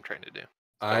everything that I'm trying to do.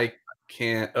 I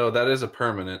can't. Oh, that is a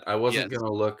permanent. I wasn't Yes.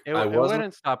 gonna look. It, I it wasn't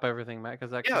wouldn't stop everything, Matt,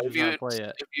 because that Yeah, creature's not play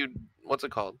it. if you what's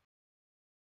it called?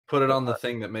 put it on the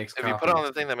thing that makes. If you put it on copies.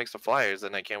 the thing that makes the flyers,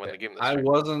 then I can't win the game. This I turn.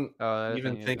 wasn't Oh, that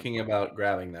even thing isn't thinking playing. about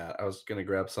grabbing that. I was gonna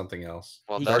grab something else.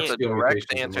 Well, He that's can't- a direct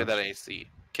Mutation's a answer that much- I see.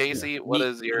 Casey, what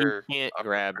is He your? can't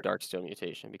grab Darksteel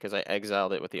Mutation because I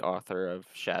exiled it with the Author of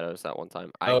Shadows that one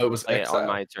time. I Oh, it can was play it on exile.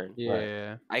 my turn.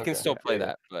 Yeah. I can Okay. still play Yeah.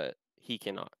 that, but he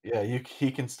cannot. Yeah,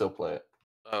 he can still play it.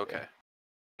 Okay.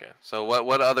 Okay. So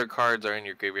what other cards are in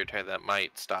your graveyard tray that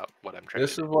might stop what I'm trying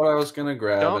This to is do? what I was gonna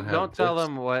grab. Don't and have don't tell this-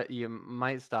 them what you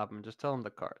might stop them. Just tell them the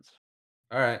cards.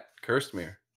 All right, Cursed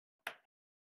Mirror,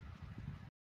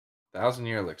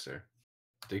 1,000-Year Elixir,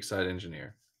 Digside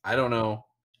Engineer. I don't know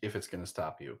if it's gonna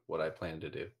stop you. What I plan to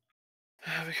do.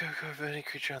 We could go any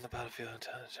creature on the battlefield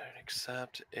until the turn,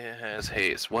 except it has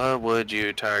haste. What would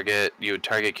you target? You would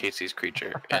target Casey's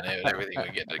creature, and everything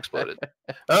would get exploded.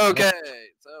 Okay,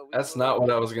 so That's not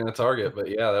what I was gonna target, but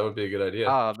yeah, that would be a good idea.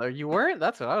 Oh, there you weren't.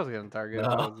 That's what I was gonna target. If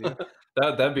I No. was you.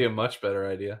 That'd be a much better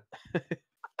idea.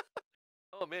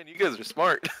 Oh man, you guys are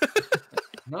smart.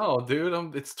 No,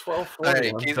 dude, it's 12:40. All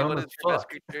right, I'm Casey, dumb what as is your best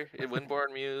fuck. creature? A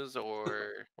Windborn Muse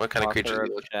or what kind of creature? Author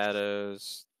Do you of look?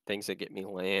 Shadows, things that get me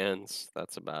lands.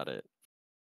 That's about it.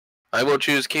 I will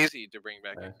choose Casey to bring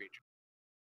back a Okay. creature.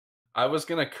 I was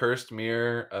gonna Cursed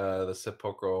Mirror, the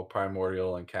Sepulchral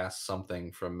Primordial, and cast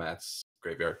something from Matt's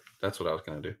graveyard. That's what I was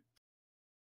gonna do.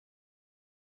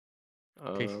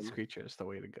 Casey's Um, creature is the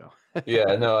way to go.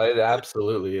 Yeah, no, it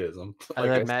absolutely is. I'm And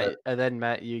like then I said,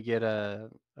 Matt, you get a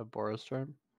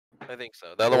Borostorm. I think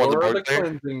so. The other one's a or the board player.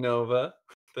 Cleansing Nova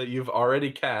that you've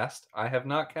already cast. I have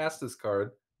not cast this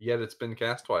card yet. It's been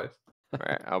cast twice.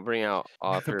 Alright, I'll bring out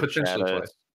Author of Potentially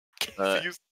Shadows. Uh,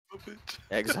 You son of a bitch.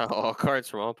 Exile all cards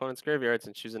from all opponents' graveyards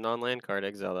and choose a non-land card.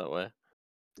 Exile that way.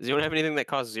 Does anyone have anything that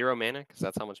costs 0 mana? Because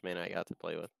that's how much mana I got to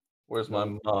play with. Where's my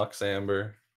Mox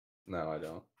Amber? No, I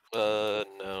don't.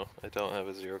 No, I don't have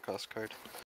a 0 cost card.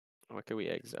 What could we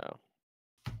exile?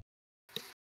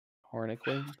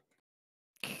 Horniquin.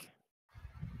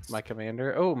 My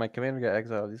commander. Oh, my commander got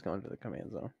exiled. He's going to the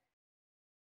command zone.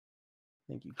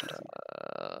 Thank you, Casey.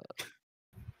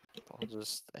 I'll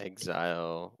just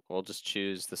exile. We'll just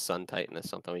choose the Sun Titan as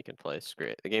something we can play. Screw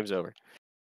it. The game's over.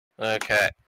 Okay.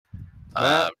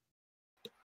 Matt,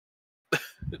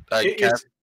 I hit cast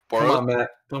Come Boros. on, Matt.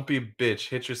 Don't be a bitch.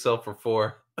 Hit yourself for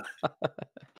 4. I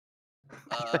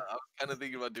was kind of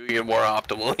thinking about doing it more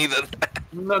optimally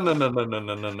than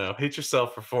that. No. Hit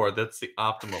yourself for 4. That's the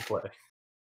optimal play.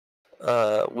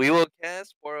 We will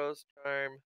cast Boros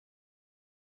Charm,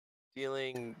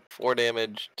 dealing 4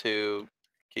 damage to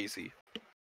Casey.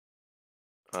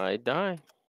 I die.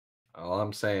 All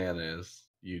I'm saying is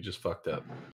you just fucked up.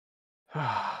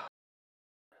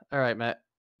 All right, Matt.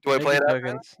 Do I Make play it your out now?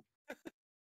 tokens.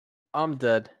 I'm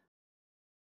dead.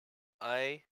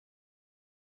 I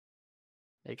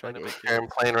Make trying like to 8 make sure I'm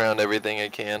tokens. playing around everything I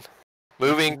can.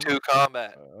 Moving to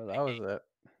combat. Oh, that was it.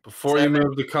 Before you 7.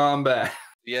 move to combat,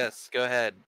 Yes, go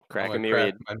ahead. Crack I'm a gonna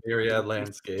myriad. my myriad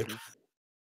landscape.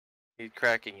 He's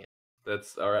cracking it.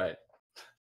 That's all right.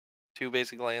 2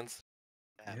 basic lands.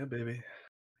 Yeah, baby.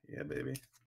 Yeah, baby.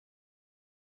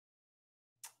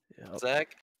 Yep.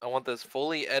 Zach, I want this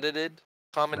fully edited,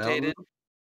 commentated,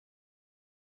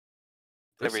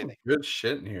 There's some everything. good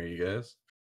shit in here, you guys.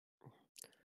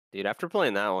 Dude, after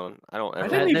playing that one, I don't ever.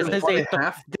 didn't This even is play a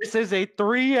half. This is a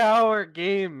 3-hour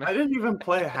game. I didn't even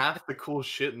play half the cool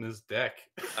shit in this deck.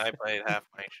 I played half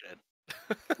my shit.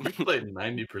 You played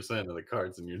 90% of the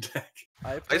cards in your deck.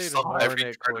 I I played saw every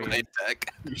Hornet card in my Queen.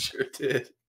 deck. You sure did.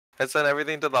 I sent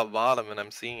everything to the bottom and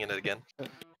I'm seeing it again.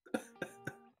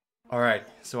 Alright,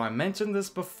 so I mentioned this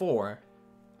before,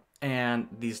 and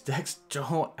these decks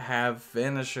don't have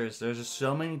finishers. There's just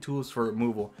so many tools for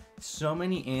removal, so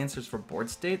many answers for board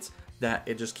states that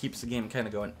it just keeps the game kind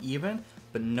of going even,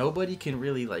 but nobody can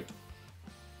really like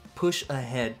push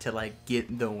ahead to like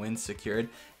get the win secured,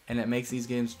 and it makes these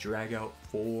games drag out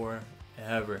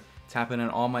forever. It's happened in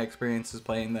all my experiences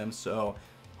playing them, so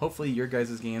hopefully your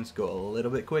guys' games go a little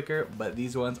bit quicker, but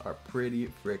these ones are pretty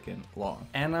freaking long.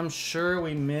 And I'm sure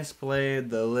we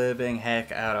misplayed the living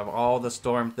heck out of all the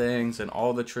storm things and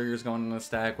all the triggers going in the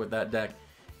stack with that deck.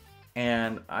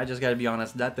 And I just gotta be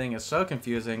honest, that thing is so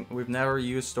confusing. We've never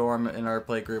used storm in our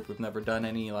play group. We've never done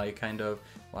any like kind of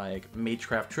like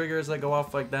magecraft triggers that go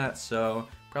off like that, so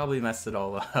probably messed it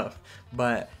all up.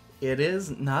 But it is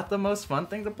not the most fun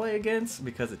thing to play against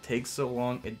because it takes so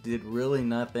long. It did really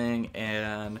nothing,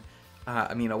 and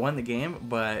I mean, I won the game,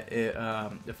 but it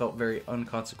felt very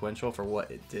unconsequential for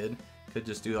what it did. Could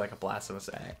just do like a blasphemous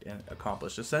act and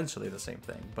accomplish essentially the same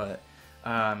thing. But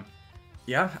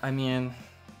yeah, I mean,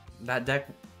 that deck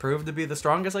proved to be the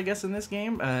strongest, I guess, in this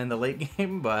game, in the late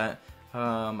game, but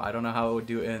I don't know how it would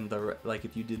do in the, like,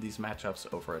 if you did these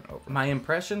matchups over and over. My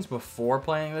impressions before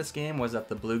playing this game was that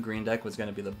the blue-green deck was going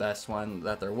to be the best one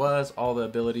that there was. All the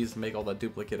abilities to make all the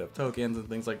duplicative tokens and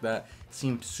things like that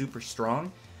seemed super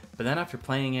strong. But then after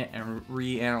playing it and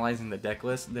reanalyzing the deck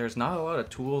list, there's not a lot of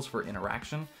tools for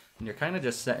interaction, and you're kind of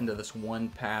just set into this one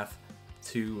path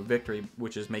to victory,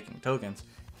 which is making tokens.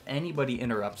 If anybody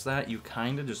interrupts that, you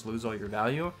kind of just lose all your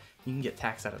value. You can get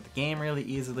taxed out of the game really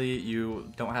easily.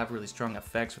 You don't have really strong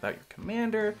effects without your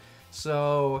commander.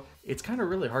 So it's kind of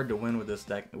really hard to win with this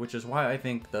deck, which is why I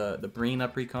think the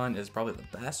Breena Precon is probably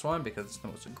the best one, because it's the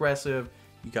most aggressive.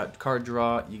 You got card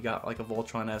draw, you got like a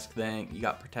Voltron-esque thing, you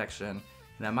got protection.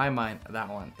 And in my mind, that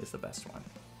one is the best one.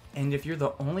 And if you're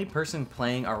the only person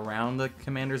playing around the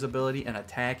commander's ability and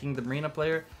attacking the Breena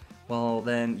player, well,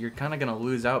 then you're kind of going to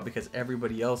lose out, because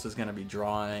everybody else is going to be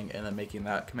drawing and then making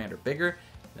that commander bigger.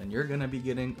 Then you're going to be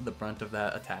getting the brunt of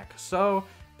that attack. So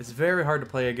it's very hard to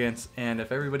play against, and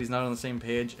if everybody's not on the same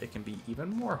page, it can be even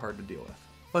more hard to deal with.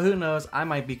 But who knows, I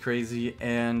might be crazy,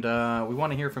 and we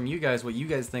want to hear from you guys what you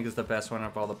guys think is the best one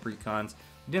of all the precons.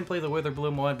 We didn't play the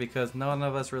Witherbloom one because none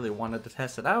of us really wanted to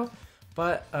test it out,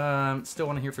 but still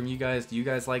want to hear from you guys. Do you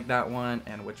guys like that one,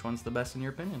 and which one's the best in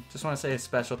your opinion? Just want to say a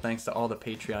special thanks to all the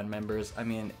Patreon members. I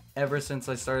mean, ever since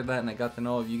I started that and I got to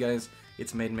know of you guys,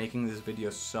 it's made making this video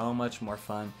so much more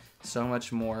fun, so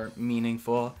much more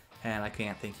meaningful, and I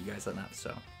can't thank you guys enough,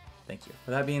 so thank you.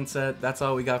 With that being said, that's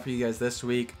all we got for you guys this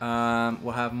week.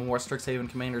 We'll have more Strixhaven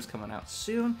Commanders coming out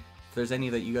soon. If there's any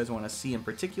that you guys want to see in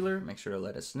particular, make sure to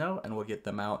let us know, and we'll get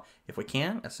them out if we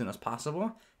can, as soon as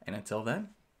possible. And until then,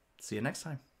 see you next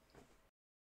time.